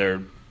 I mean,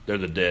 they're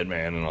the dead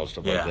man and all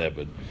stuff like that.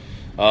 But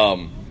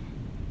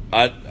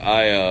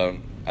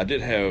I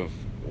did have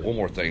one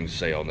more thing to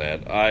say on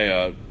that.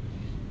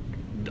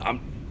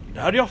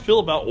 How do y'all feel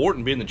about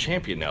Orton being the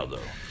champion now, though?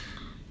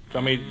 I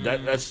mean,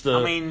 that's the.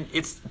 I mean,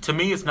 to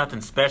me, it's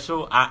nothing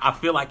special. I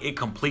feel like it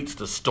completes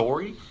the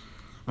story.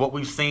 what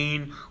we've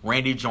seen.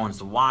 Randy joins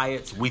the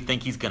Wyatts. We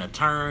think he's going to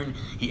turn.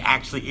 He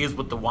actually is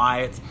with the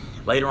Wyatts.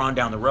 Later on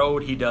down the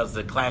road, he does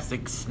the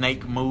classic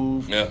snake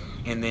move,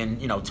 and then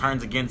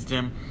turns against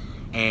him,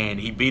 and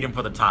he beat him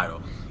for the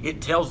title.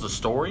 It tells the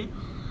story.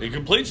 It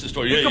completes the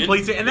story. It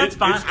completes it, and that's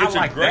fine. I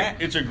like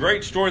that. It's a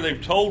great story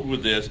they've told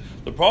with this.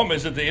 The problem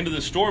is at the end of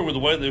the story, with the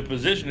way they've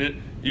positioned it,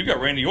 you got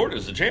Randy Orton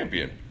as the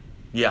champion.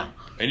 Yeah.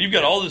 And you've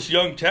got all this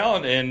young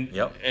talent,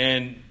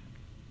 and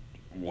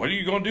what are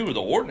you going to do with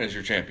Orton as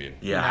your champion?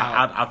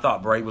 Yeah, I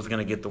thought Bray was going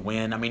to get the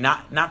win. I mean,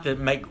 not to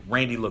make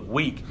Randy look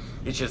weak.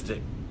 It's just that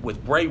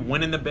with Bray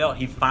winning the belt,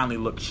 he finally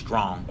looked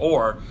strong.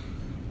 Or,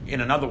 in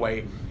another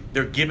way,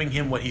 they're giving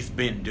him what he's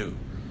been due.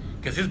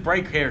 Because his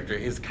Bray character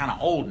is kind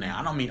of old now.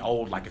 I don't mean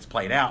old like it's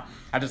played out.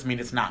 I just mean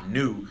it's not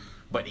new.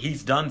 But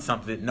he's done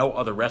something that no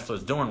other wrestler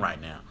is doing right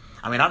now.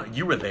 I mean,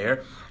 you were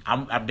there.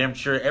 I'm damn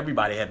sure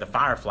everybody had the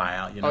Firefly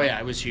out. Oh, yeah,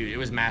 it was huge. It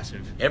was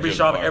massive. Every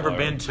show I've ever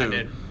been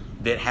to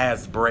that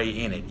has Bray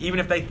in it. Even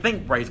if they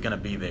think Bray's going to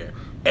be there,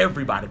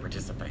 everybody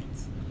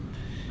participates.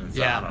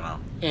 So, I don't know.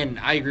 And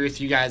I agree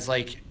with you guys.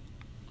 Like,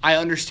 I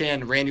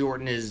understand Randy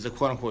Orton is the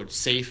quote-unquote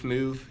safe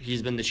move.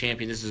 He's been the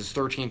champion. This is his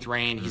 13th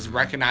reign. He's a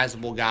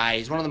recognizable guy.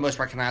 He's one of the most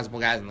recognizable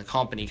guys in the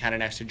company, kind of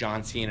next to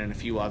John Cena and a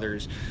few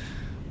others.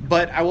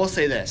 But I will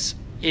say this.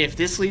 If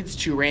this leads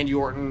to Randy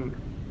Orton,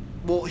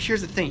 well,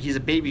 here's the thing. He's a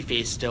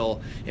babyface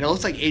still. And it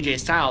looks like AJ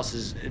Styles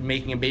is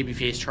making a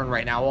babyface turn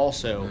right now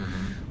also.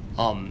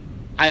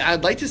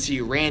 I'd like to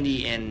see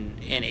Randy and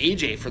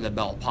AJ for the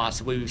belt,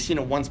 possibly. We've seen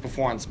it once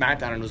before on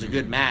SmackDown, and it was a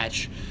good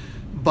match.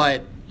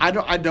 But I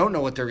don't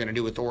know what they're going to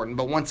do with Orton,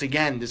 but once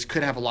again, this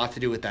could have a lot to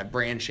do with that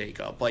brand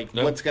shakeup. Like,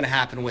 what's going to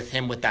happen with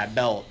him with that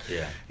belt?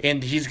 Yeah.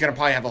 And he's going to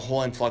probably have a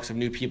whole influx of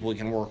new people he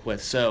can work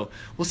with. So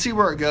we'll see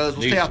where it goes.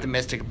 We'll stay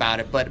optimistic about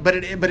it. But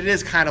it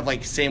is kind of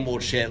like same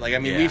old shit. Like, I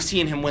mean, we've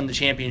seen him win the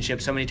championship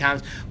so many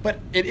times. But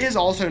it is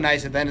also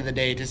nice at the end of the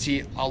day to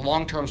see a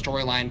long-term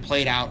storyline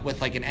played out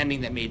with, like, an ending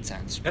that made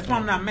sense. That's why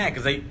I'm not mad,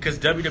 because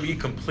WWE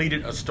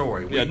completed a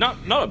story. Not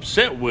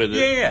upset with it.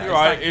 Yeah. You're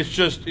right. It's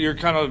just you're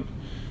kind of...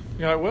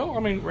 You're like, well, I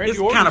mean, Randy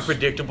Orton's kind of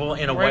predictable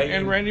in a way.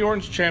 And Randy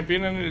Orton's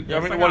champion, and I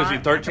mean, what is he,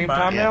 13th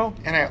time now?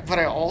 But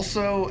I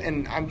also,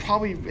 and I'm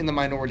probably in the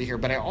minority here,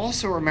 but I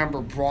also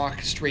remember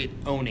Brock straight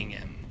owning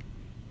him.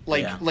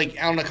 Like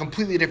on a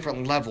completely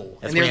different level.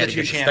 That's and they're when he had the to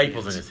two get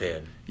champions. The staples in his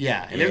head.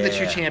 Yeah, and they're the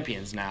two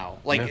champions now.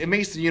 Like, it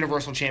makes the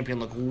Universal Champion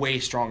look way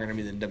stronger to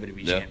me than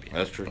WWE Champion.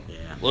 That's true. Yeah.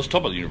 Let's talk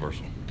about the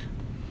Universal.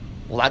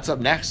 Well, that's up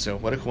next, so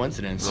what a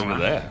coincidence. Look at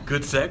that.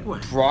 Good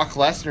segue. Brock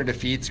Lesnar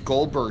defeats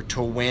Goldberg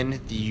to win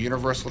the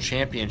Universal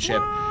Championship.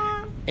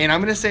 What? And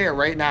I'm going to say it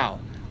right now.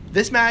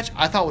 This match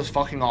I thought was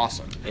fucking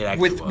awesome.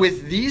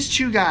 With these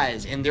two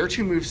guys and their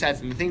two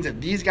movesets and the things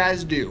that these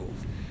guys do,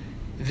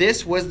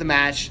 this was the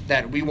match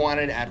that we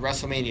wanted at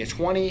WrestleMania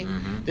 20.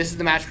 This is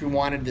the match we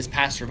wanted this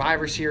past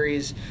Survivor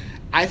Series.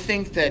 I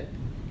think that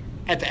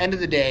at the end of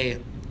the day,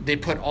 they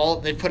put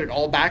it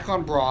all back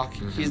on Brock.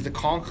 He's the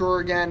conqueror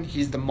again.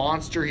 He's the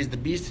monster. He's the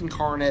beast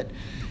incarnate.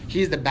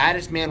 He's the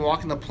baddest man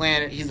walking the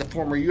planet. He's the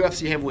former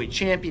UFC heavyweight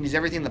champion. He's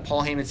everything that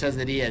Paul Heyman says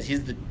that he is.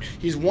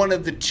 He's one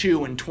of the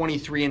two in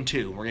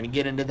 23-2. We're going to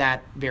get into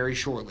that very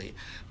shortly.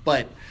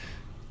 But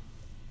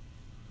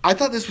I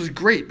thought this was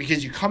great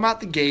because you come out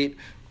the gate,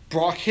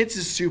 Brock hits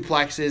his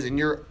suplexes, and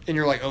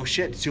you're like, oh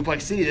shit,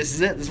 Suplex City, this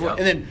is it. And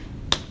then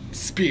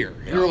spear.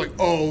 And you're like,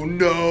 oh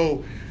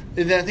no.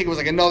 And then I think it was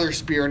like another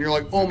spear, and you're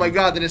like, oh my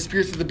god. Then it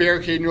spears through the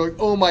barricade, and you're like,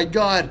 oh my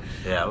god.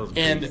 Yeah, it was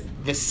And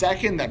the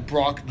second that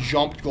Brock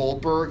jumped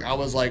Goldberg, I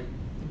was like,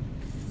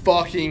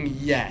 fucking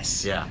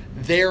yes. Yeah.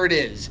 There it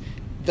is.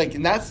 Like,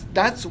 and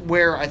that's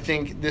where I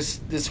think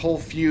this whole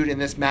feud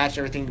and this match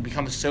and everything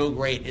becomes so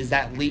great is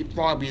that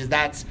leapfrog, because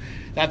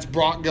that's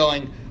Brock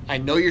going, I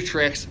know your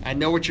tricks, I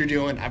know what you're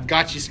doing, I've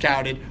got you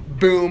scouted,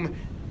 boom.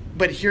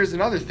 But here's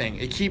another thing.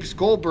 It keeps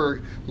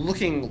Goldberg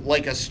looking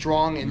like a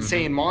strong,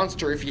 insane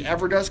monster if he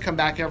ever does come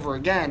back ever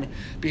again,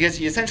 because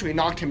he essentially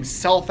knocked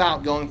himself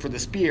out going for the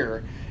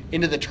spear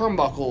into the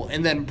turnbuckle,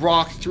 and then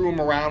Brock threw him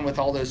around with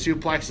all those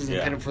suplexes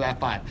and pinned him for that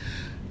 5.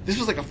 This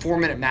was like a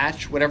 4-minute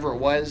match, whatever it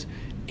was,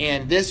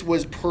 and this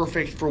was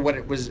perfect for what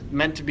it was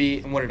meant to be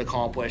and what it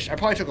accomplished. I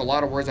probably took a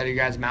lot of words out of your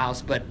guys'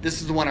 mouths, but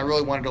this is the one I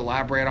really wanted to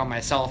elaborate on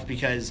myself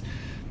because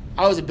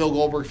I was a Bill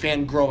Goldberg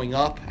fan growing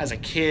up as a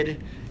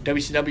kid.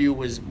 WCW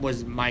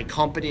was my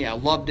company. I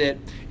loved it.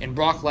 And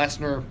Brock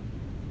Lesnar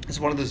is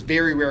one of those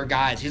very rare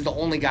guys. He's the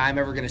only guy I'm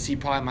ever going to see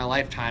probably in my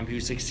lifetime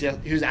who's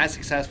as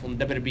successful in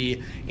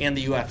WWE and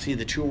the UFC,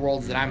 the two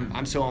worlds that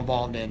I'm so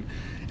involved in.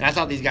 And I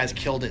thought these guys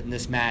killed it in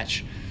this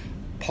match.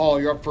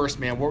 Paul, you're up first,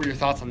 man. What were your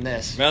thoughts on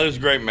this? Man, it was a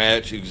great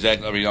match.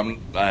 Exactly. I mean,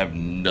 I have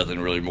nothing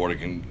really more to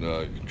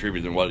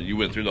contribute than what you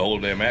went through the whole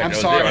damn match. I'm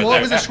sorry. Well,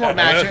 it was a short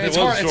match. It's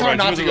hard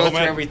not to go through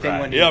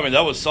everything. Yeah, I mean,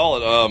 that was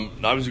solid.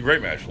 That was a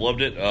great match.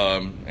 Loved it.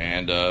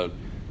 And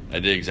I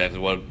did exactly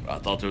what I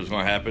thought there was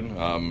going to happen.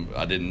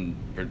 I didn't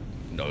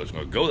know it was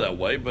going to go that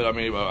way, but I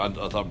mean,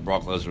 I thought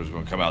Brock Lesnar was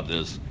going to come out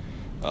this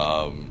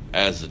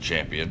as the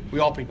champion. We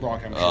all picked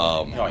Brock, I'm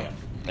sure.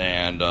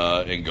 And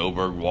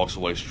Goldberg walks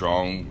away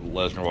strong.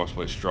 Lesnar walks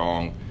away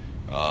strong.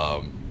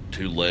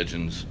 Two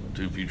legends,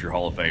 two future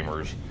Hall of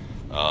Famers.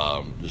 It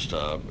was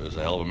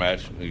a hell of a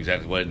match,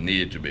 exactly what it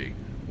needed to be,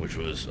 which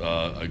was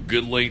a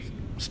good length,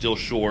 still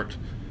short,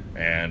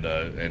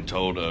 and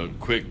told a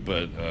quick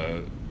but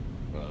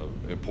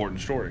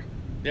important story.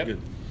 Yep.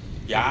 Good.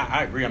 Yeah,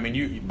 I agree. I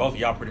mean, both of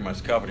y'all pretty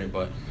much covered it,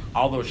 but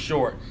although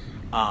short,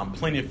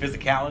 plenty of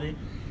physicality.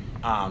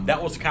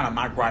 That was kind of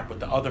my gripe with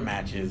the other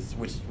matches,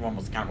 which one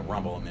was kind of a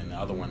rumble, and then the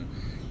other one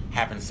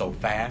happened so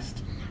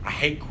fast. I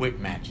hate quick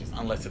matches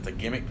unless it's a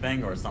gimmick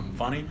thing or something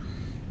funny.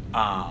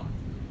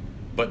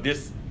 But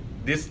this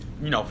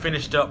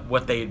finished up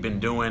what they had been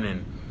doing,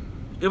 and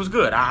it was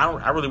good.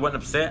 I really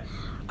wasn't upset.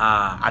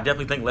 I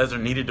definitely think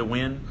Lesnar needed to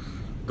win.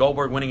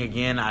 Goldberg winning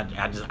again, I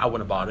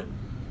wouldn't have bought it.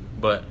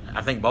 But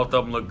I think both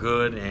of them look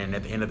good, and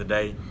at the end of the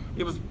day,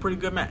 it was a pretty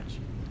good match.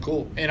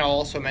 Cool. And I'll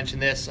also mention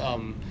this.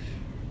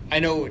 I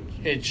know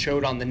it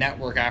showed on the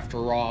network after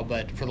Raw,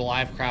 but for the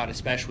live crowd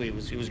especially, it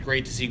was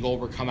great to see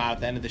Goldberg come out at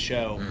the end of the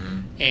show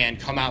and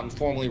come out and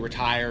formally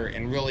retire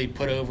and really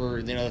put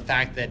over the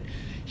fact that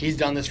he's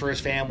done this for his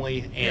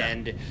family.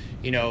 And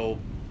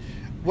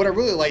what I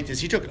really liked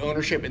is he took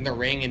ownership in the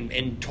ring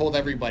and told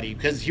everybody,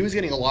 because he was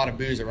getting a lot of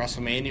boos at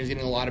WrestleMania, he was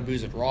getting a lot of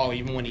boos at Raw,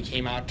 even when he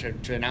came out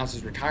to announce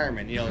his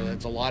retirement.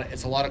 It's a lot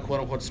of quote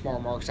unquote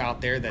smart marks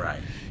out there that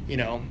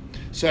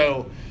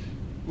So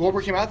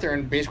Goldberg came out there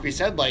and basically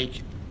said,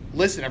 like,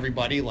 listen,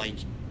 everybody, like,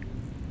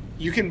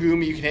 you can boo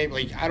me, you can hate,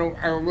 like, I don't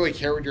really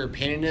care what your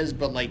opinion is,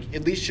 but, like,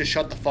 at least just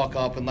shut the fuck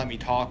up and let me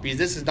talk, because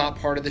this is not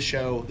part of the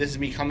show. This is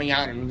me coming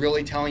out and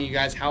really telling you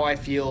guys how I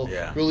feel,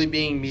 really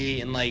being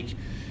me, and, like,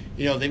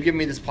 they've given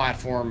me this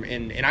platform,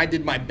 and I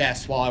did my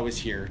best while I was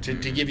here to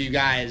give you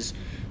guys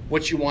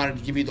what you wanted,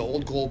 to give you the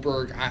old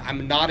Goldberg.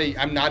 I'm not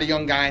a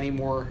young guy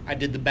anymore. I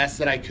did the best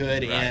that I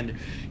could, and,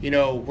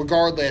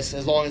 regardless,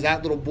 as long as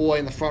that little boy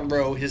in the front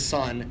row, his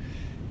son,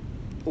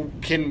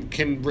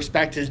 can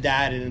respect his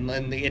dad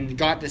and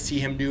got to see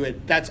him do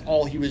it, that's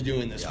all he was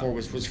doing this for,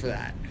 was for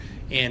that.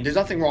 And there's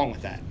nothing wrong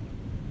with that.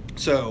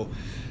 So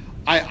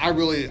I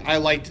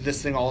liked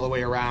this thing all the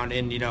way around,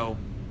 and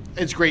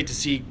it's great to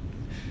see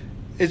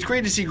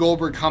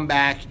Goldberg come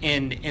back,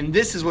 and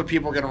this is what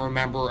people are going to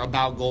remember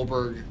about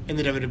Goldberg in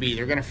the WWE.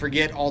 They're going to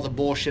forget all the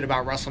bullshit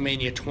about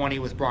WrestleMania 20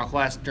 with Brock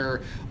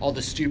Lesnar, all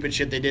the stupid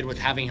shit they did with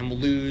having him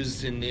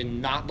lose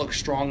and not look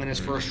strong in his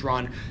first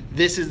run.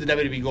 This is the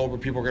WWE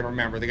Goldberg people are going to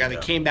remember. The guy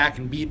that came back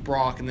and beat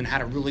Brock and then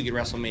had a really good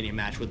WrestleMania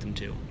match with him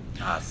too.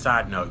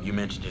 Side note, you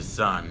mentioned his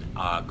son.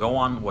 Go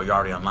on, well, you're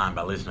already online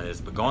by listening to this,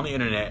 but go on the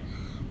internet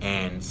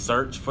and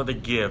search for the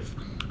GIF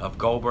of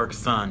Goldberg's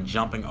son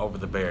jumping over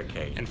the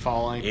barricade and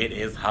falling. It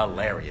is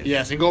hilarious.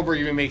 Yes, and Goldberg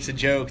even makes a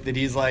joke that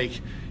he's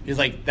like,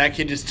 that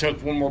kid just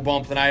took one more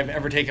bump than I've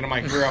ever taken in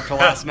my career up to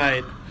last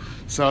night.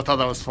 So I thought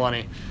that was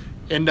funny.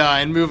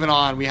 And moving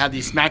on, we had the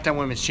SmackDown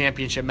Women's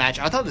Championship match.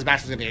 I thought this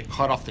match was going to get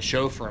cut off the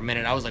show for a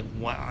minute. I was like,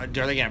 what? Are they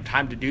going to have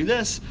time to do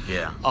this?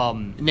 Yeah.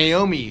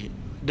 Naomi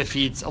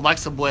defeats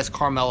Alexa Bliss,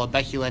 Carmella,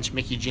 Becky Lynch,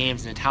 Mickie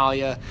James, and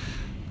Natalya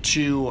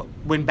to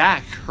win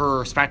back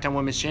her SmackDown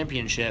Women's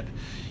Championship.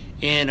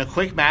 In a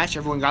quick match,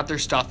 everyone got their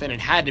stuff in. It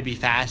had to be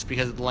fast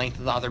because of the length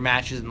of the other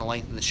matches and the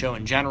length of the show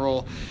in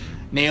general.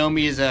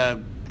 Naomi is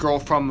a girl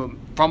from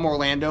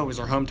Orlando. It was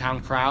her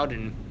hometown crowd.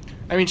 And,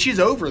 I mean, she's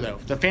over, though.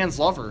 The fans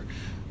love her.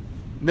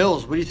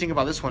 Mills, what do you think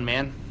about this one,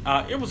 man?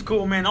 It was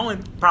cool, man. The only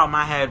problem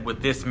I had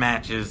with this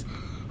match is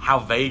how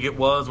vague it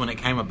was when it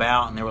came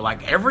about. And they were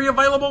like, every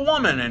available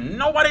woman, and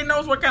nobody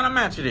knows what kind of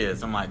match it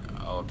is. I'm like,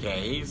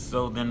 okay,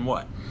 so then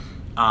what?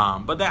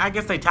 But I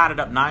guess they tied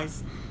it up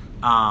nice.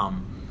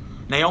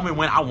 Naomi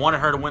I wanted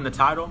her to win the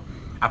title.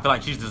 I feel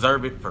like she's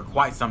deserved it for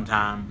quite some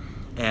time.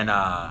 And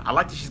I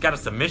like that she's got a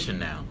submission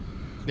now.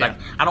 Yeah. Like,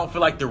 I don't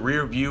feel like the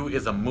rear view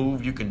is a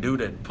move you can do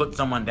to put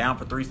someone down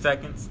for 3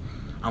 seconds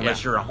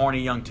unless you're a horny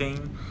young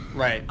teen.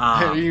 Right.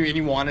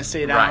 You want to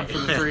stay down for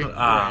the 3.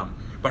 Right.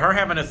 But her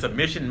having a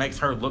submission makes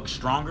her look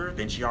stronger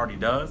than she already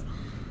does,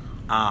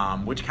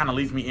 which kind of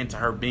leads me into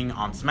her being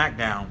on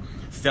SmackDown,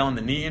 selling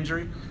the knee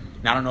injury.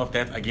 Now, I don't know if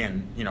that's,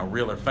 again,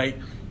 real or fake,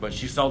 but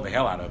she sold the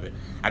hell out of it.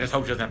 I just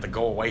hope she doesn't have to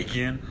go away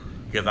again,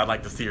 because I'd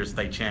like to see her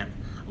stay champ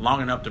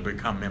long enough to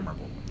become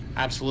memorable.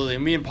 Absolutely.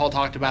 And me and Paul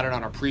talked about it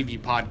on our preview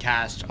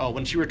podcast.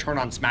 When she returned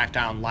on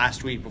SmackDown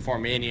last week before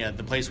Mania,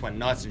 the place went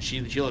nuts, and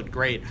she looked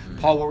great.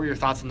 Paul, what were your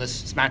thoughts on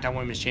this SmackDown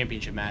Women's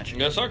Championship match?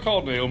 Yes, I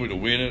called Naomi to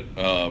win it.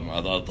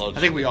 I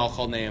think we all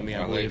called Naomi,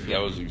 I believe.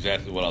 That was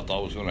exactly what I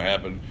thought was going to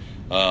happen.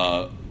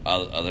 I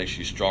think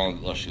she's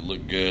strong. She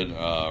looked good.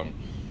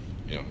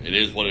 It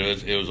is what it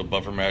is. It was a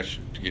buffer match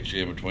to get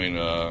you in between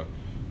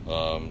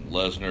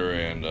Lesnar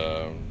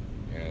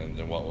and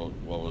then what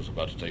was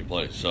about to take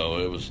place.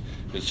 So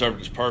it served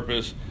its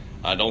purpose.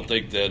 I don't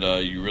think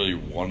that you really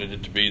wanted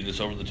it to be this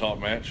over-the-top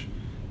match.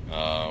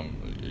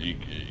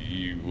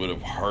 You would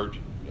have hurt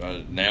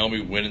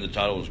Naomi winning the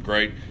title was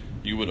great.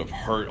 You would have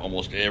hurt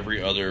almost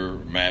every other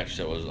match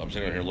that was. I'm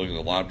sitting here looking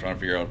at the line, trying to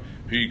figure out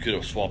who you could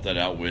have swapped that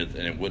out with,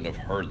 and it wouldn't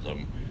have hurt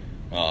them.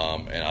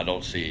 And I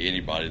don't see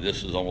anybody.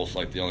 This is almost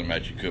like the only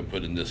match you could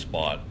put in this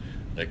spot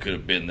that could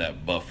have been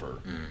that buffer.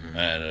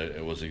 And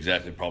it was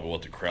exactly probably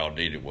what the crowd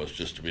needed, was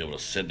just to be able to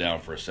sit down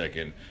for a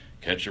second,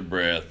 catch your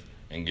breath,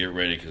 and get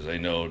ready, because they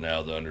know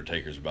now the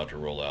Undertaker's about to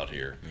roll out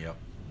here. Yep.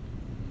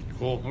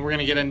 Cool. And we're going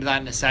to get into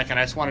that in a second.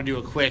 I just want to do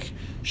a quick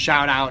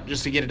shout out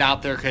just to get it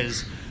out there,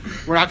 because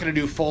we're not going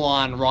to do full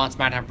on Raw and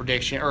SmackDown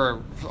prediction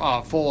or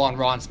full on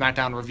Raw and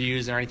SmackDown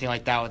reviews or anything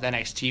like that with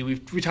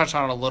NXT. We touched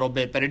on it a little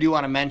bit, but I do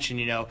want to mention,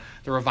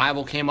 the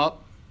Revival came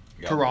up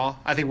to Raw.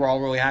 I think we're all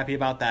really happy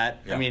about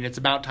that. Yep. I mean, it's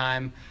about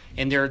time.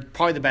 And they're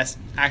probably the best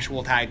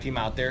actual tag team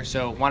out there.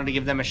 So wanted to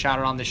give them a shout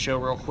out on this show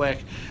real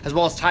quick, as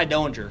well as Ty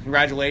Dillinger.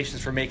 Congratulations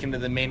for making it to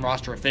the main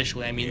roster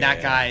officially. I mean,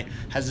 that guy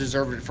has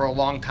deserved it for a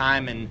long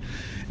time. And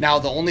now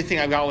the only thing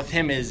I've got with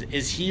him is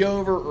he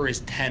over or is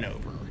 10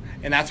 over?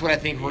 And that's what I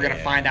think we're going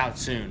to find out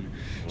soon.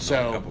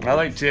 So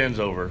I think 10's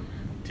over.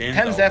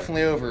 10's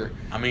definitely over.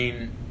 I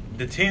mean,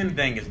 the 10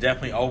 thing is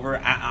definitely over.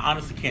 I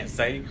honestly can't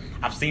say.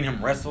 I've seen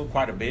him wrestle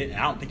quite a bit, and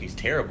I don't think he's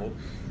terrible.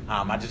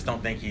 I just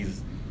don't think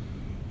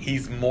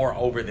he's more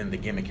over than the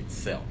gimmick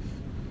itself.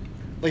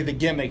 Like, the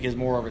gimmick is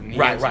more over than he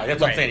Right. is.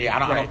 That's what I'm saying. Yeah,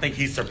 I don't think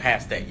he's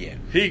surpassed that yet.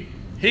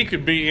 He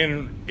could be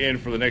in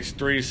for the next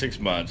 3 to 6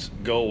 months,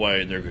 go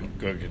away, and they're going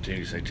to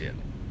continue to say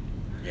 10.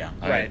 Yeah.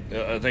 Right.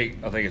 I think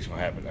it's going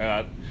to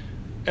happen.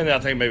 And I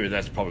think maybe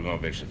that's probably going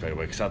to eventually fade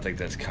away, because I think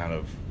that's kind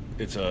of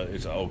it's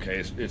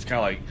okay. It's kind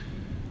of like,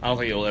 I don't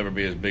think it'll ever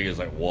be as big as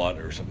like Watt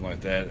or something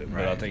like that.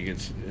 But I think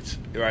it's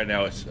right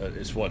now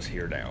it's what's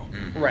here now.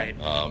 Right.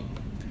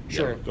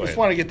 Sure. Go Just ahead.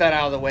 want to get that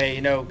out of the way,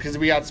 because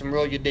we got some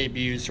really good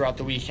debuts throughout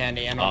the weekend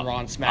and on Raw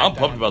and SmackDown. I'm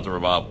pumped about the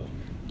Revival.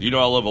 I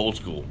love old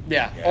school.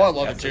 Yeah. Yeah, I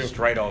love it that's too. a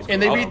straight old school.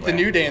 And they I beat love the that.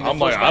 New Day in the I'm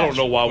first like, I don't match.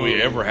 know why we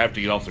ever have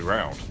to get off the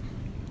ground.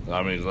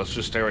 I mean, let's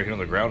just stay right here on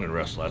the ground and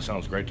wrestle. That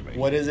sounds great to me.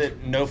 What is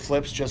it? No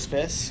flips, just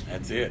fists?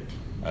 That's it.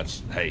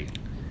 Hey.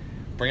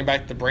 Bring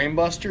back the Brain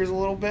Busters a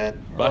little bit?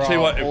 But I tell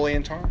you what, Ole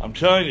and Tar? I'm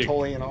telling you,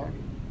 Tully and Arn?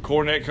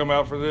 Cornette come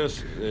out for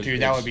this.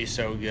 Dude, that would be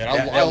so good.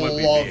 I That would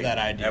be love big. that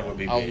idea. That would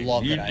be I big.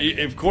 love that idea.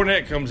 If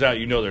Cornette comes out,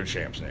 they're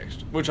champs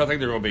next, which I think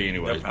they're going to be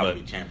anyways. They'll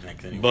probably be champs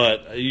next anyway.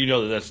 But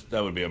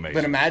that would be amazing.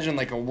 But imagine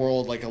like a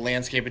world, like a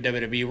landscape of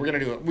WWE. We're gonna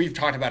do it. We've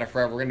talked about it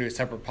forever. We're gonna do a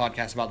separate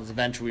podcast about this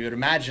eventually. But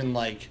imagine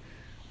like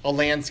a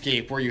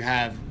landscape where you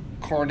have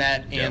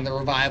Cornette and the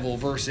Revival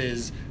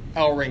versus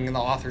El Ring and the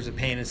Authors of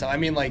Pain and stuff. I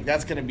mean, like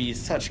that's gonna be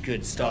such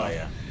good stuff. Oh,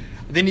 yeah.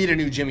 They need a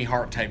new Jimmy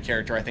Hart type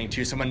character, I think,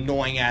 too. Some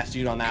annoying ass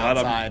dude on the God,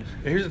 outside.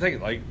 Here's the thing.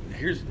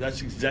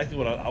 That's exactly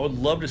what I would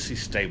love to see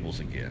stables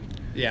again.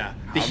 Yeah,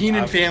 the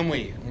Heenan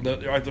family.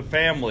 The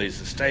families,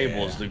 the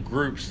stables, the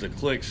groups, the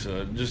cliques.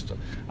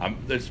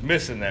 It's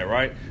missing that,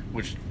 right?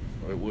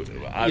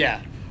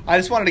 Yeah. I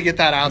just wanted to get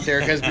that out there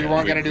because we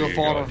weren't going to do a There you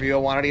full go. review. I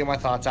wanted to get my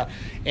thoughts out.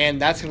 And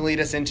that's going to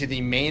lead us into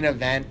the main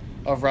event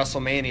of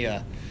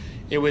WrestleMania.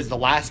 It was the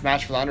last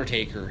match for The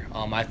Undertaker.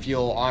 I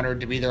feel honored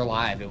to be there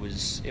live. It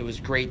was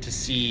great to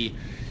see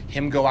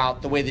him go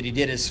out the way that he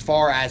did as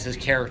far as his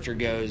character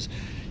goes.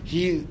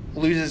 He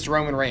loses to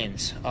Roman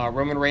Reigns.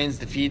 Roman Reigns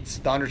defeats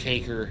The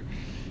Undertaker.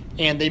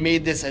 And they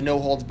made this a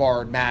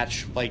no-holds-barred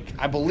match. Like,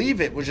 I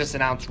believe it was just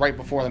announced right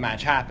before the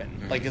match happened.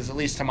 Mm-hmm. Like, at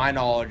least to my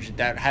knowledge,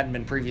 that hadn't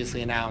been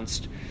previously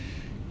announced.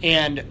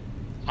 And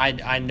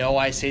I know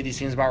I say these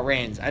things about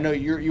Reigns. I know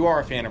you are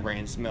a fan of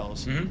Reigns,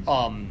 Mills.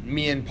 Mm-hmm.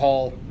 Me and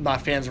Paul,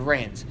 not fans of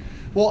Reigns.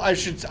 Well,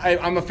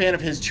 I'm a fan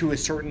of his to a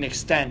certain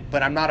extent,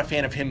 but I'm not a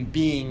fan of him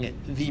being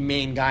the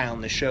main guy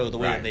on the show, the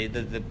way Right.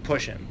 they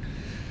push him.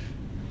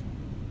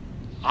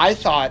 I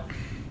thought,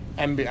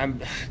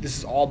 this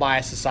is all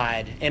bias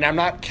aside, and I'm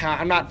not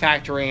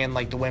factoring in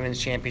like the women's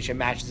championship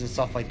matches and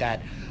stuff like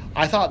that.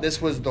 I thought this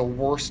was the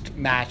worst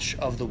match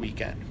of the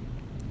weekend,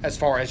 as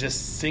far as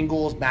just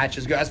singles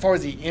matches go. As far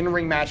as the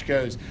in-ring match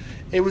goes,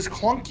 it was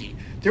clunky.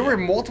 There were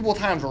multiple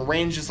times where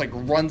Reigns just like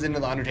runs into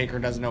the Undertaker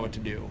and doesn't know what to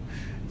do.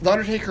 The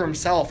Undertaker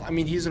himself, I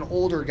mean, he's an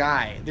older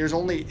guy.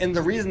 And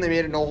the reason they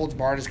made it no holds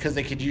barred is because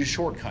they could use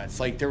shortcuts.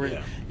 Like there was,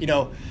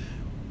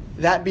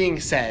 That being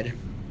said,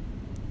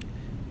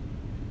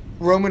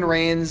 Roman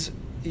Reigns,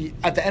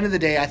 at the end of the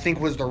day, I think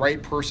was the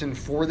right person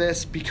for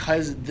this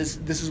because this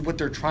is what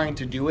they're trying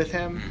to do with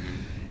him.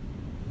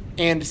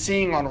 And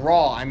seeing on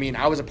Raw, I mean,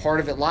 I was a part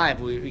of it live.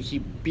 We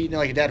keep beating it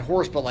like a dead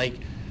horse, but like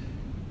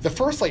the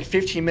first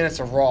 15 minutes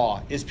of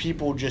Raw is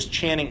people just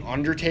chanting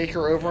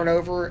Undertaker over and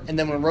over, and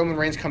then when Roman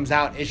Reigns comes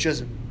out, it's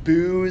just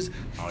boos,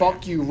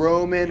 fuck you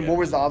Roman. Yeah. What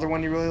was the other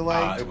one you really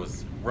liked? It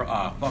was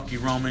fuck you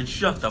Roman,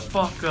 shut the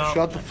fuck up.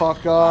 Shut the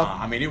fuck up.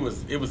 I mean, it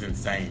was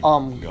insane.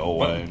 Go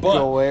away. But-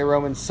 Go away,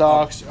 Roman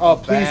sucks. Oh,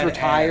 please badass-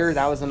 retire.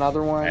 That was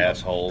another one.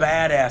 Asshole.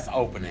 Badass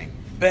opening.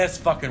 Best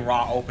fucking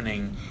Raw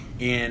opening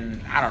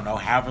in, I don't know,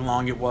 however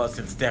long it was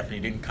since Stephanie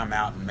didn't come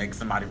out and make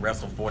somebody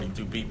wrestle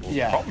 42 people.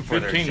 Yeah. Probably for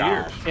their 15 job.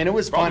 years. And it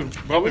was fun.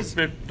 Probably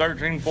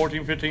 13,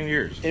 14, 15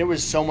 years. It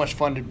was so much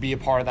fun to be a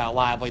part of that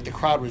live. Like, the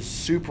crowd was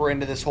super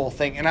into this whole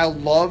thing. And I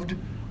loved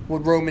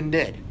what Roman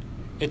did.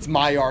 It's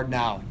my yard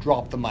now.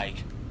 Drop the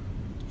mic.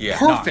 Yeah,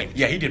 Perfect.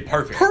 Yeah, he did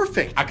perfect.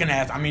 Perfect. I can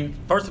ask. I mean,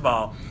 first of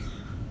all,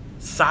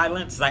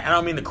 silence. Like, I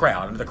don't mean the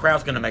crowd. The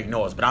crowd's going to make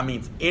noise, but I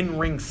mean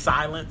in-ring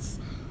silence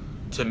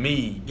to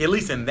me, at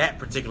least in that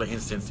particular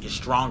instance, is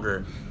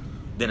stronger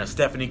than a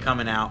Stephanie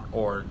coming out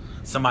or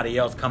somebody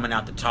else coming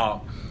out to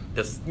talk.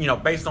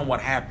 Based on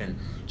what happened,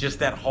 just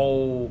that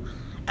whole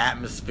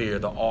atmosphere,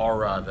 the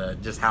aura,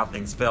 just how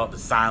things felt, the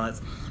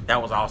silence.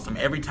 That was awesome.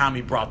 Every time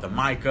he brought the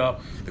mic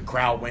up, the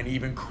crowd went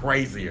even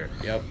crazier.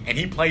 Yep. And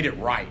he played it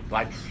right.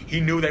 Like, he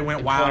knew they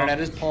went wild. Pointed at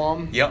his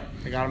palm. Yep.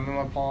 I got him in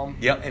my palm.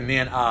 Yep. And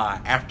then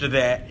after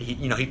that,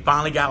 he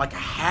finally got like a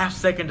half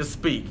second to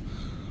speak,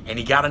 and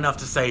he got enough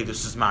to say,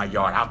 "This is my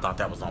yard." I thought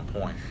that was on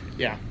point.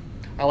 Yeah.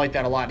 I like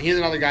that a lot. He's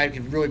another guy who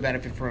could really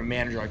benefit from a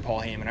manager like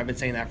Paul Heyman. I've been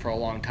saying that for a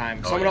long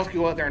time. Someone else could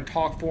go out there and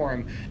talk for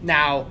him.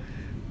 Now,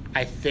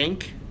 I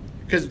think,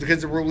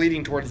 because we're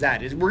leading towards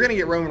that, is we're going to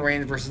get Roman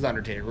Reigns versus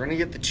Undertaker. We're going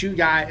to get the two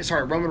guys,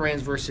 Roman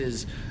Reigns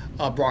versus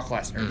Brock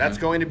Lesnar. Mm-hmm. That's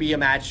going to be a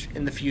match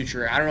in the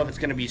future. I don't know if it's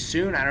going to be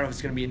soon. I don't know if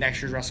it's going to be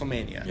next year's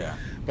WrestleMania. Yeah.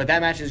 But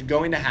that match is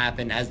going to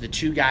happen as the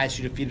two guys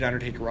who defeated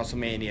Undertaker at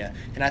WrestleMania.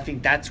 And I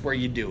think that's where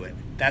you do it.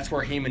 That's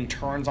where Heyman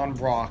turns on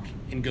Brock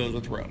and goes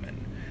with Roman.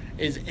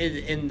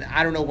 And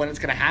I don't know when it's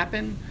going to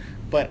happen,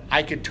 but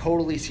I could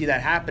totally see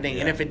that happening.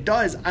 Yeah. And if it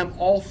does, I'm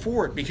all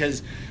for it,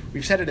 because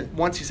we've said it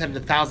once, you said it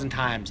 1,000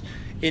 times.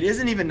 It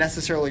isn't even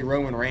necessarily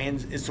Roman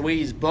Reigns. It's the way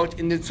he's booked,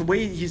 and it's the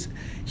way he's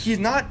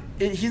not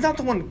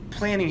the one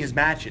planning his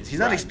matches. He's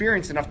not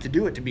experienced enough to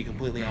do it, to be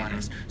completely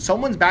honest.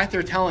 Someone's back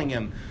there telling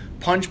him,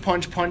 punch,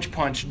 punch, punch,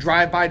 punch,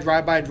 drive by,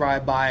 drive by,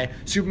 drive by,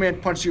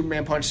 Superman punch,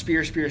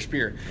 spear, spear,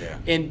 spear. Yeah.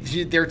 And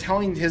they're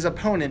telling his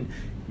opponent,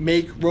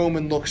 make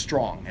Roman look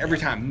strong. Every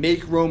time,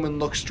 make Roman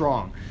look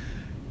strong.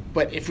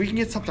 But if we can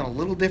get something a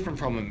little different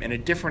from him and a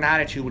different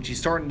attitude, which he's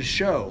starting to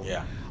show,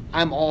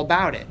 I'm all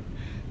about it.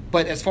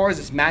 But as far as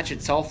this match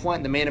itself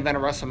went, the main event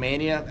of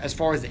WrestleMania, as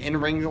far as the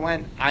in-ring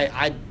went,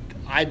 I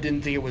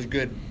didn't think it was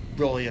good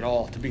really at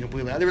all, to be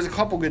completely honest. There was a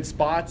couple good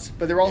spots,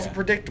 but they're also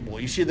predictable.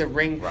 You see the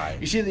ring,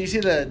 you see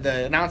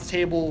the announce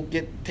table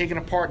get taken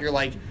apart, you're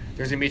like,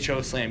 there's going to be a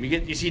choke slam.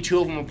 You see two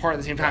of them apart at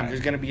the same time,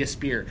 there's going to be a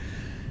spear.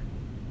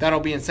 That all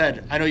being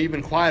said, I know you've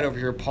been quiet over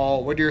here,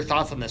 Paul. What are your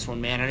thoughts on this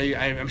one, man?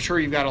 I'm sure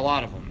you've got a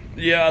lot of them.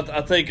 Yeah,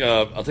 I think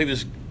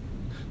this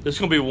is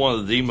going to be one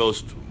of the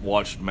most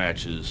watched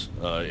matches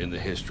in the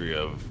history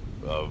of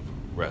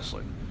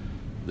wrestling.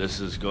 This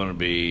is going to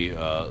be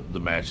the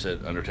match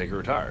that Undertaker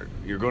retired.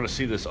 You're going to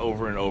see this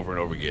over and over and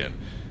over again.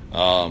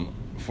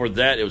 For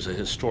that, it was a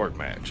historic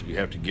match. You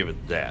have to give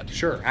it that.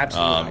 Sure,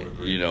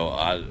 absolutely.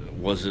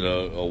 Was it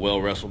a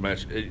well-wrestled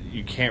match?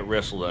 You can't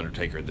wrestle the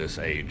Undertaker at this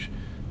age.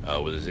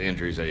 With his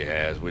injuries that he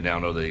has, we now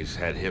know that he's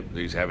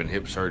having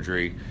hip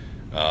surgery.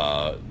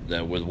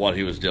 That with what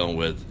he was dealing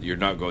with, you're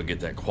not going to get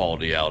that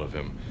quality out of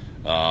him.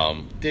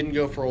 Didn't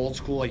go for old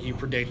school like you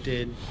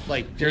predicted.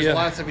 Like, there's a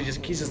lot of stuff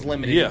he's just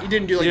limited. Yeah. He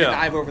didn't do a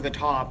dive over the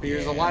top.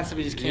 There's a lot of stuff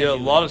he just can't do. A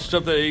lot of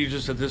stuff that he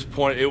just, at this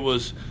point, at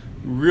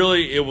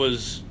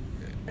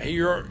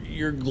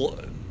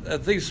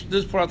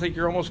this point, I think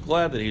you're almost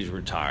glad that he's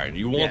retired.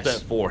 You want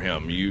that for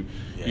him. You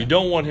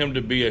don't want him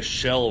to be a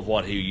shell of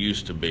what he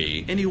used to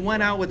be. And he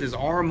went out with his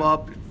arm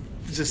up,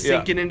 just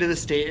sinking into the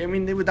stage. I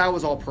mean, that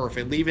was all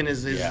perfect. Leaving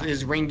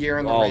his ring gear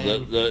in the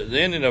ring. The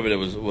ending of it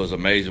was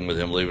amazing with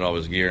him leaving all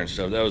his gear and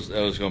stuff. That was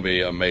going to be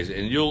amazing.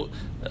 And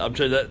I'm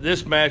telling you that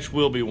this match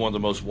will be one of the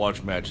most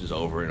watched matches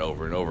over and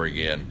over and over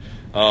again.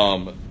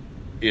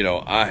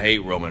 I hate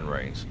Roman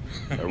Reigns.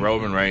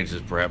 Roman Reigns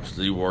is perhaps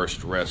the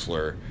worst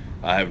wrestler.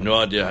 I have no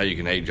idea how you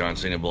can hate John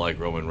Cena but like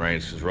Roman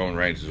Reigns, because Roman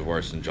Reigns is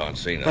worse than John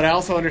Cena. But I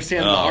also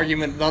understand the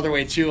argument the other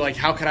way too. Like,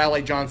 how could I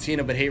like John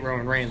Cena but hate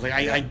Roman Reigns? Like,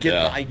 I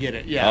get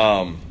it.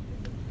 Yeah.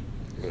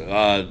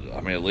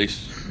 At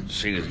least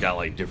Cena's got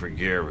like different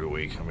gear every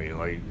week. I mean,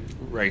 like,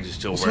 Reigns is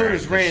still wearing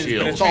the Reigns,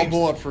 shield. But it's all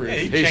bulletproof. Yeah,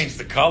 he changed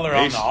the color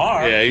on the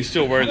arm. Yeah, he's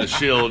still wearing the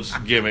Shield's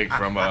gimmick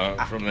from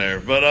there.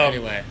 But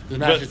anyway, the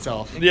match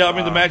itself. Yeah, I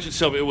mean the match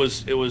itself. It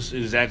was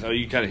exactly.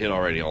 You kind of hit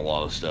already on a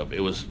lot of stuff. It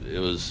was.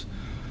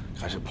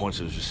 Gosh, at points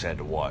it was just sad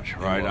to watch,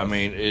 right? I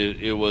mean,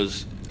 it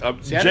was JR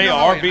being there.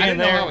 I didn't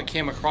know how it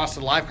came across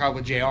the live crowd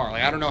with JR.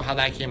 Like, I don't know how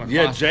that came across.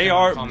 Yeah,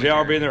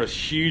 JR being there was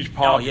huge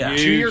pop. Oh, yeah.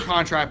 2-year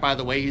contract, by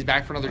the way. He's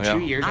back for another 2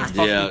 years. That's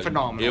fucking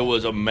phenomenal. It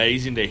was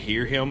amazing to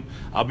hear him.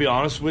 I'll be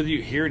honest with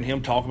you, hearing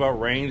him talk about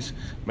Reigns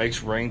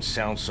makes Reigns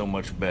sound so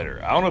much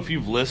better. I don't know if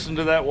you've listened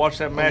to that, watched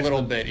that match. A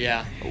little bit,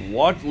 yeah.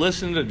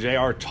 Listen to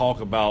JR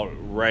talk about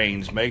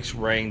Reigns makes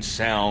Reigns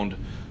sound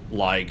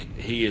like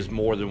he is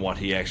more than what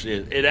he actually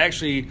is. It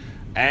actually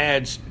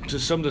adds to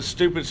some of the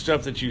stupid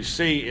stuff that you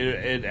see.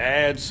 It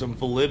adds some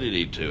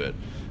validity to it.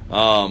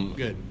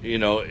 Good.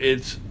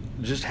 It's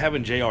just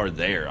having JR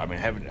there.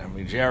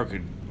 JR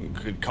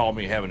could call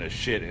me having a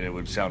shit and it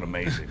would sound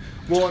amazing.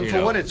 Well, and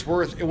for what it's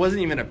worth, it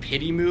wasn't even a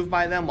pity move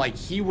by them. Like,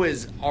 he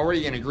was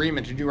already in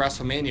agreement to do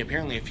WrestleMania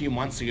apparently a few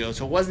months ago,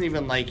 so it wasn't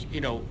even like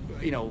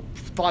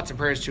thoughts and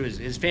prayers to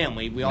his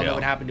family. We all know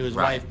what happened to his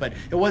wife, but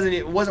it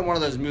wasn't one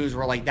of those moves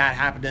where like that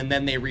happened and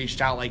then they reached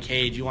out like,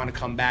 hey, do you want to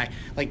come back?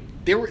 Like,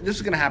 this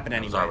was going to happen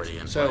anyway.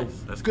 So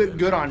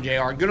good on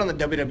JR, good on the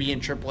WWE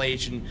and Triple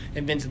H and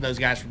Vince and those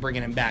guys for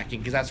bringing him back in,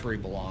 because that's where he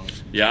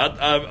belongs. Yeah,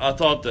 I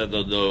thought that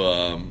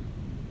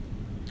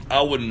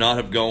I would not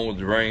have gone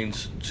with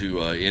Reigns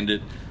to end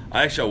it.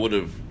 I would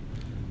have,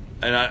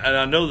 and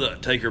I know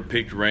that Taker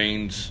picked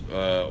Reigns,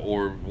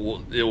 or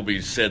it will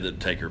be said that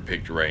Taker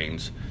picked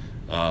Reigns.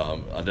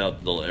 I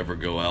doubt they'll ever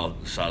go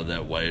outside of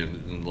that way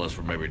unless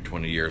we're maybe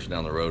 20 years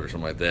down the road or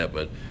something like that.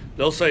 But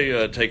they'll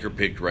say Taker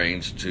picked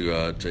Reigns to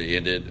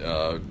end it,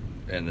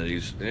 and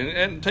that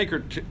and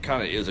Taker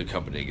kind of is a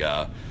company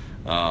guy.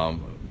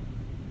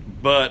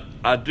 But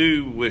I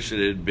do wish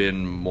it had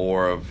been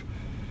more of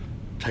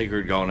Taker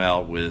had gone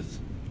out with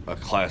a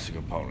classic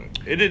opponent.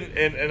 It didn't,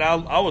 and I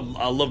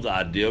love the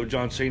idea of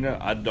John Cena.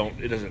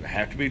 It doesn't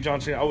have to be John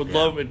Cena. I would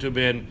love it to have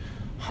been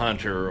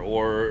Hunter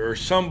or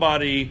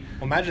somebody.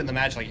 Well, imagine the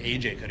match like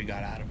AJ could have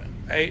got out of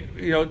him. Hey,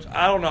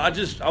 I don't know.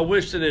 I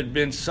wish that it had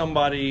been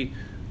somebody.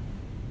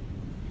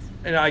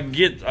 And I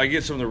get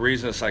some of the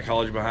reason, the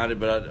psychology behind it,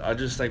 but I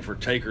just think for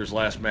Taker's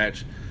last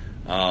match,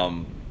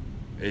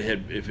 if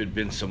it had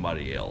been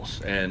somebody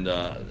else, and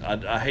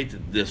I hate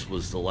that this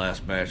was the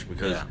last match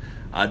because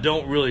I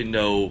don't really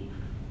know.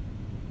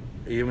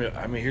 I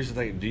mean, here's the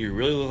thing: do you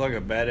really look like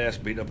a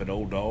badass beating up an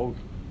old dog?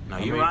 No,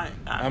 you're right.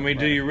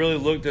 Do you really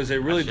look? Does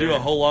it really do a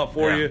whole lot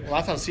for you? Well,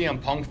 that's how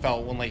CM Punk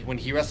felt when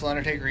he wrestled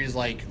Undertaker. He's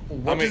like,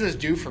 "What does this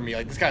do for me?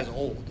 Like, this guy's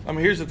old." I mean,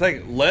 here's the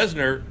thing: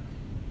 Lesnar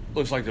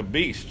looks like a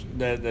beast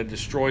that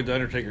destroyed the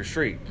Undertaker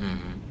streak.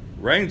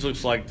 Mm-hmm. Reigns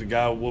looks like the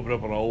guy whooping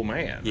up an old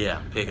man.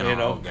 Yeah, picking on an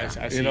old guy.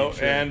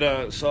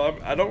 And so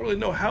I don't really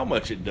know how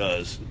much it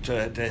does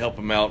to help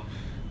him out.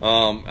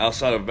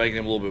 Outside of making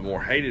him a little bit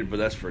more hated, but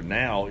that's for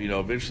now.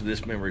 Eventually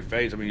this memory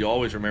fades. I mean, you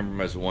always remember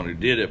him as the one who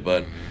did it,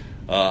 but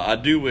I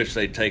do wish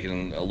they'd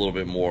taken a little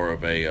bit more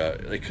of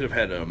they could have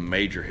had a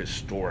major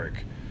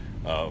historic,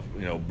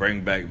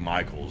 bring back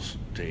Michaels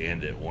to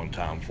end it one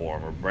time for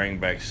him, or bring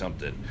back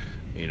something,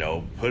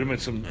 put him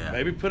in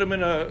maybe put him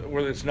in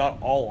where it's not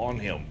all on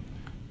him.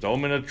 Throw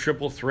him in a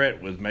triple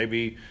threat with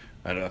maybe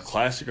a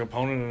classic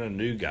opponent and a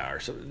new guy, or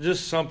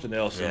just something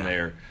else in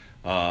there.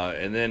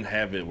 And then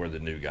have it where the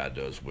new guy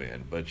does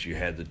win, but you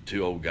had the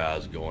two old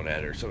guys going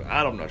at it. So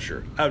I'm not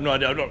sure. I have no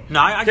idea.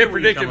 I can't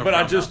predict it, but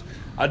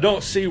I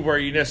don't see where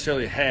you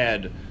necessarily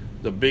had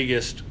the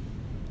biggest.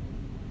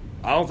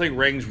 I don't think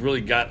Reigns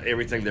really got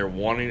everything they're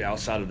wanting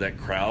outside of that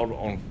crowd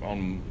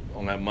on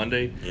that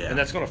Monday, and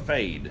that's going to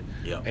fade.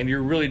 Yep. And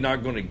you're really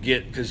not going to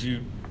get because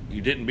you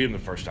didn't beat him the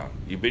first time.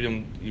 You beat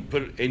him.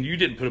 You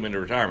didn't put him into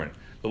retirement.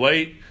 The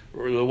way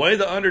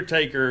the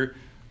Undertaker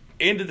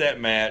ended that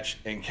match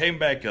and came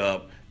back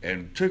up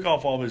and took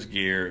off all his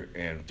gear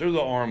and threw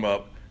the arm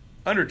up,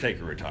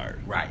 Undertaker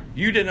retired. Right.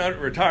 You didn't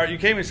retire. You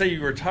can't even say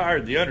you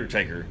retired the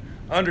Undertaker.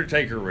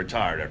 Undertaker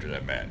retired after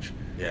that match.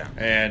 Yeah.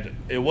 And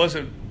it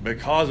wasn't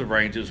because of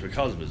Reigns, it was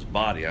because of his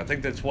body. I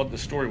think that's what the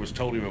story was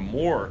told even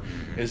more,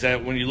 is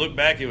that when you look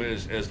back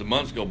as the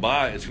months go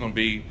by, it's going to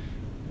be,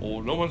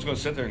 well, no one's going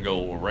to sit there and go,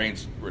 well,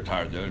 Reigns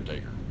retired the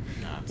Undertaker.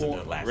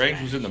 No,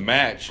 Reigns was in the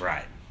match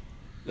right.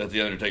 that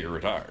the Undertaker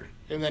retired.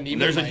 And then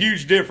there's a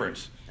huge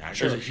difference.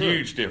 Sure, There's a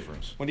huge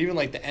difference. When even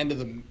like the end of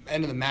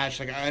the match,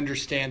 like I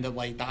understand that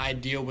like the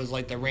idea was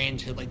like the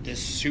Reigns hit like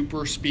this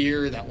super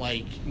spear that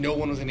like no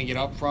one was gonna get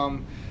up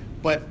from.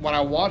 But when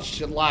I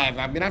watched it live,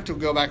 I'm gonna have to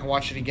go back and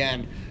watch it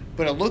again.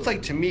 But it looked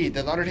like to me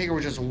that the Undertaker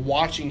was just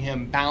watching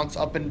him bounce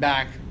up and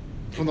back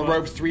from the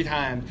ropes 3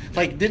 times.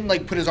 Like didn't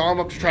like put his arm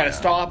up to try to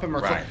stop him or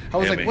right. I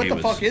was like, what the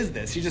fuck is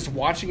this? He's just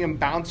watching him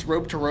bounce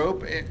rope to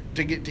rope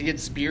to get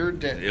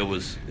speared. He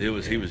was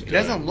done. It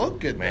doesn't look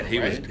good, man.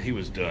 Though, He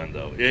was done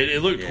though.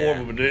 It looked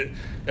horrible, but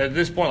at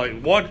this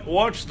point, like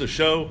watch the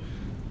show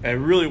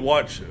and really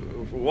watch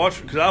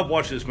because I've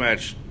watched this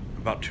match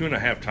about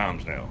 2.5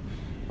 times now.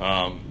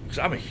 Because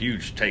I'm a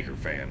huge Taker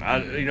fan.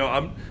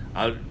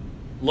 I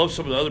love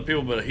some of the other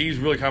people, but he's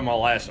really kind of my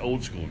last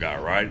old school guy,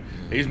 right?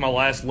 He's my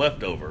last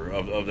leftover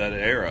of that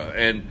era.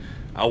 And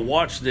I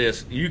watched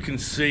this. You can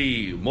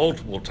see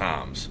multiple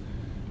times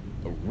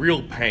a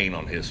real pain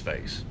on his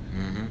face.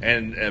 Mm-hmm.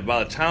 And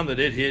by the time that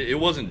it hit, it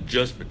wasn't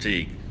just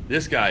fatigue.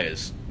 This guy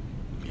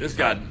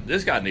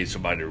needs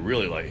somebody to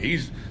really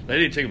they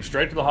need to take him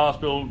straight to the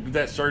hospital, get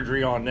that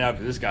surgery on now,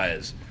 because this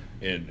guy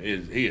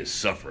he is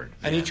suffering.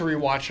 I need to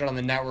rewatch it on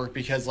the network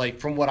because, like,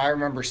 from what I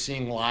remember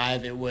seeing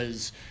live, there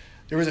was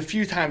a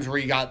few times where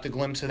you got the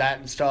glimpse of that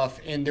and stuff,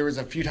 and there was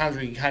a few times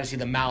where you can kind of see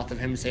the mouth of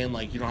him saying,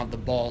 like, you don't have the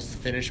balls to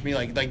finish me,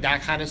 like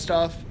that kind of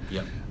stuff.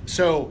 Yep.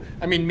 So,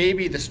 I mean,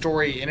 maybe the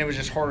story, and it was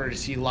just harder to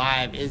see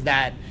live, is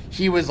that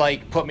he was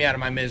like, put me out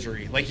of my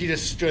misery. Like, he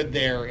just stood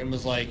there and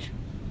was like,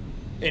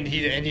 and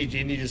he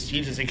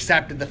just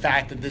accepted the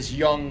fact that this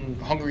young,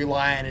 hungry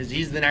lion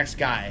he's the next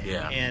guy.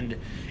 Yeah. And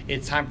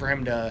it's time for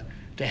him to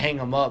hang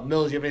him up.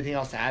 Mills, do you have anything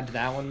else to add to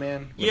that one,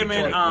 man? Let me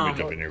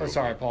jump in here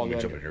Paul. Let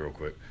me jump in here real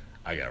quick.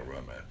 I gotta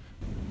run, man.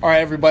 All right,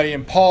 everybody,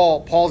 and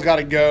Paul's got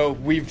to go.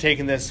 We've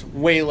taken this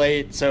way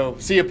late, so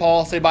see you,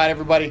 Paul. Say bye to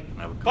everybody.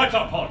 Fight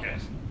Talk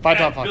Podcast. Fight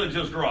Talk Podcast. Billy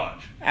Joe's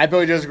Garage. At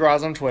Billy Joe's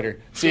Garage on Twitter.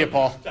 See you,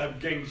 Paul. I've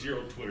gained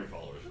 0 Twitter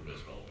followers from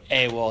this, by the way.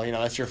 Hey, well,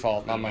 that's your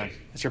fault, not mine.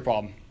 That's your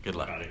problem. Good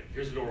luck.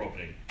 Here's the door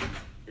opening.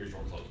 Here's the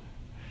door closing.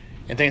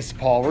 And thanks to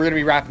Paul. We're going to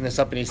be wrapping this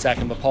up in a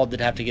second, but Paul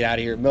did have to get out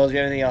of here. Mills, do you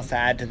have anything else to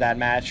add to that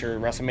match or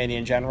WrestleMania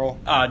in general?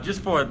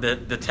 Just for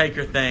the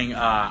Taker thing,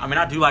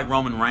 I do like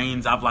Roman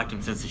Reigns. I've liked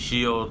him since the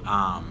Shield.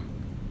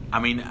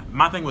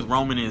 My thing with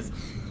Roman is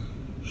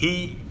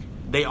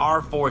they are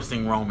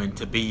forcing Roman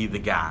to be the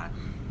guy.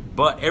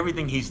 But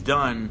everything he's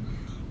done,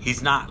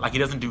 he's not, like, he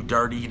doesn't do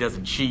dirty, he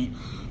doesn't cheat.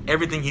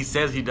 Everything he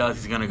says he does,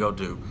 he's going to go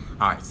do.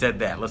 All right, said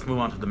that. Let's move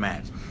on to the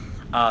match.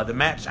 The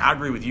match, I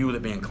agree with you with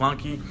it being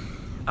clunky.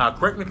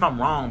 Correct me if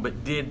I'm wrong,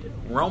 but did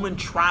Roman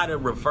try to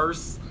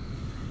reverse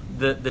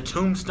the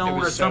tombstone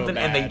or something,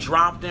 so and they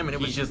dropped him, and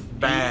it was just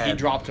bad? He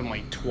dropped him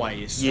like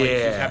twice. Yeah. Like, he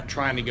kept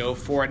trying to go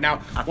for it.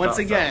 Now, once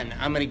again,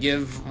 I'm going to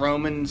give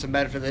Roman some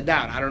benefit of the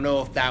doubt. I don't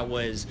know if that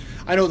was...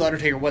 I know The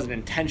Undertaker wasn't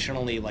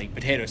intentionally, like,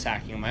 potato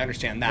sacking him. I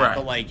understand that. Right.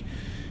 But, like,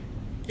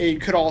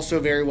 it could also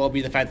very well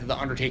be the fact that The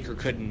Undertaker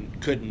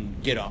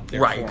couldn't get up there.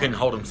 Right, he couldn't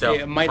hold himself.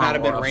 It might not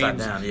have been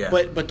Reigns. Down, yeah.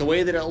 But the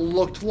way that it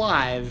looked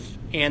live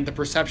and the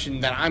perception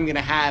that I'm going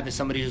to have as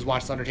somebody who's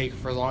watched The Undertaker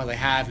for as long as I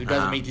have, who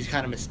doesn't make these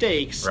kind of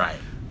mistakes... Right.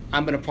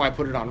 I'm going to probably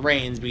put it on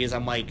Reigns because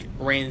I'm like,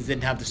 Reigns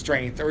didn't have the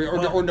strength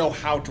or know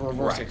how to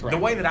reverse it correctly. The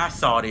way that I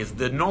saw it is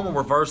the normal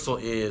reversal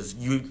is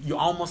you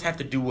almost have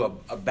to do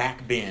a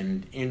back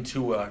bend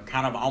into a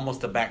kind of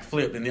almost a back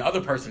flip, and the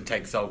other person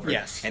takes over.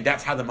 Yes. And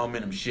that's how the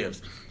momentum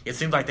shifts. It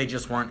seems like they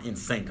just weren't in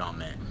sync on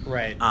that.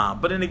 Right.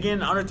 But then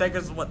again,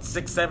 Undertaker's,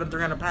 6'7",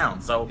 300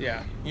 pounds. So,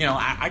 yeah.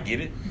 I get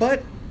it.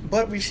 But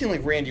we've seen,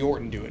 like, Randy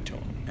Orton do it to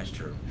him. That's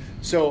true.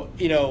 So,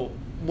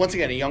 once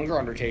again, a younger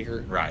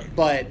Undertaker. Right.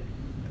 But...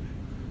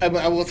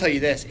 I will tell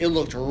you this: it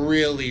looked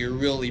really,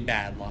 really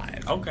bad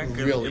live. Okay,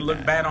 really it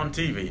looked bad on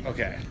TV.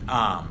 Okay.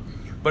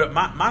 But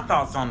my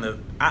thoughts on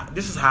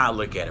this is how I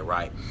look at it,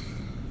 right?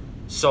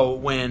 So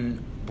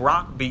when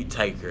Brock beat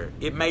Taker,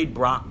 it made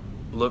Brock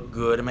look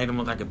good. It made him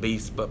look like a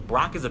beast. But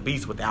Brock is a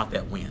beast without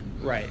that win.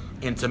 Right.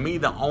 And to me,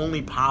 the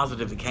only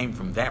positive that came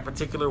from that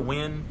particular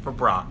win for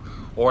Brock,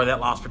 or that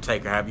loss for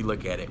Taker, however you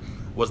look at it,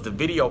 was the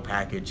video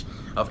package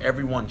of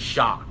everyone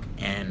shocked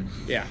and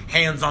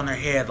hands on their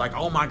head like,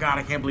 oh my God,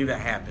 I can't believe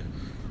that happened.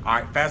 All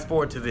right, fast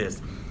forward to this.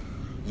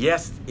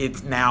 Yes,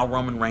 it's now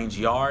Roman Reigns'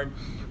 yard,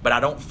 but I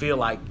don't feel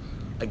like,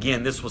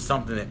 again, this was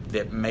something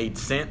that made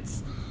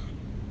sense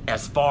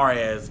as far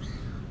as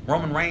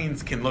Roman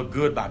Reigns can look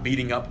good by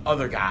beating up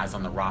other guys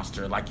on the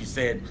roster, like you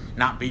said,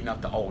 not beating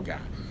up the old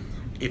guy.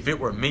 If it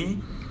were me,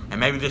 and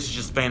maybe this is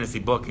just fantasy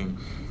booking,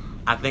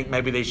 I think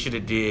maybe they should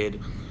have did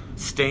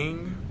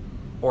Sting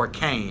or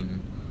Kane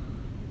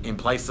in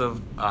place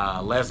of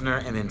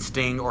Lesnar, and then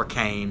Sting or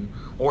Kane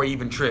or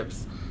even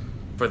Trips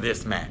for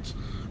this match.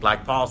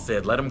 Like Paul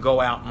said, let him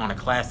go out on a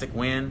classic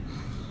win,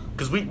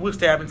 because we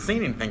still haven't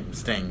seen anything from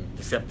Sting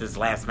except this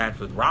last match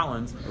with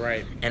Rollins.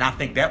 Right. And I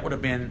think that would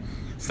have been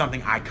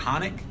something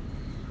iconic,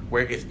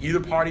 where if either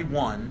party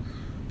won,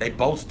 they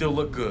both still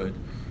look good,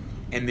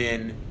 and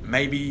then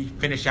maybe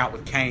finish out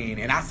with Kane.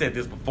 And I said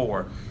this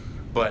before,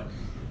 but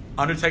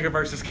Undertaker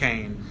versus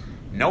Kane,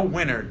 no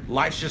winner,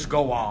 lights just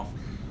go off.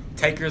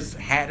 Taker's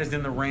hat is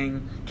in the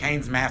ring.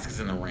 Kane's mask is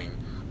in the ring.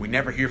 We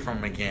never hear from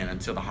him again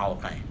until the Hall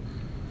of Fame.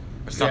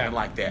 Or something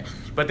like that.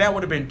 But that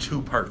would have been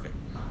too perfect.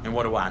 And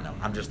what do I know?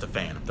 I'm just a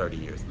fan of 30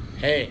 years.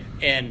 Hey,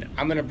 and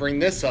I'm going to bring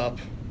this up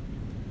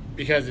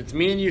because it's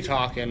me and you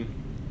talking.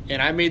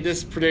 And I made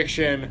this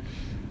prediction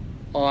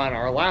on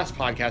our last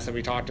podcast that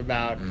we talked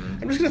about.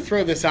 I'm just going to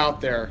throw this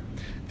out there.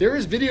 There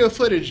is video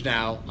footage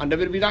now on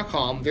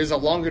WWE.com. There's a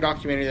longer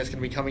documentary that's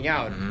going to be coming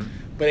out.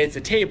 But it's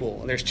a table,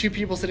 and there's two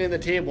people sitting at the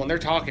table, and they're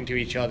talking to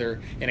each other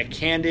in a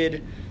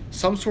candid,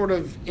 some sort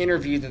of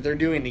interview that they're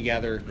doing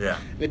together. Yeah.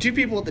 The two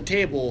people at the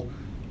table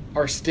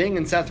are Sting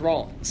and Seth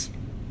Rollins.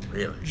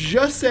 Really?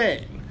 Just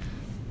saying.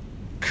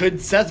 Could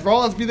Seth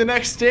Rollins be the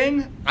next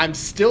Sting? I'm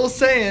still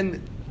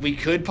saying we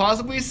could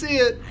possibly see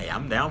it. Hey,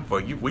 I'm down for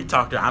you.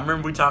 I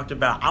remember we talked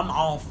about, I'm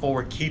all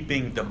for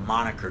keeping the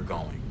moniker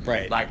going.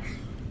 Right. Like,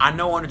 I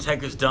know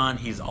Undertaker's done.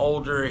 He's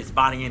older. His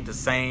body ain't the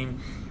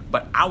same.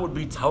 But I would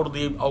be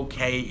totally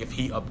okay if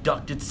he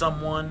abducted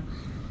someone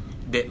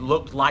that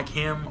looked like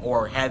him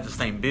or had the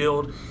same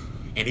build,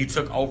 and he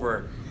took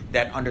over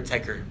that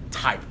Undertaker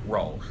type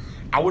role.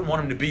 I wouldn't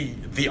want him to be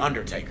the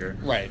Undertaker.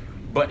 Right.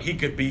 But he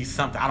could be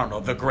something, I don't know,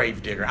 the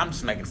Gravedigger. I'm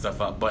just making stuff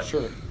up. But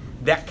sure,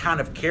 that kind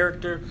of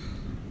character,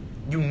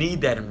 you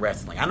need that in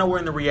wrestling. I know we're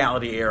in the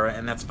reality era,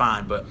 and that's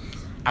fine, but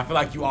I feel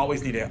like you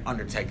always need an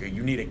Undertaker.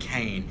 You need a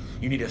Kane.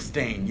 You need a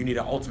Sting. You need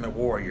an Ultimate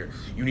Warrior.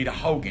 You need a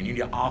Hogan. You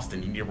need an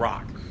Austin. You need a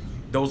Rock.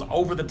 Those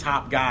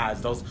over-the-top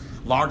guys, those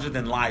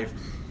larger-than-life,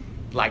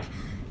 like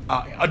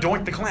a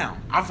Doink the Clown.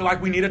 I feel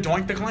like we need a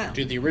Doink the Clown.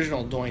 Dude, the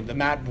original Doink, the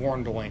Matt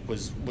Bourne Doink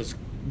was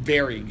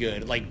very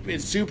good. Like,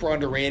 it's super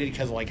underrated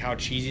because of, like, how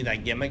cheesy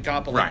that gimmick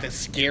got, but, like, the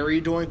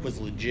scary Doink was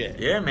legit.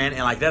 Yeah, man,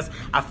 and, like,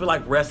 I feel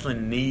like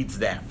wrestling needs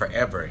that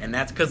forever, and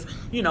that's because,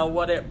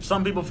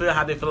 some people feel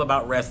how they feel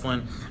about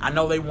wrestling. I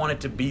know they want it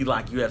to be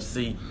like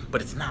UFC,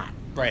 but it's not.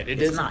 Right,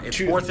 it's not. It's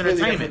sports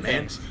entertainment,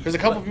 man. There's a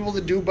couple people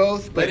that do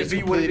both, but it's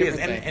be what it is.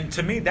 And, and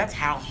to me, that's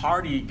how Matt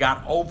Hardy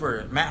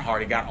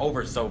got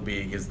over so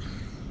big, is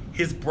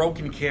his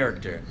broken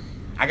character.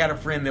 I got a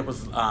friend that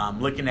was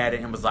looking at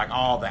it and was like,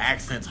 oh, the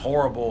accent's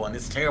horrible and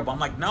it's terrible. I'm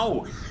like,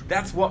 no,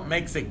 that's what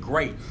makes it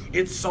great.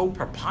 It's so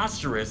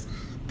preposterous.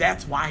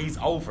 That's why he's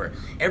over.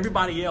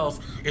 Everybody else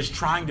is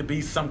trying to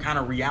be some kind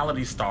of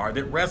reality star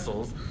that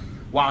wrestles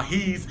while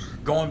he's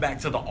going back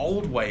to the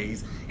old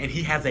ways, and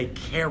he has a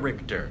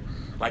character.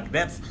 Like,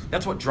 that's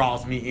what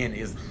draws me in,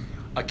 is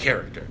a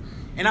character.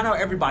 And I know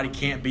everybody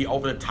can't be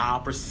over the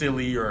top or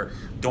silly or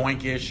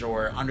doinkish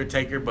or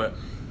Undertaker, but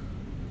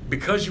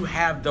because you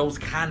have those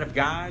kind of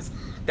guys,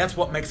 that's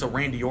what makes a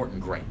Randy Orton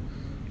great.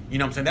 You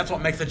know what I'm saying? That's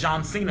what makes a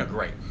John Cena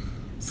great.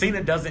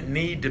 Cena doesn't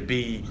need to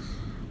be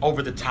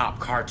over the top,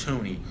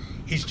 cartoony.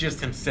 He's just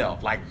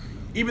himself. Like,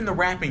 even the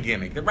rapping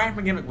gimmick. The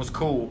rapping gimmick was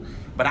cool,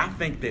 but I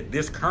think that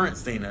this current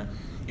Cena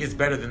is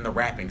better than the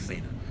rapping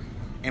Cena.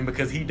 And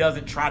because he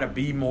doesn't try to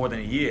be more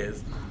than he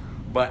is,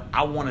 but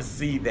I want to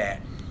see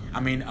that. I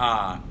mean,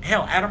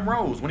 hell, Adam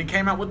Rose, when he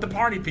came out with the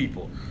Party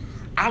People,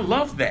 I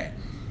love that.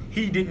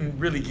 He didn't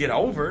really get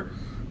over,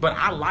 but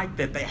I like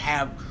that they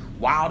have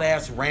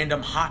wild-ass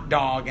random hot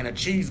dog and a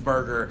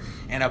cheeseburger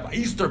and a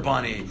Easter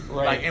bunny.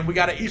 Right. Like, and we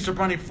got an Easter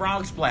bunny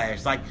frog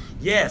splash. Like,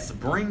 yes,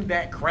 bring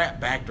that crap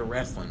back to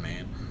wrestling,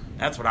 man.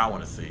 That's what I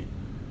want to see.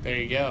 There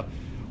you go.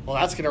 Well,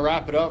 that's going to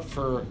wrap it up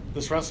for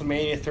this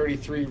WrestleMania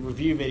 33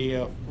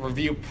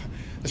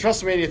 this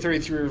WrestleMania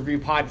 33 review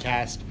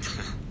podcast.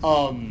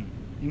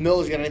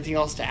 Miller's got anything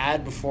else to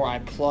add before I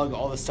plug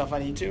all the stuff I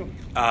need to?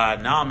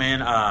 No,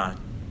 man.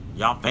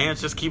 Y'all fans,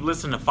 just keep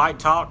listening to Fight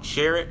Talk.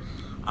 Share it.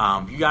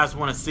 If you guys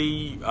want to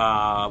see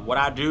what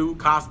I do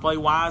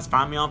cosplay-wise,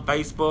 find me on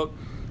Facebook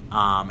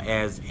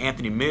as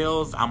Anthony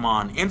Mills. I'm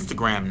on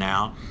Instagram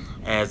now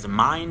as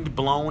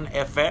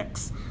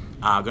MindBlownFX.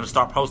 Going to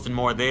start posting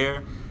more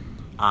there.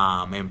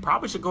 And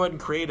probably should go ahead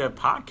and create a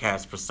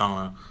podcast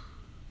persona,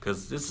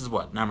 because this is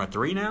what, number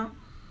 3 now?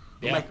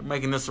 Yeah.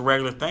 Making this a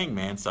regular thing,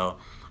 man. So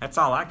that's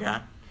all I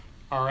got.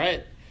 All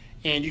right.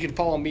 And you can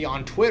follow me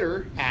on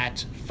Twitter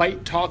at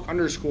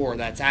FightTalk_.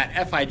 That's at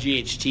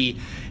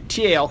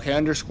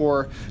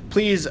FIGHTTALK_.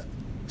 Please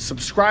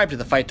subscribe to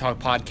the Fight Talk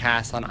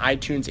podcast on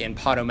iTunes and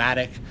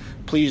Podomatic.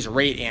 Please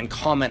rate and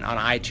comment on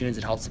iTunes.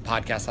 It helps the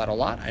podcast out a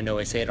lot. I know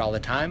I say it all the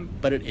time,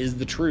 but it is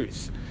the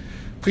truth.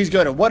 Please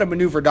go to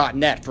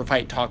whatamaneuver.net for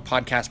Fight Talk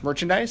podcast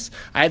merchandise.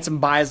 I had some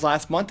buys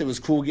last month. It was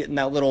cool getting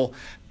that little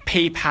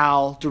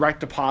PayPal direct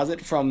deposit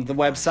from the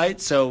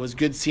website, so it was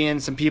good seeing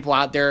some people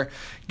out there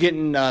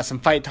getting some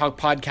Fight Talk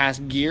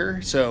podcast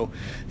gear. So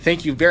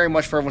thank you very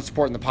much for everyone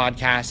supporting the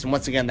podcast. And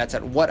once again, that's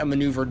at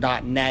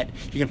whatamaneuver.net.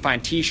 You can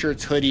find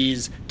t-shirts,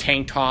 hoodies,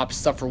 tank tops,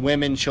 stuff for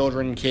women,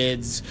 children,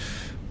 kids,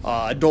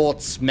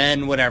 adults,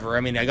 men, whatever.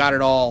 I mean, I got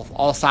it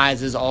all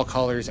sizes, all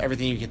colors,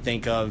 everything you can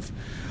think of.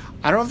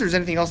 I don't know if there's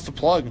anything else to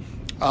plug.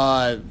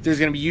 There's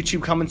going to be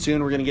YouTube coming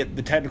soon. We're going to get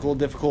the technical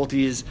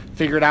difficulties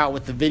figured out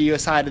with the video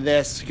side of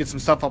this, get some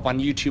stuff up on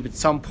YouTube at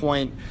some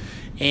point.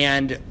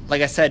 And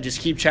like I said,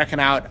 just keep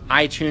checking out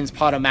iTunes,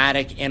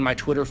 Podomatic, and my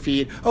Twitter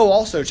feed. Oh,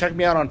 also, check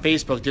me out on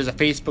Facebook. There's a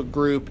Facebook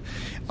group.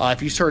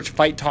 If you search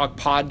Fight Talk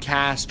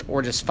Podcast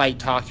or just Fight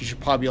Talk, you should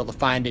probably be able to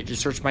find it.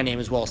 Just search my name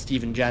as well,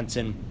 Steven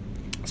Jensen,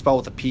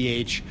 spelled with a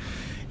PH.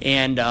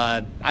 And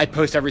I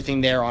post everything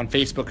there on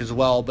Facebook as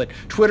well. But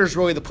Twitter's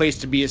really the place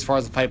to be as far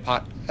as the Fight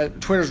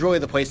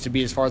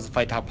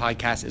Talk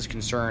podcast is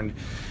concerned.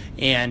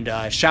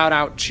 And shout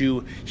out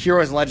to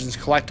Heroes and Legends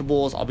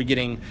Collectibles. I'll be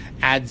getting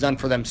ads done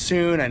for them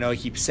soon. I know I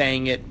keep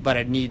saying it, but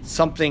I need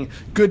something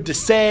good to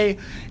say.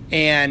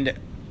 And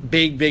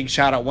big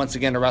shout out once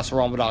again to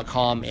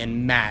WrestleRumble.com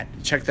and Matt.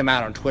 Check them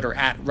out on Twitter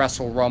at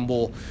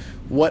WrestleRumble.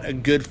 What a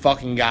good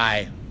fucking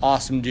guy.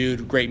 Awesome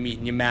dude. Great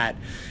meeting you, Matt.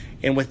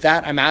 And with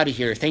that, I'm out of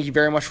here. Thank you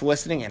very much for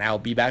listening, and I'll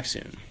be back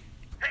soon.